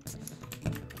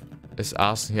 It's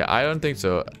asking here. I don't think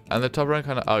so. And the top right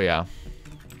kind of. Oh yeah.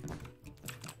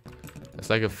 It's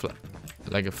like a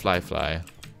fly.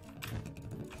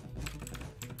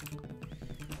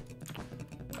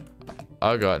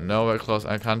 Oh god, nowhere close.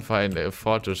 I can't find a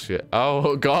fortress here.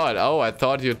 Oh god. Oh, I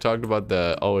thought you talked about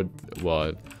the old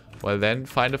world. Well then,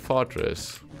 find a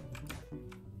fortress.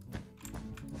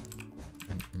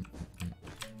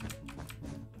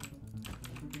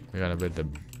 We're gonna build the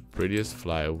prettiest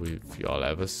fly you all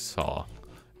ever saw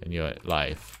in your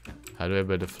life. How do I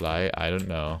build a fly? I don't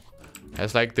know.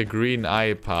 Has like the green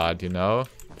eye part, you know?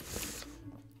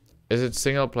 Is it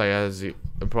single player?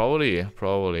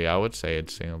 Probably. I would say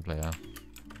it's single player.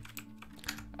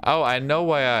 Oh, I know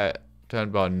why I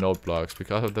turned on note blocks.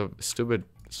 Because of the stupid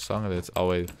song that's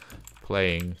always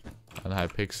playing on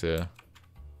Hypixel.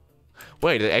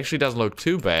 Wait, it actually doesn't look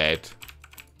too bad.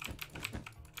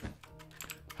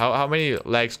 How many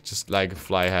legs just like a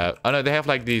fly have? Oh no, they have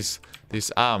like these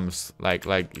arms, like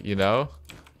you know?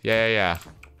 Yeah. Yeah.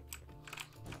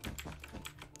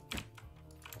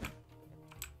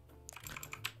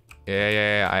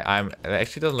 It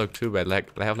actually doesn't look too bad.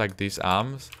 Like they have like these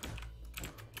arms.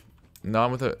 No,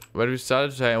 when we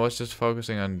started today, I was just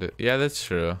focusing on the. Yeah, that's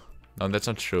true. No, that's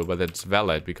not true, but that's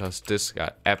valid because this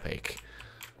got epic.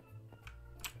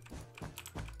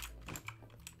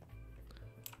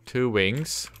 2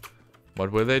 wings.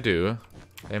 What will they do?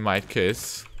 They might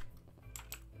kiss.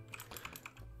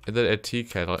 Is that a tea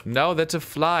kettle? No, that's a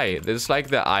fly. It's like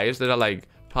the eyes that are like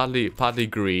partly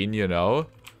green, you know?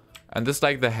 And this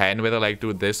like the hand where they like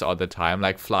do this all the time,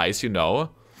 like flies, you know?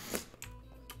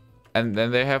 And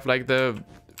then they have like the...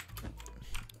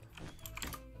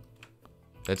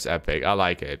 That's epic. I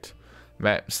like it.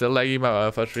 Man, still lagging my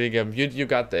Wi-Fi 3 game. You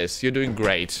got this. You're doing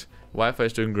great. Wi-Fi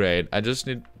is doing great. I just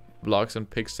need blocks and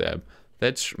Pixel.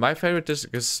 That's my favorite is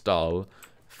stall.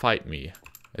 Fight me.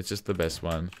 It's just the best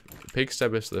one.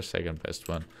 Pigstep is the second best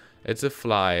one. It's a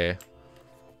fly.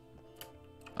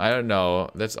 I don't know.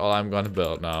 That's all I'm gonna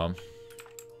build now.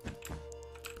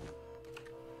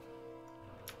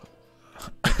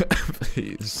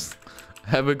 Please.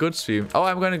 Have a good stream. Oh,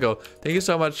 I'm gonna go. Thank you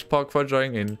so much, Pog, for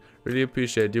joining in. Really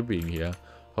appreciate you being here.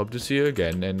 Hope to see you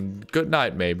again. And good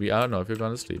night, maybe. I don't know if you're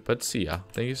gonna sleep. But see ya.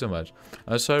 Thank you so much.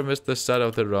 I'm sorry I missed the start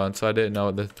of the run, so I didn't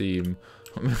know the theme.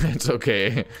 It's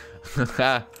okay.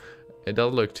 It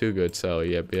doesn't look too good, so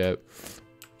yep.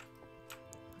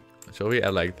 Shall we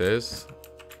add like this?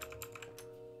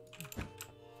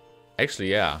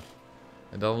 Actually, yeah.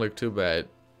 It doesn't look too bad.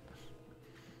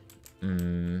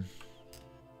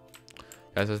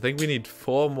 Guys, I think we need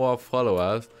 4 more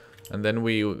followers. And then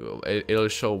it'll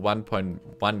show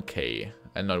 1.1k.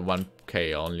 And not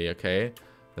 1k only, okay?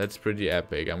 That's pretty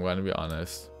epic, I'm gonna be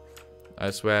honest. I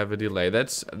swear I have a delay.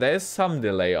 There's some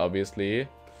delay, obviously.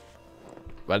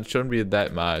 But it shouldn't be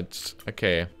that much.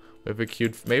 Okay. We have a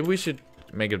cute... Maybe we should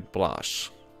make it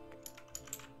blush.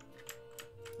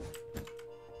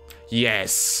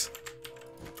 Yes!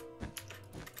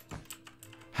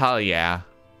 Hell yeah.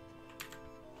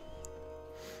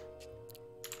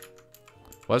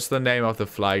 What's the name of the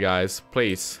fly, guys?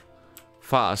 Please.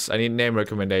 Fast. I need name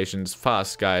recommendations.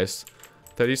 Fast, guys.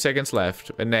 30 seconds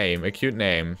left. A name. A cute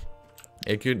name.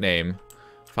 A cute name.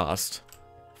 Fast.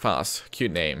 Fast.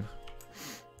 Cute name.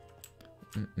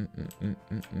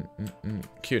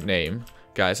 Cute name.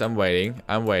 Guys, I'm waiting.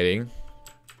 I'm waiting.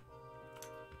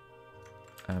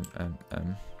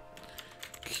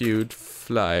 Cute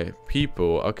fly.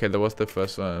 People. Okay, that was the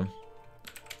first one.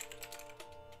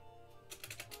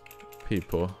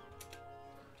 People.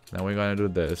 Now we're gonna do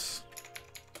this.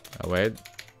 Oh, wait.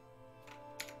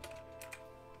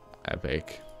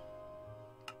 Epic.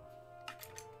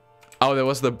 Oh, that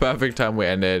was the perfect time we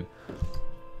ended.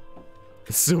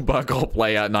 Super goal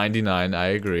player 99. I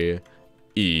agree.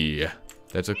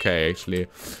 That's okay, actually.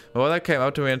 Well, that came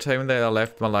up to me and told me that I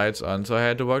left my lights on, so I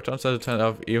had to work downstairs to turn it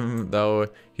off, even though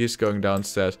he's going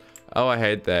downstairs. Oh, I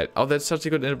hate that. Oh, that's such a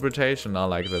good interpretation. I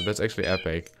like that. That's actually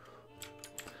epic.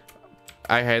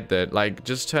 I hate that. Like,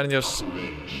 just turn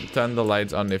the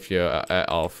lights on if you're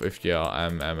off. If you're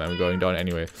I'm going down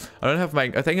anyway. I don't have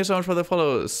my. Thank you so much for the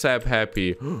follow, Sab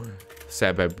Happy.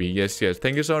 Sab Happy. Yes.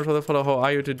 Thank you so much for the follow. How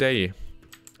are you today?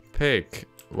 Pig.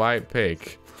 Why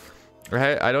pig?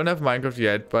 I don't have Minecraft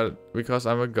yet, but because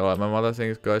I'm a girl, my mother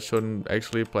thinks girls shouldn't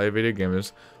actually play video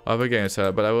games or have a game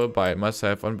setup, but I will buy it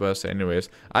myself on birthday anyways.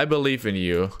 I believe in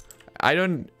you. I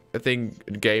don't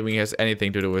think gaming has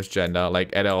anything to do with gender,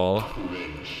 like at all.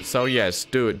 So yes,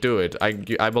 do it.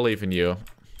 I believe in you.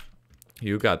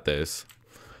 You got this.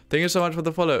 Thank you so much for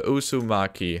the follow,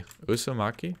 Uzumaki.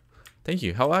 Uzumaki? Thank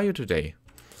you. How are you today?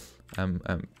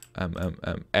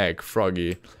 Egg,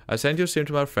 Froggy. I sent your stream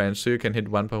to my friends so you can hit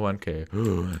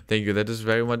 1.1k. Thank you. That is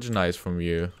very much nice from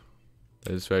you.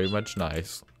 That is very much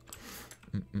nice.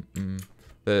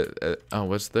 Oh,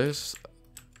 what's this?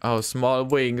 Oh, small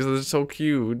wings. This is so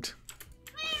cute.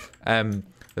 The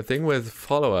thing with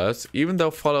followers, even though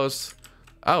follows...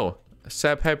 Oh,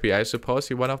 Sap Happy. I suppose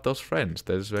you're one of those friends.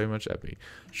 That is very much happy.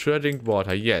 Should I drink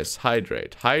water? Yes.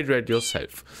 Hydrate. Hydrate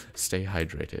yourself. Stay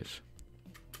hydrated.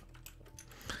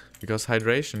 Because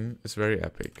hydration is very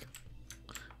epic.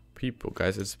 People,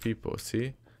 guys, it's people.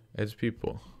 See? It's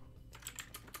people.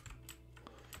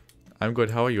 I'm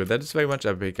good. How are you? That is very much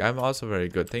epic. I'm also very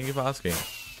good. Thank you for asking.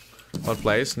 What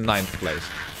place? 9th place.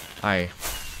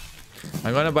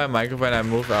 I'm gonna buy a microphone when I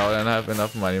move out and I have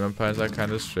enough money. My parents are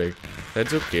kind of strict.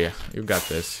 That's okay. You got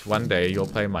this. One day you'll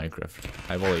play Minecraft.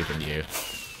 I believe in you.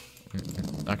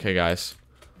 Okay, guys.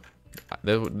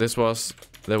 This was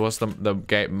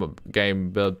the game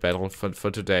build battle for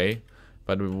today,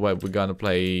 but we're gonna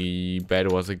play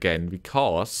Bad Wars again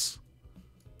because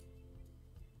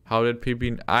how did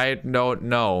PP? I don't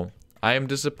know. I am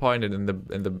disappointed in the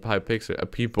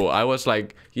Hypixel people. I was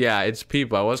like, yeah, it's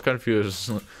people. I was confused.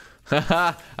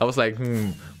 I was like,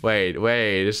 wait,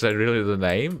 is that really the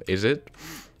name? Is it?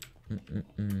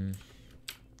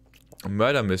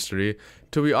 Murder mystery.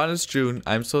 To be honest, June,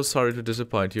 I'm so sorry to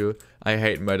disappoint you. I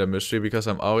hate murder mystery because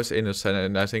I'm always innocent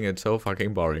and I think it's so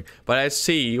fucking boring. But I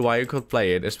see why you could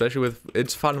play it, especially with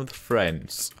it's fun with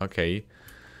friends. Okay.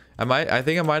 I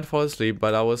think I might fall asleep,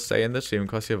 but I will stay in the stream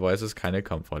because your voice is kind of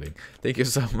comforting. Thank you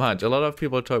so much. A lot of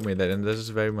people told me that, and this is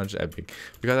very much epic.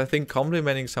 Because I think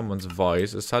complimenting someone's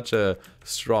voice is such a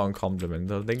strong compliment.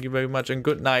 So thank you very much, and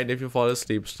good night if you fall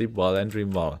asleep. Sleep well and dream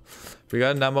well. We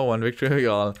got #1 victory,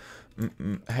 y'all.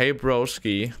 Hey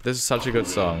broski, this is such a good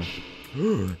song.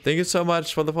 Thank you so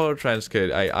much for the follow, trans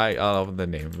kid. I love the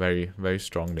name. Very, very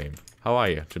strong name. How are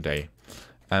you today?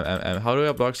 How do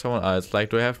I block someone else? Like,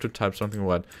 do I have to type something?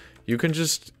 What? You can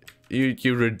just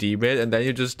you redeem it and then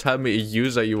you just tell me a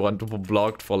user you want to be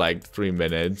blocked for like 3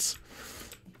 minutes.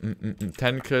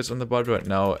 10 kills on the board right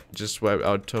now. Just wiped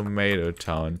out Tomato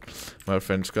Town. My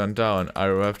friend's gone down. I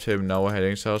revved him. Now we're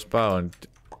heading southbound.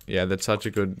 Yeah, that's such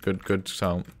a good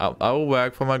song. I will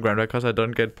work for my grandpa because I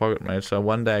don't get pocket money. So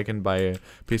one day I can buy a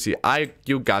PC.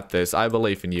 You got this. I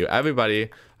believe in you. Everybody,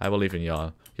 I believe in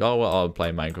y'all. Y'all will all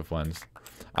play Minecraft once.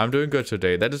 I'm doing good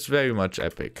today. That is very much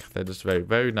epic. That is very,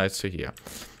 very nice to hear.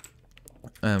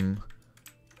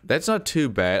 That's not too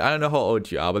bad. I don't know how old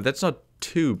you are, but that's not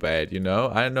too bad, you know?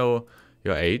 I don't know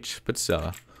your age, but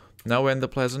still. Now we're in the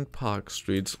Pleasant Park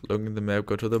streets. Look at the map,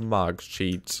 go to the mark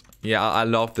sheets. Yeah, I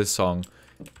love this song.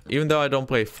 Even though I don't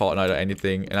play Fortnite or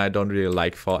anything, and I don't really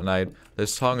like Fortnite,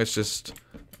 this song is just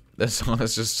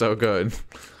so good.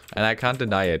 And I can't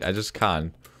deny it. I just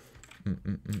can't.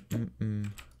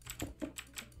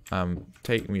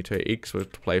 Take me to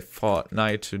Ixwood to play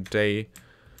Fortnite today.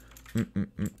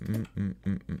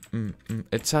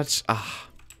 It's such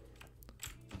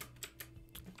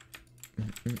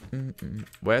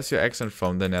Where's your accent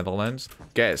from? The Netherlands?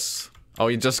 Guess. Oh,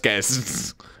 you just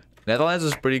guessed. Netherlands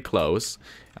is pretty close.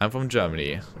 I'm from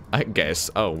Germany. I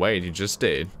guess. Oh wait, you just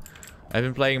did. I've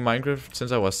been playing Minecraft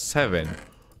since I was 7.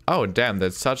 Oh damn,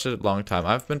 that's such a long time.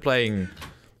 I've been playing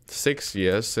 6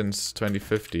 years since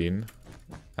 2015.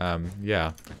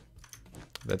 Yeah,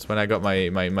 that's when I got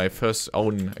my first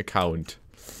own account.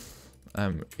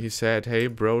 He said, hey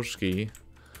broski.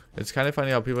 It's kind of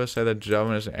funny how people say that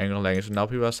German is an English language, and now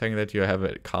people are saying that you have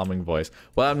a calming voice.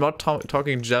 Well, I'm not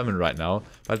talking German right now,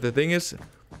 but the thing is,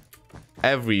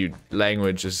 every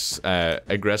language is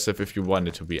aggressive if you want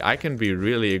it to be. I can be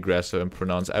really aggressive and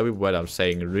pronounce every word I'm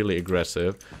saying really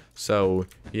aggressive. So,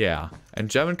 yeah. And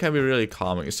German can be really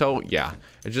calming. So, yeah.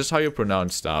 It's just how you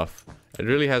pronounce stuff. It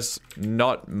really has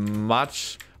not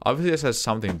much... Obviously, this has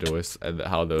something to do with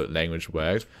how the language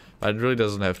works. But it really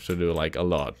doesn't have to do, like, a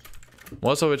lot.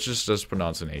 Most of it's just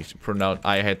pronunciation.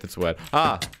 I hate this word.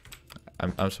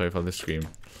 I'm sorry for the scream.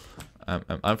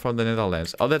 I'm from the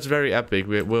Netherlands. Oh, that's very epic.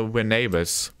 We're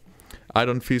neighbors. I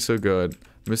don't feel so good.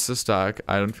 Mr. Stark,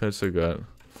 I don't feel so good.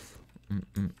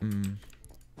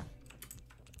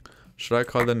 Should I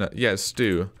call them? Yes,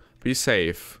 do. Be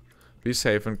safe. Be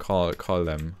safe and call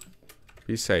them.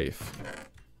 Be safe.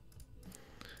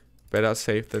 Better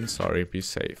safe than sorry. Be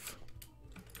safe.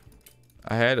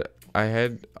 I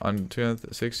had on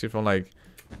 260 from like...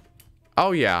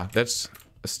 Oh yeah, that's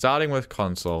starting with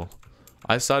console.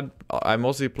 I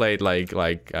mostly played like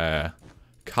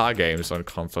car games on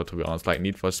console, to be honest, like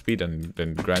Need for Speed and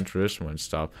Gran Turismo and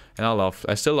stuff. And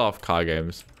I still love car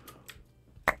games.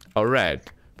 Oh,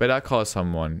 Red, better call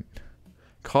someone.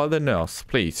 Call the nurse,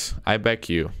 please. I beg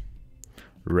you.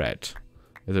 Red.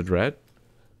 Is it Red?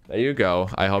 There you go.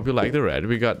 I hope you like the red.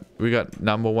 We got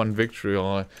 #1 victory.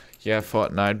 Oh, yeah,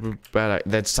 Fortnite. We better.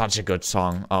 That's such a good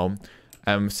song.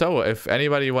 So if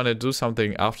anybody want to do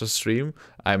something after stream,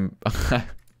 I'm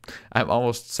I'm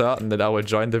almost certain that I will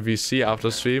join the VC after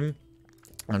stream.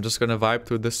 I'm just gonna vibe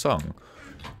through this song.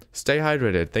 Stay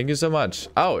hydrated. Thank you so much.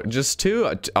 Oh, just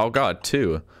 2? Oh god,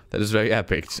 2. That is very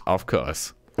epic, of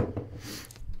course.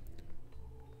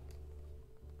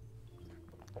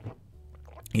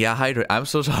 Yeah, hydrate. I'm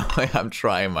so sorry. I'm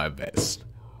trying my best.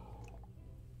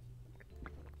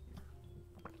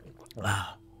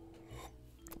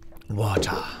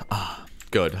 Water.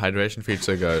 Good. Hydration feels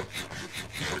so good.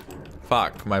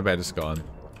 Fuck, my bed is gone.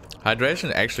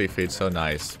 Hydration actually feels so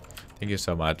nice. Thank you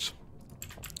so much.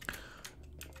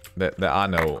 There are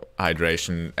no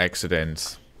hydration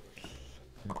accidents.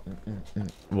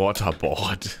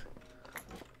 Waterboard.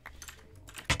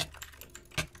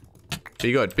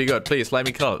 Be good, please, let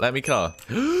me kill.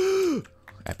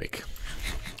 Epic.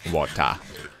 Water.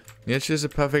 Yeah, she's a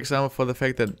perfect example for the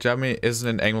fact that Germany isn't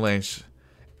in English.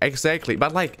 Exactly,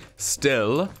 but like,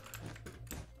 still,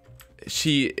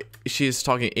 she is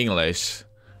talking English.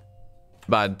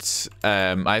 But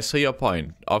I see your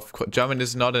point. German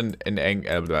is not an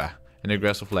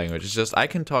aggressive language. It's just I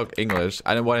can talk English.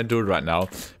 I don't want to do it right now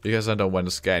because I don't want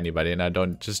to scare anybody, and I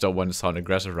don't want to sound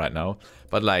aggressive right now.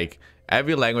 But like,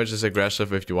 every language is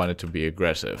aggressive if you want it to be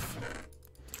aggressive.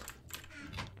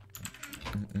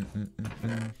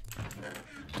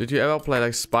 Did you ever play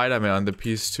like Spider-Man on the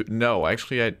PS2? No,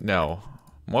 actually no.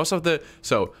 Most of the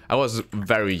I was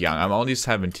very young. I'm only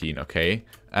 17, okay?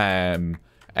 And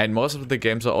most of the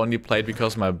games are only played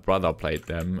because my brother played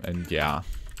them, and yeah.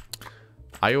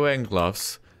 Are you wearing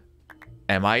gloves?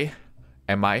 Am I?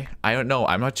 I don't know.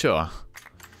 I'm not sure.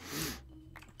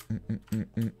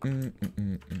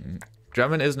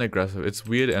 German isn't aggressive. It's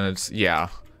weird and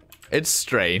it's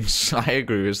strange. I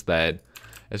agree with that.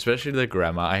 Especially the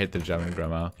grammar. I hate the German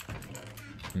grammar.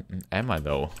 Am I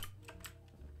though?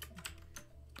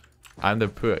 I'm the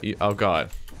poor. Oh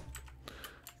god.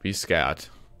 Be scared.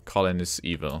 Colin is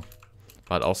evil,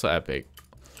 but also epic.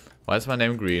 Why is my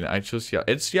name green? I choose yellow.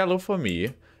 It's yellow for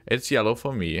me. It's yellow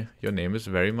for me. Your name is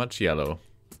very much yellow.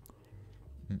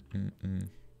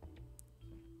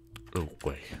 Oh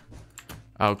boy.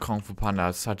 Oh, Kung Fu Panda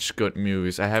are such good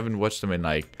movies. I haven't watched them in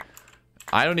like,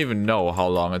 I don't even know how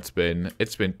long it's been.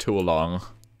 It's been too long.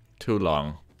 Too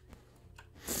long.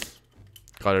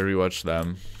 Gotta rewatch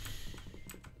them.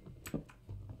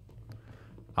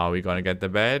 Are we gonna get the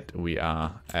bed? We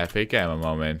are. Epic gamer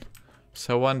moment.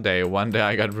 So one day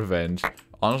I got revenge.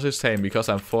 Honestly same, because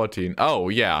I'm 14. Oh,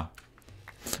 yeah.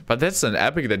 But that's an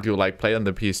epic that you like play on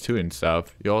the PS2 and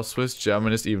stuff. Your Swiss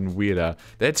German is even weirder.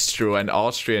 That's true, and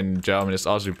Austrian German is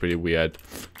also pretty weird.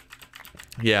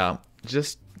 Yeah,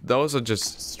 those are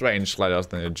just strange letters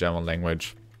in the German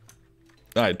language.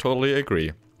 I totally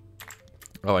agree.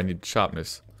 Oh, I need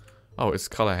sharpness. Oh, it's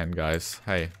Callahan, guys.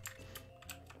 Hey.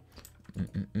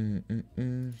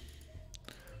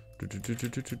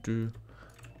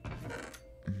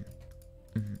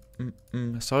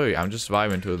 Sorry, I'm just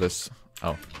vibing to this.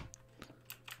 Oh.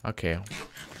 Okay.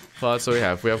 Well, so we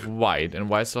have white, and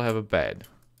white still have a bed.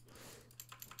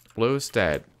 Blue is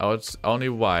dead. Oh, it's only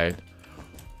white.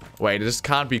 Wait, this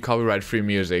can't be copyright-free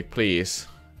music, please.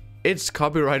 It's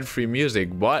copyright-free music.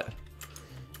 What?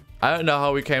 I don't know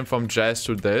how we came from jazz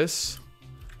to this,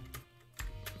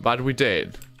 but we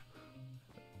did.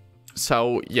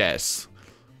 So, yes.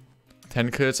 10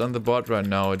 kills on the board right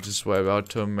now. Just we're about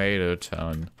Tomato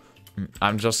Town.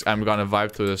 I'm gonna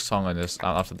vibe through this song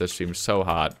after this stream so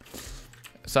hard.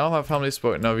 Some of my family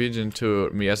spoke Norwegian to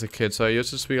me as a kid, so I used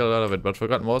to speak a lot of it, but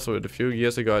forgot most of it. A few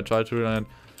years ago, I tried to learn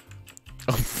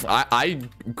it. I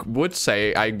would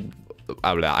say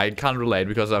I can't relate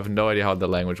because I have no idea how the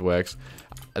language works.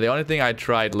 The only thing I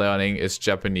tried learning is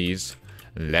Japanese.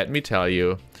 Let me tell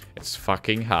you, it's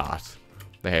fucking hard.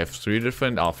 They have 3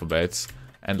 different alphabets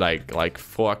and like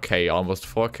 4K, almost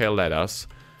 4K letters,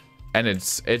 and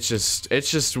it's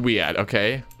just weird.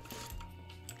 Okay.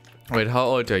 Wait, how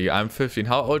old are you? I'm 15.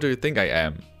 How old do you think I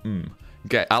am?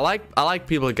 I like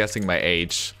people guessing my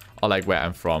age or like where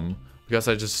I'm from because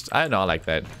I don't know, I like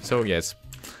that. So yes,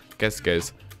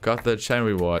 guess. Got the chain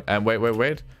reward. And wait.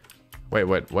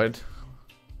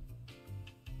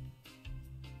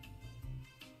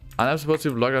 And I'm supposed to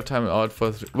log out time out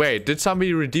for wait, did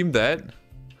somebody redeem that?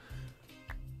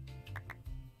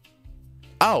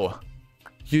 Oh,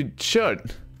 You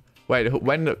should. Wait,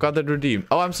 when got that redeemed?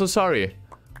 Oh, I'm so sorry.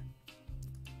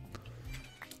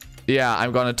 Yeah,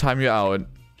 I'm gonna time you out.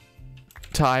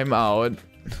 Time out.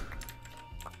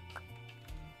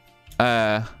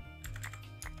 I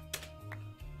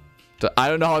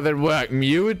don't know how that worked.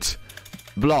 Mute.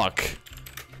 Block.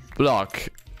 Block.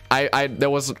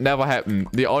 That was never happened.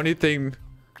 The only thing...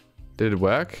 Did it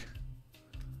work?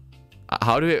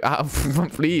 How do it...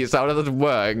 please, how does it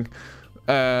work?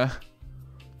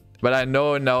 But I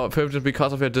know now, 15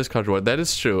 because of your Discord role. That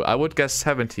is true. I would guess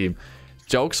 17.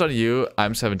 Joke's on you.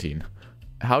 I'm 17.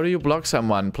 How do you block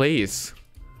someone? Please.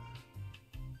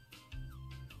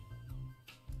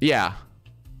 Yeah.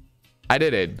 I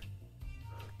did it.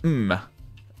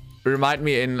 Remind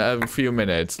me in a few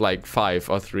minutes. Like 5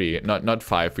 or 3. Not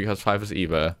 5, because 5 is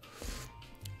evil.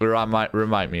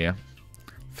 Remind me.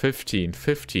 15.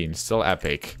 15. Still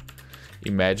epic.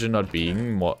 Imagine not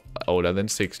being more older than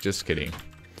 6. Just kidding.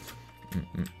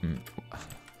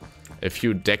 A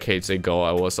few decades ago,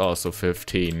 I was also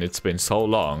 15. It's been so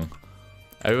long.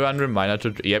 Everyone reminder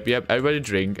to... Yep. Everybody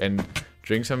drink and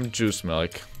drink some juice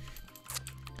milk.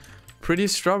 Pretty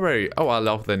Strawberry. Oh, I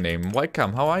love the name.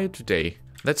 Welcome. How are you today?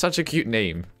 That's such a cute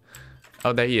name.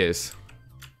 Oh, there he is.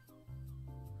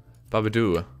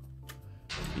 Babadoo.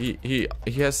 He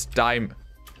has dime.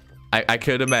 I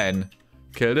killed a man.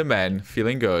 Killed a man.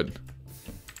 Feeling good.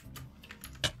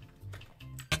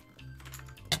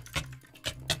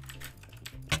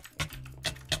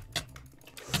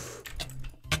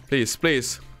 Please,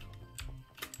 please.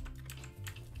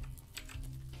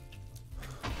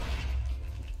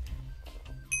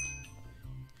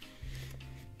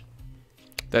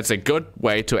 That's a good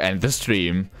way to end the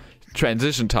stream.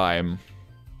 Transition time.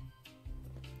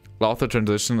 Love the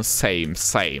transition. Same.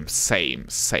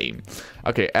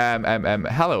 Okay,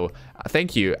 hello.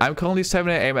 Thank you. I'm currently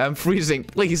 7 AM. I'm freezing.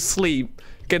 Please sleep.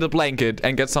 Get a blanket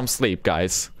and get some sleep,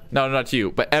 guys. No, not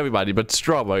you, but everybody, but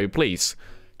Strawberry, please.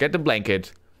 Get the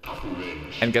blanket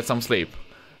and get some sleep.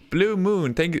 Blue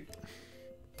Moon, thank you.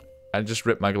 I just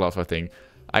ripped my glove, I think.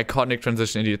 Iconic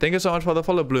transition indeed. Thank you so much for the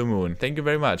follow, Blue Moon. Thank you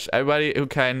very much. Everybody who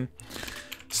can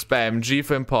spam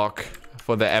GFMPOC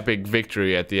for the epic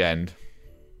victory at the end.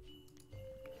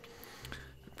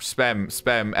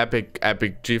 Spam epic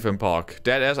GFMPOC.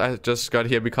 That is, I just got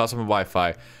here because of my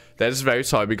Wi-Fi. That is very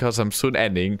sorry because I'm soon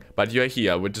ending, but you're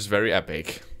here, which is very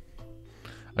epic.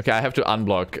 Okay, I have to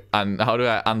unblock. And how do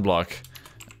I unblock?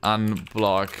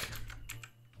 Unblock.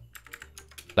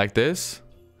 Like this?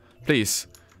 Please.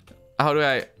 How do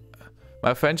I...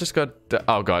 My friend just got...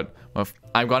 Oh god.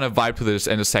 I'm gonna vibe to this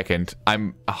in a second.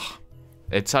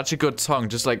 It's such a good song.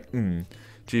 Just like...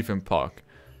 GFMPOC.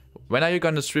 When are you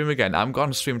gonna stream again? I'm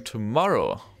gonna stream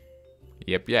tomorrow.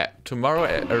 Yep, yeah.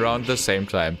 Tomorrow around the same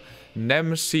time.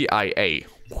 NemCIA.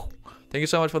 Thank you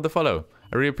so much for the follow.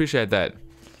 I really appreciate that.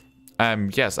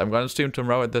 Yes, I'm gonna stream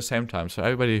tomorrow at the same time. So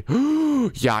everybody...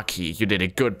 Yaki, you did a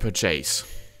good purchase.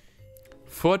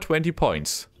 420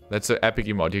 points. That's an epic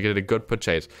emote. You get a good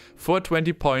purchase.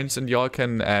 420 points and y'all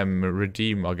can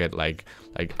redeem or get like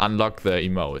unlock the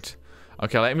emote.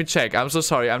 Okay, let me check. I'm so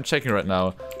sorry. I'm checking right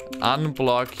now.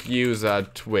 Unblock user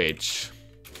Twitch.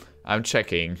 I'm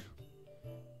checking.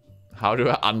 How do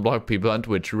I unblock people on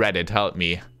Twitch? Reddit, help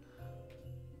me.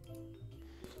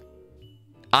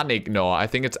 Unignore. I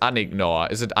think it's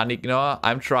unignore. Is it unignore?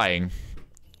 I'm trying.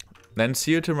 Then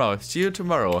see you tomorrow. See you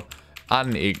tomorrow.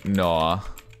 Unignore.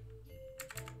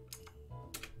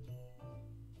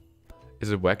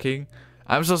 Is it working?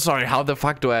 I'm so sorry. How the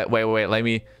fuck do I... Wait.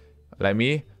 Let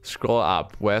me scroll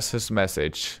up. Where's his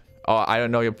message? Oh, I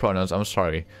don't know your pronouns. I'm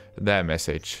sorry. Their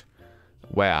message.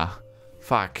 Where?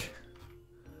 Fuck.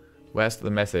 Where's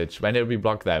the message? When did we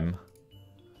block them?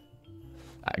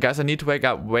 Guys, I need to wake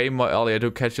up way more earlier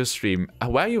to catch your stream.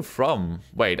 Where are you from?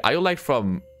 Wait, are you like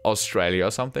from Australia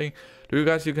or something? Do you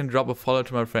guys, you can drop a follow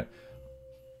to my friend?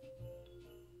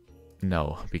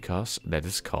 No, because that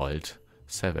is called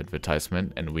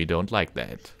self-advertisement and we don't like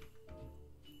that.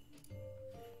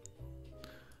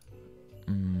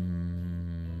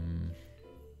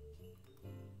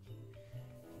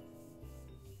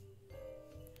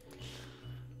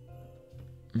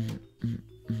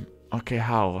 Okay,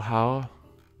 how?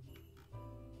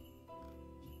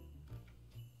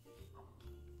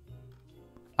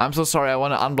 I'm so sorry, I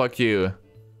want to unblock you.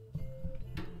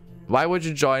 Why would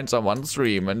you join someone's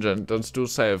stream and just do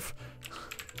self?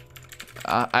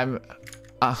 I'm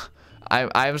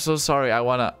so sorry,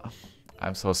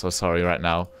 I'm so sorry right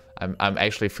now. I'm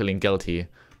actually feeling guilty.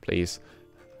 Please.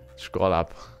 Scroll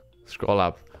up. Scroll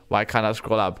up. Why can't I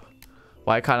scroll up?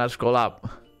 Why can't I scroll up?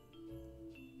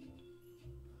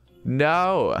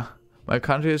 No! My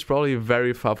country is probably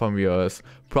very far from yours.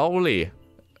 Probably.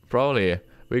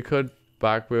 We could,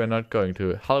 but we are not going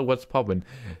to. Hello, what's poppin'?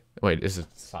 Wait, is it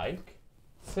Psych?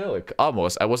 Silk,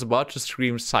 almost. I was about to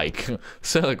scream Psych.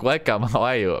 Silk, welcome. How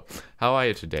are you? How are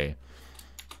you today?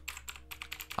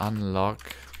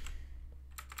 Unlock.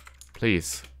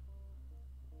 Please.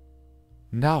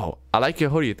 No, I like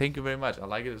your hoodie. Thank you very much. I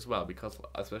like it as well because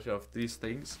especially of these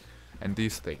things and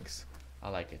these things. I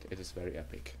like it. It is very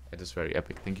epic. It is very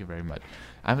epic. Thank you very much.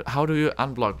 How do you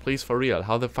unblock? Please, for real.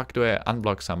 How the fuck do I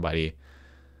unblock somebody?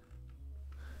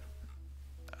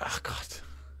 Oh, God.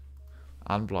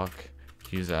 Unblock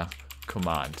user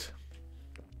command.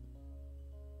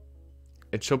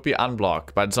 It should be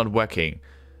unblocked, but it's not working.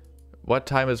 What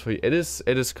time is for you? It is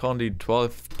currently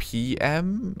 12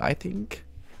 p.m. I think.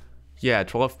 Yeah,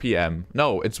 12 p.m.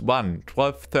 No, it's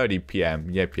 12:30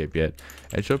 p.m. Yep.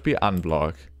 It should be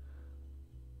unblocked.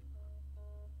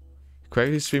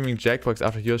 Correctly streaming Jackbox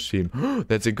after your stream.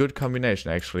 That's a good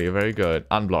combination, actually. Very good.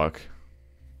 Unblock.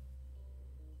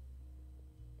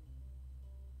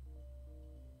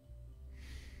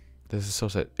 This is so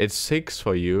sad. It's 6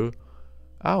 for you.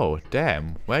 Oh,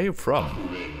 damn. Where are you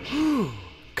from?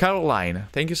 Caroline.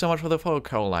 Thank you so much for the follow,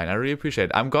 Caroline. I really appreciate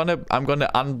it. I'm gonna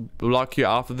unblock you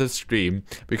after the stream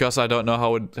because I don't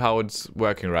know how it's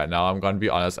working right now. I'm gonna be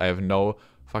honest. I have no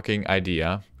fucking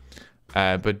idea.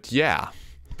 But yeah.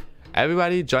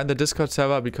 Everybody join the Discord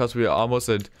server because we are almost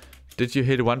at... Did you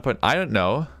hit 1 point? I don't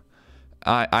know.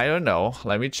 I don't know.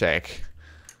 Let me check.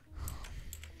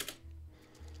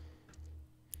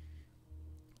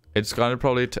 It's gonna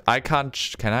probably... I can't...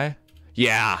 Can I?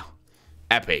 Yeah.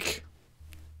 Epic.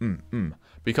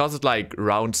 Because it like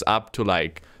rounds up to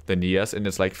like the nearest and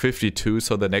it's like 52.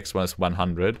 So the next one is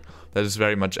 100. That is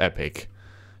very much epic.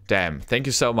 Damn. Thank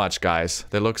you so much, guys.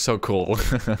 They look so cool.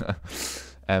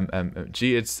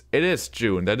 Gee, it is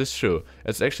June. That is true.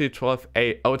 It's actually 12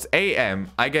 a. Oh, it's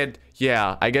AM. I get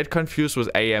confused with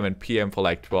AM and PM for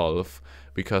like 12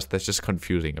 because that's just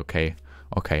confusing. Okay,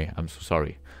 I'm so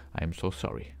sorry. I am so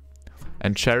sorry.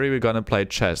 And Cherry, we're gonna play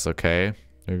chess. Okay,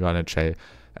 we're gonna play.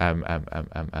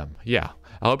 Yeah.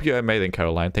 I hope you're amazing,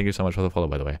 Caroline. Thank you so much for the follow,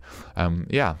 by the way.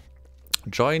 Yeah.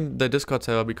 Join the Discord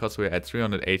server because we're at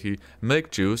 380 milk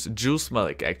juice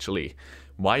milk actually.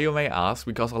 Why, you may ask?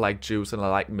 Because I like juice and I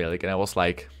like milk, and I was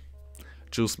like,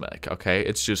 juice milk, okay?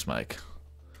 It's juice milk.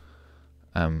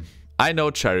 I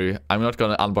know, Cherry. I'm not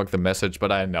gonna unblock the message,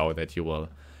 but I know that you will.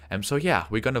 So yeah,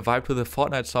 we're gonna vibe to the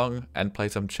Fortnite song and play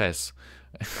some chess.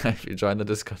 If you join the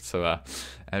Discord server.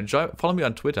 And follow me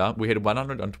on Twitter. We hit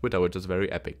 100 on Twitter, which is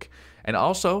very epic. And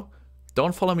also,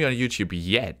 don't follow me on YouTube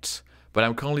yet. But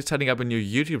I'm currently setting up a new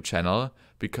YouTube channel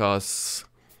because...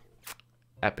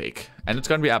 Epic. And it's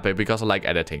gonna be epic because I like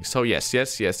editing. So yes. Yeah.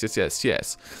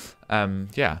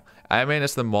 I mean,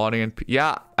 it's the morning and...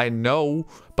 Yeah, I know.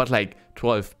 But like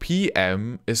 12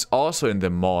 p.m. is also in the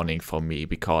morning for me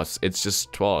because it's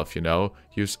just 12, you know?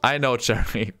 I know,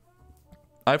 Jerry.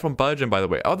 I'm from Belgium, by the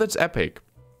way. Oh, that's epic.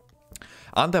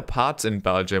 Aren't there parts in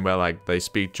Belgium where like they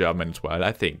speak German as well?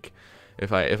 I think.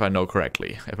 If I know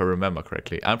correctly, if I remember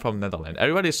correctly. I'm from Netherlands.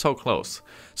 Everybody is so close.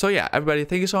 So yeah, everybody,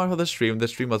 thank you so much for the stream. The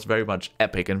stream was very much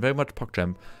epic and very much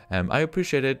PogChamp. I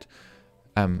appreciate it.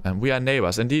 And we are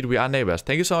neighbors. Indeed, we are neighbors.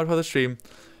 Thank you so much for the stream.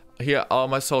 Here are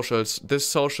my socials. This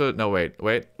social... No, wait.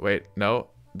 No.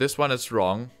 This one is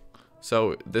wrong.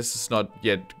 So this is not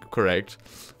yet correct.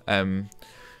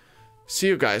 See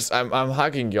you guys. I'm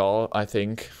hugging y'all, I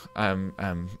think.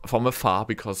 From afar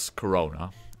because Corona.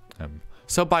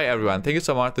 So bye everyone, thank you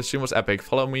so much, the stream was epic,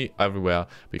 follow me everywhere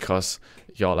because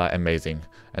y'all are amazing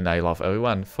and I love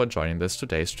everyone for joining this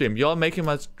today's stream. Y'all making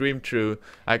my stream true.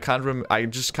 I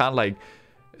just can't like,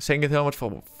 thank you so much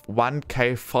for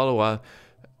 1k follower.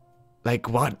 Like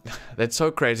what? That's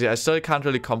so crazy. I still can't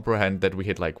really comprehend that we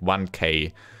hit like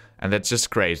 1k and that's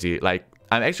just crazy. Like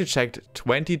I actually checked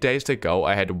 20 days ago,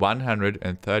 I had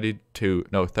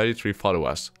 33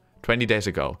 followers, 20 days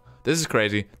ago. This is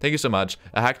crazy. Thank you so much.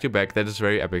 I hacked you back. That is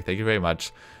very epic. Thank you very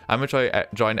much. I'm gonna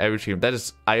join every stream.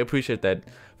 I appreciate that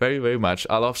very, very much.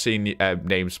 I love seeing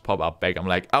names pop up back. I'm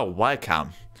like, oh,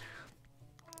 welcome.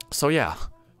 So yeah,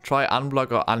 try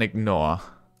unblock or unignore.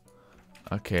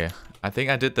 Okay, I think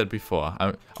I did that before.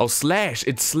 Oh, slash.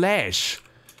 It's slash.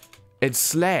 It's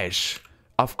slash.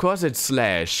 Of course it's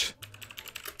slash.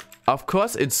 Of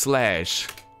course it's slash.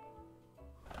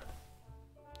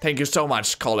 Thank you so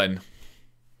much, Colin.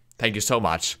 Thank you so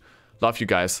much. Love you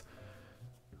guys.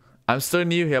 I'm still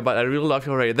new here, but I really love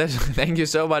your rate. Thank you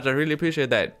so much. I really appreciate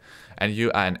that. And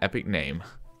you are an epic name.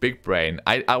 Big brain.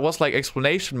 I was like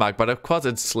exclamation mark, but of course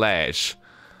it's slash.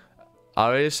 I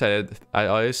already said it. I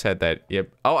already said that.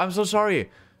 Yep. Oh, I'm so sorry.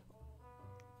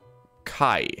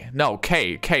 Kai. No,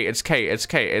 K. It's K.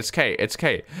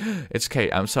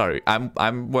 I'm sorry.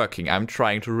 I'm working. I'm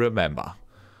trying to remember.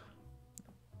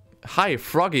 Hi,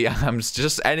 Froggy. I'm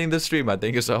just ending the streamer.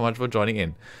 Thank you so much for joining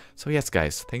in. So yes,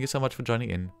 guys, thank you so much for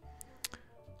joining in.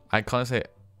 I can't say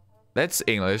that's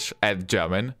English and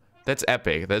German. That's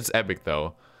epic. That's epic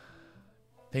though.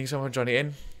 Thank you so much for joining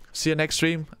in. See you next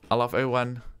stream. I love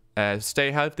everyone.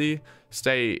 Stay healthy,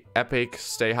 stay epic,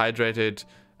 stay hydrated,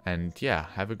 and yeah,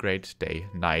 have a great day,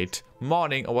 night,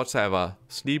 morning, or whatsoever.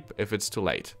 Sleep if it's too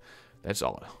late. That's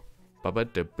all.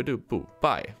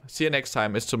 Bye. See you next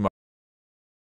time. It's tomorrow.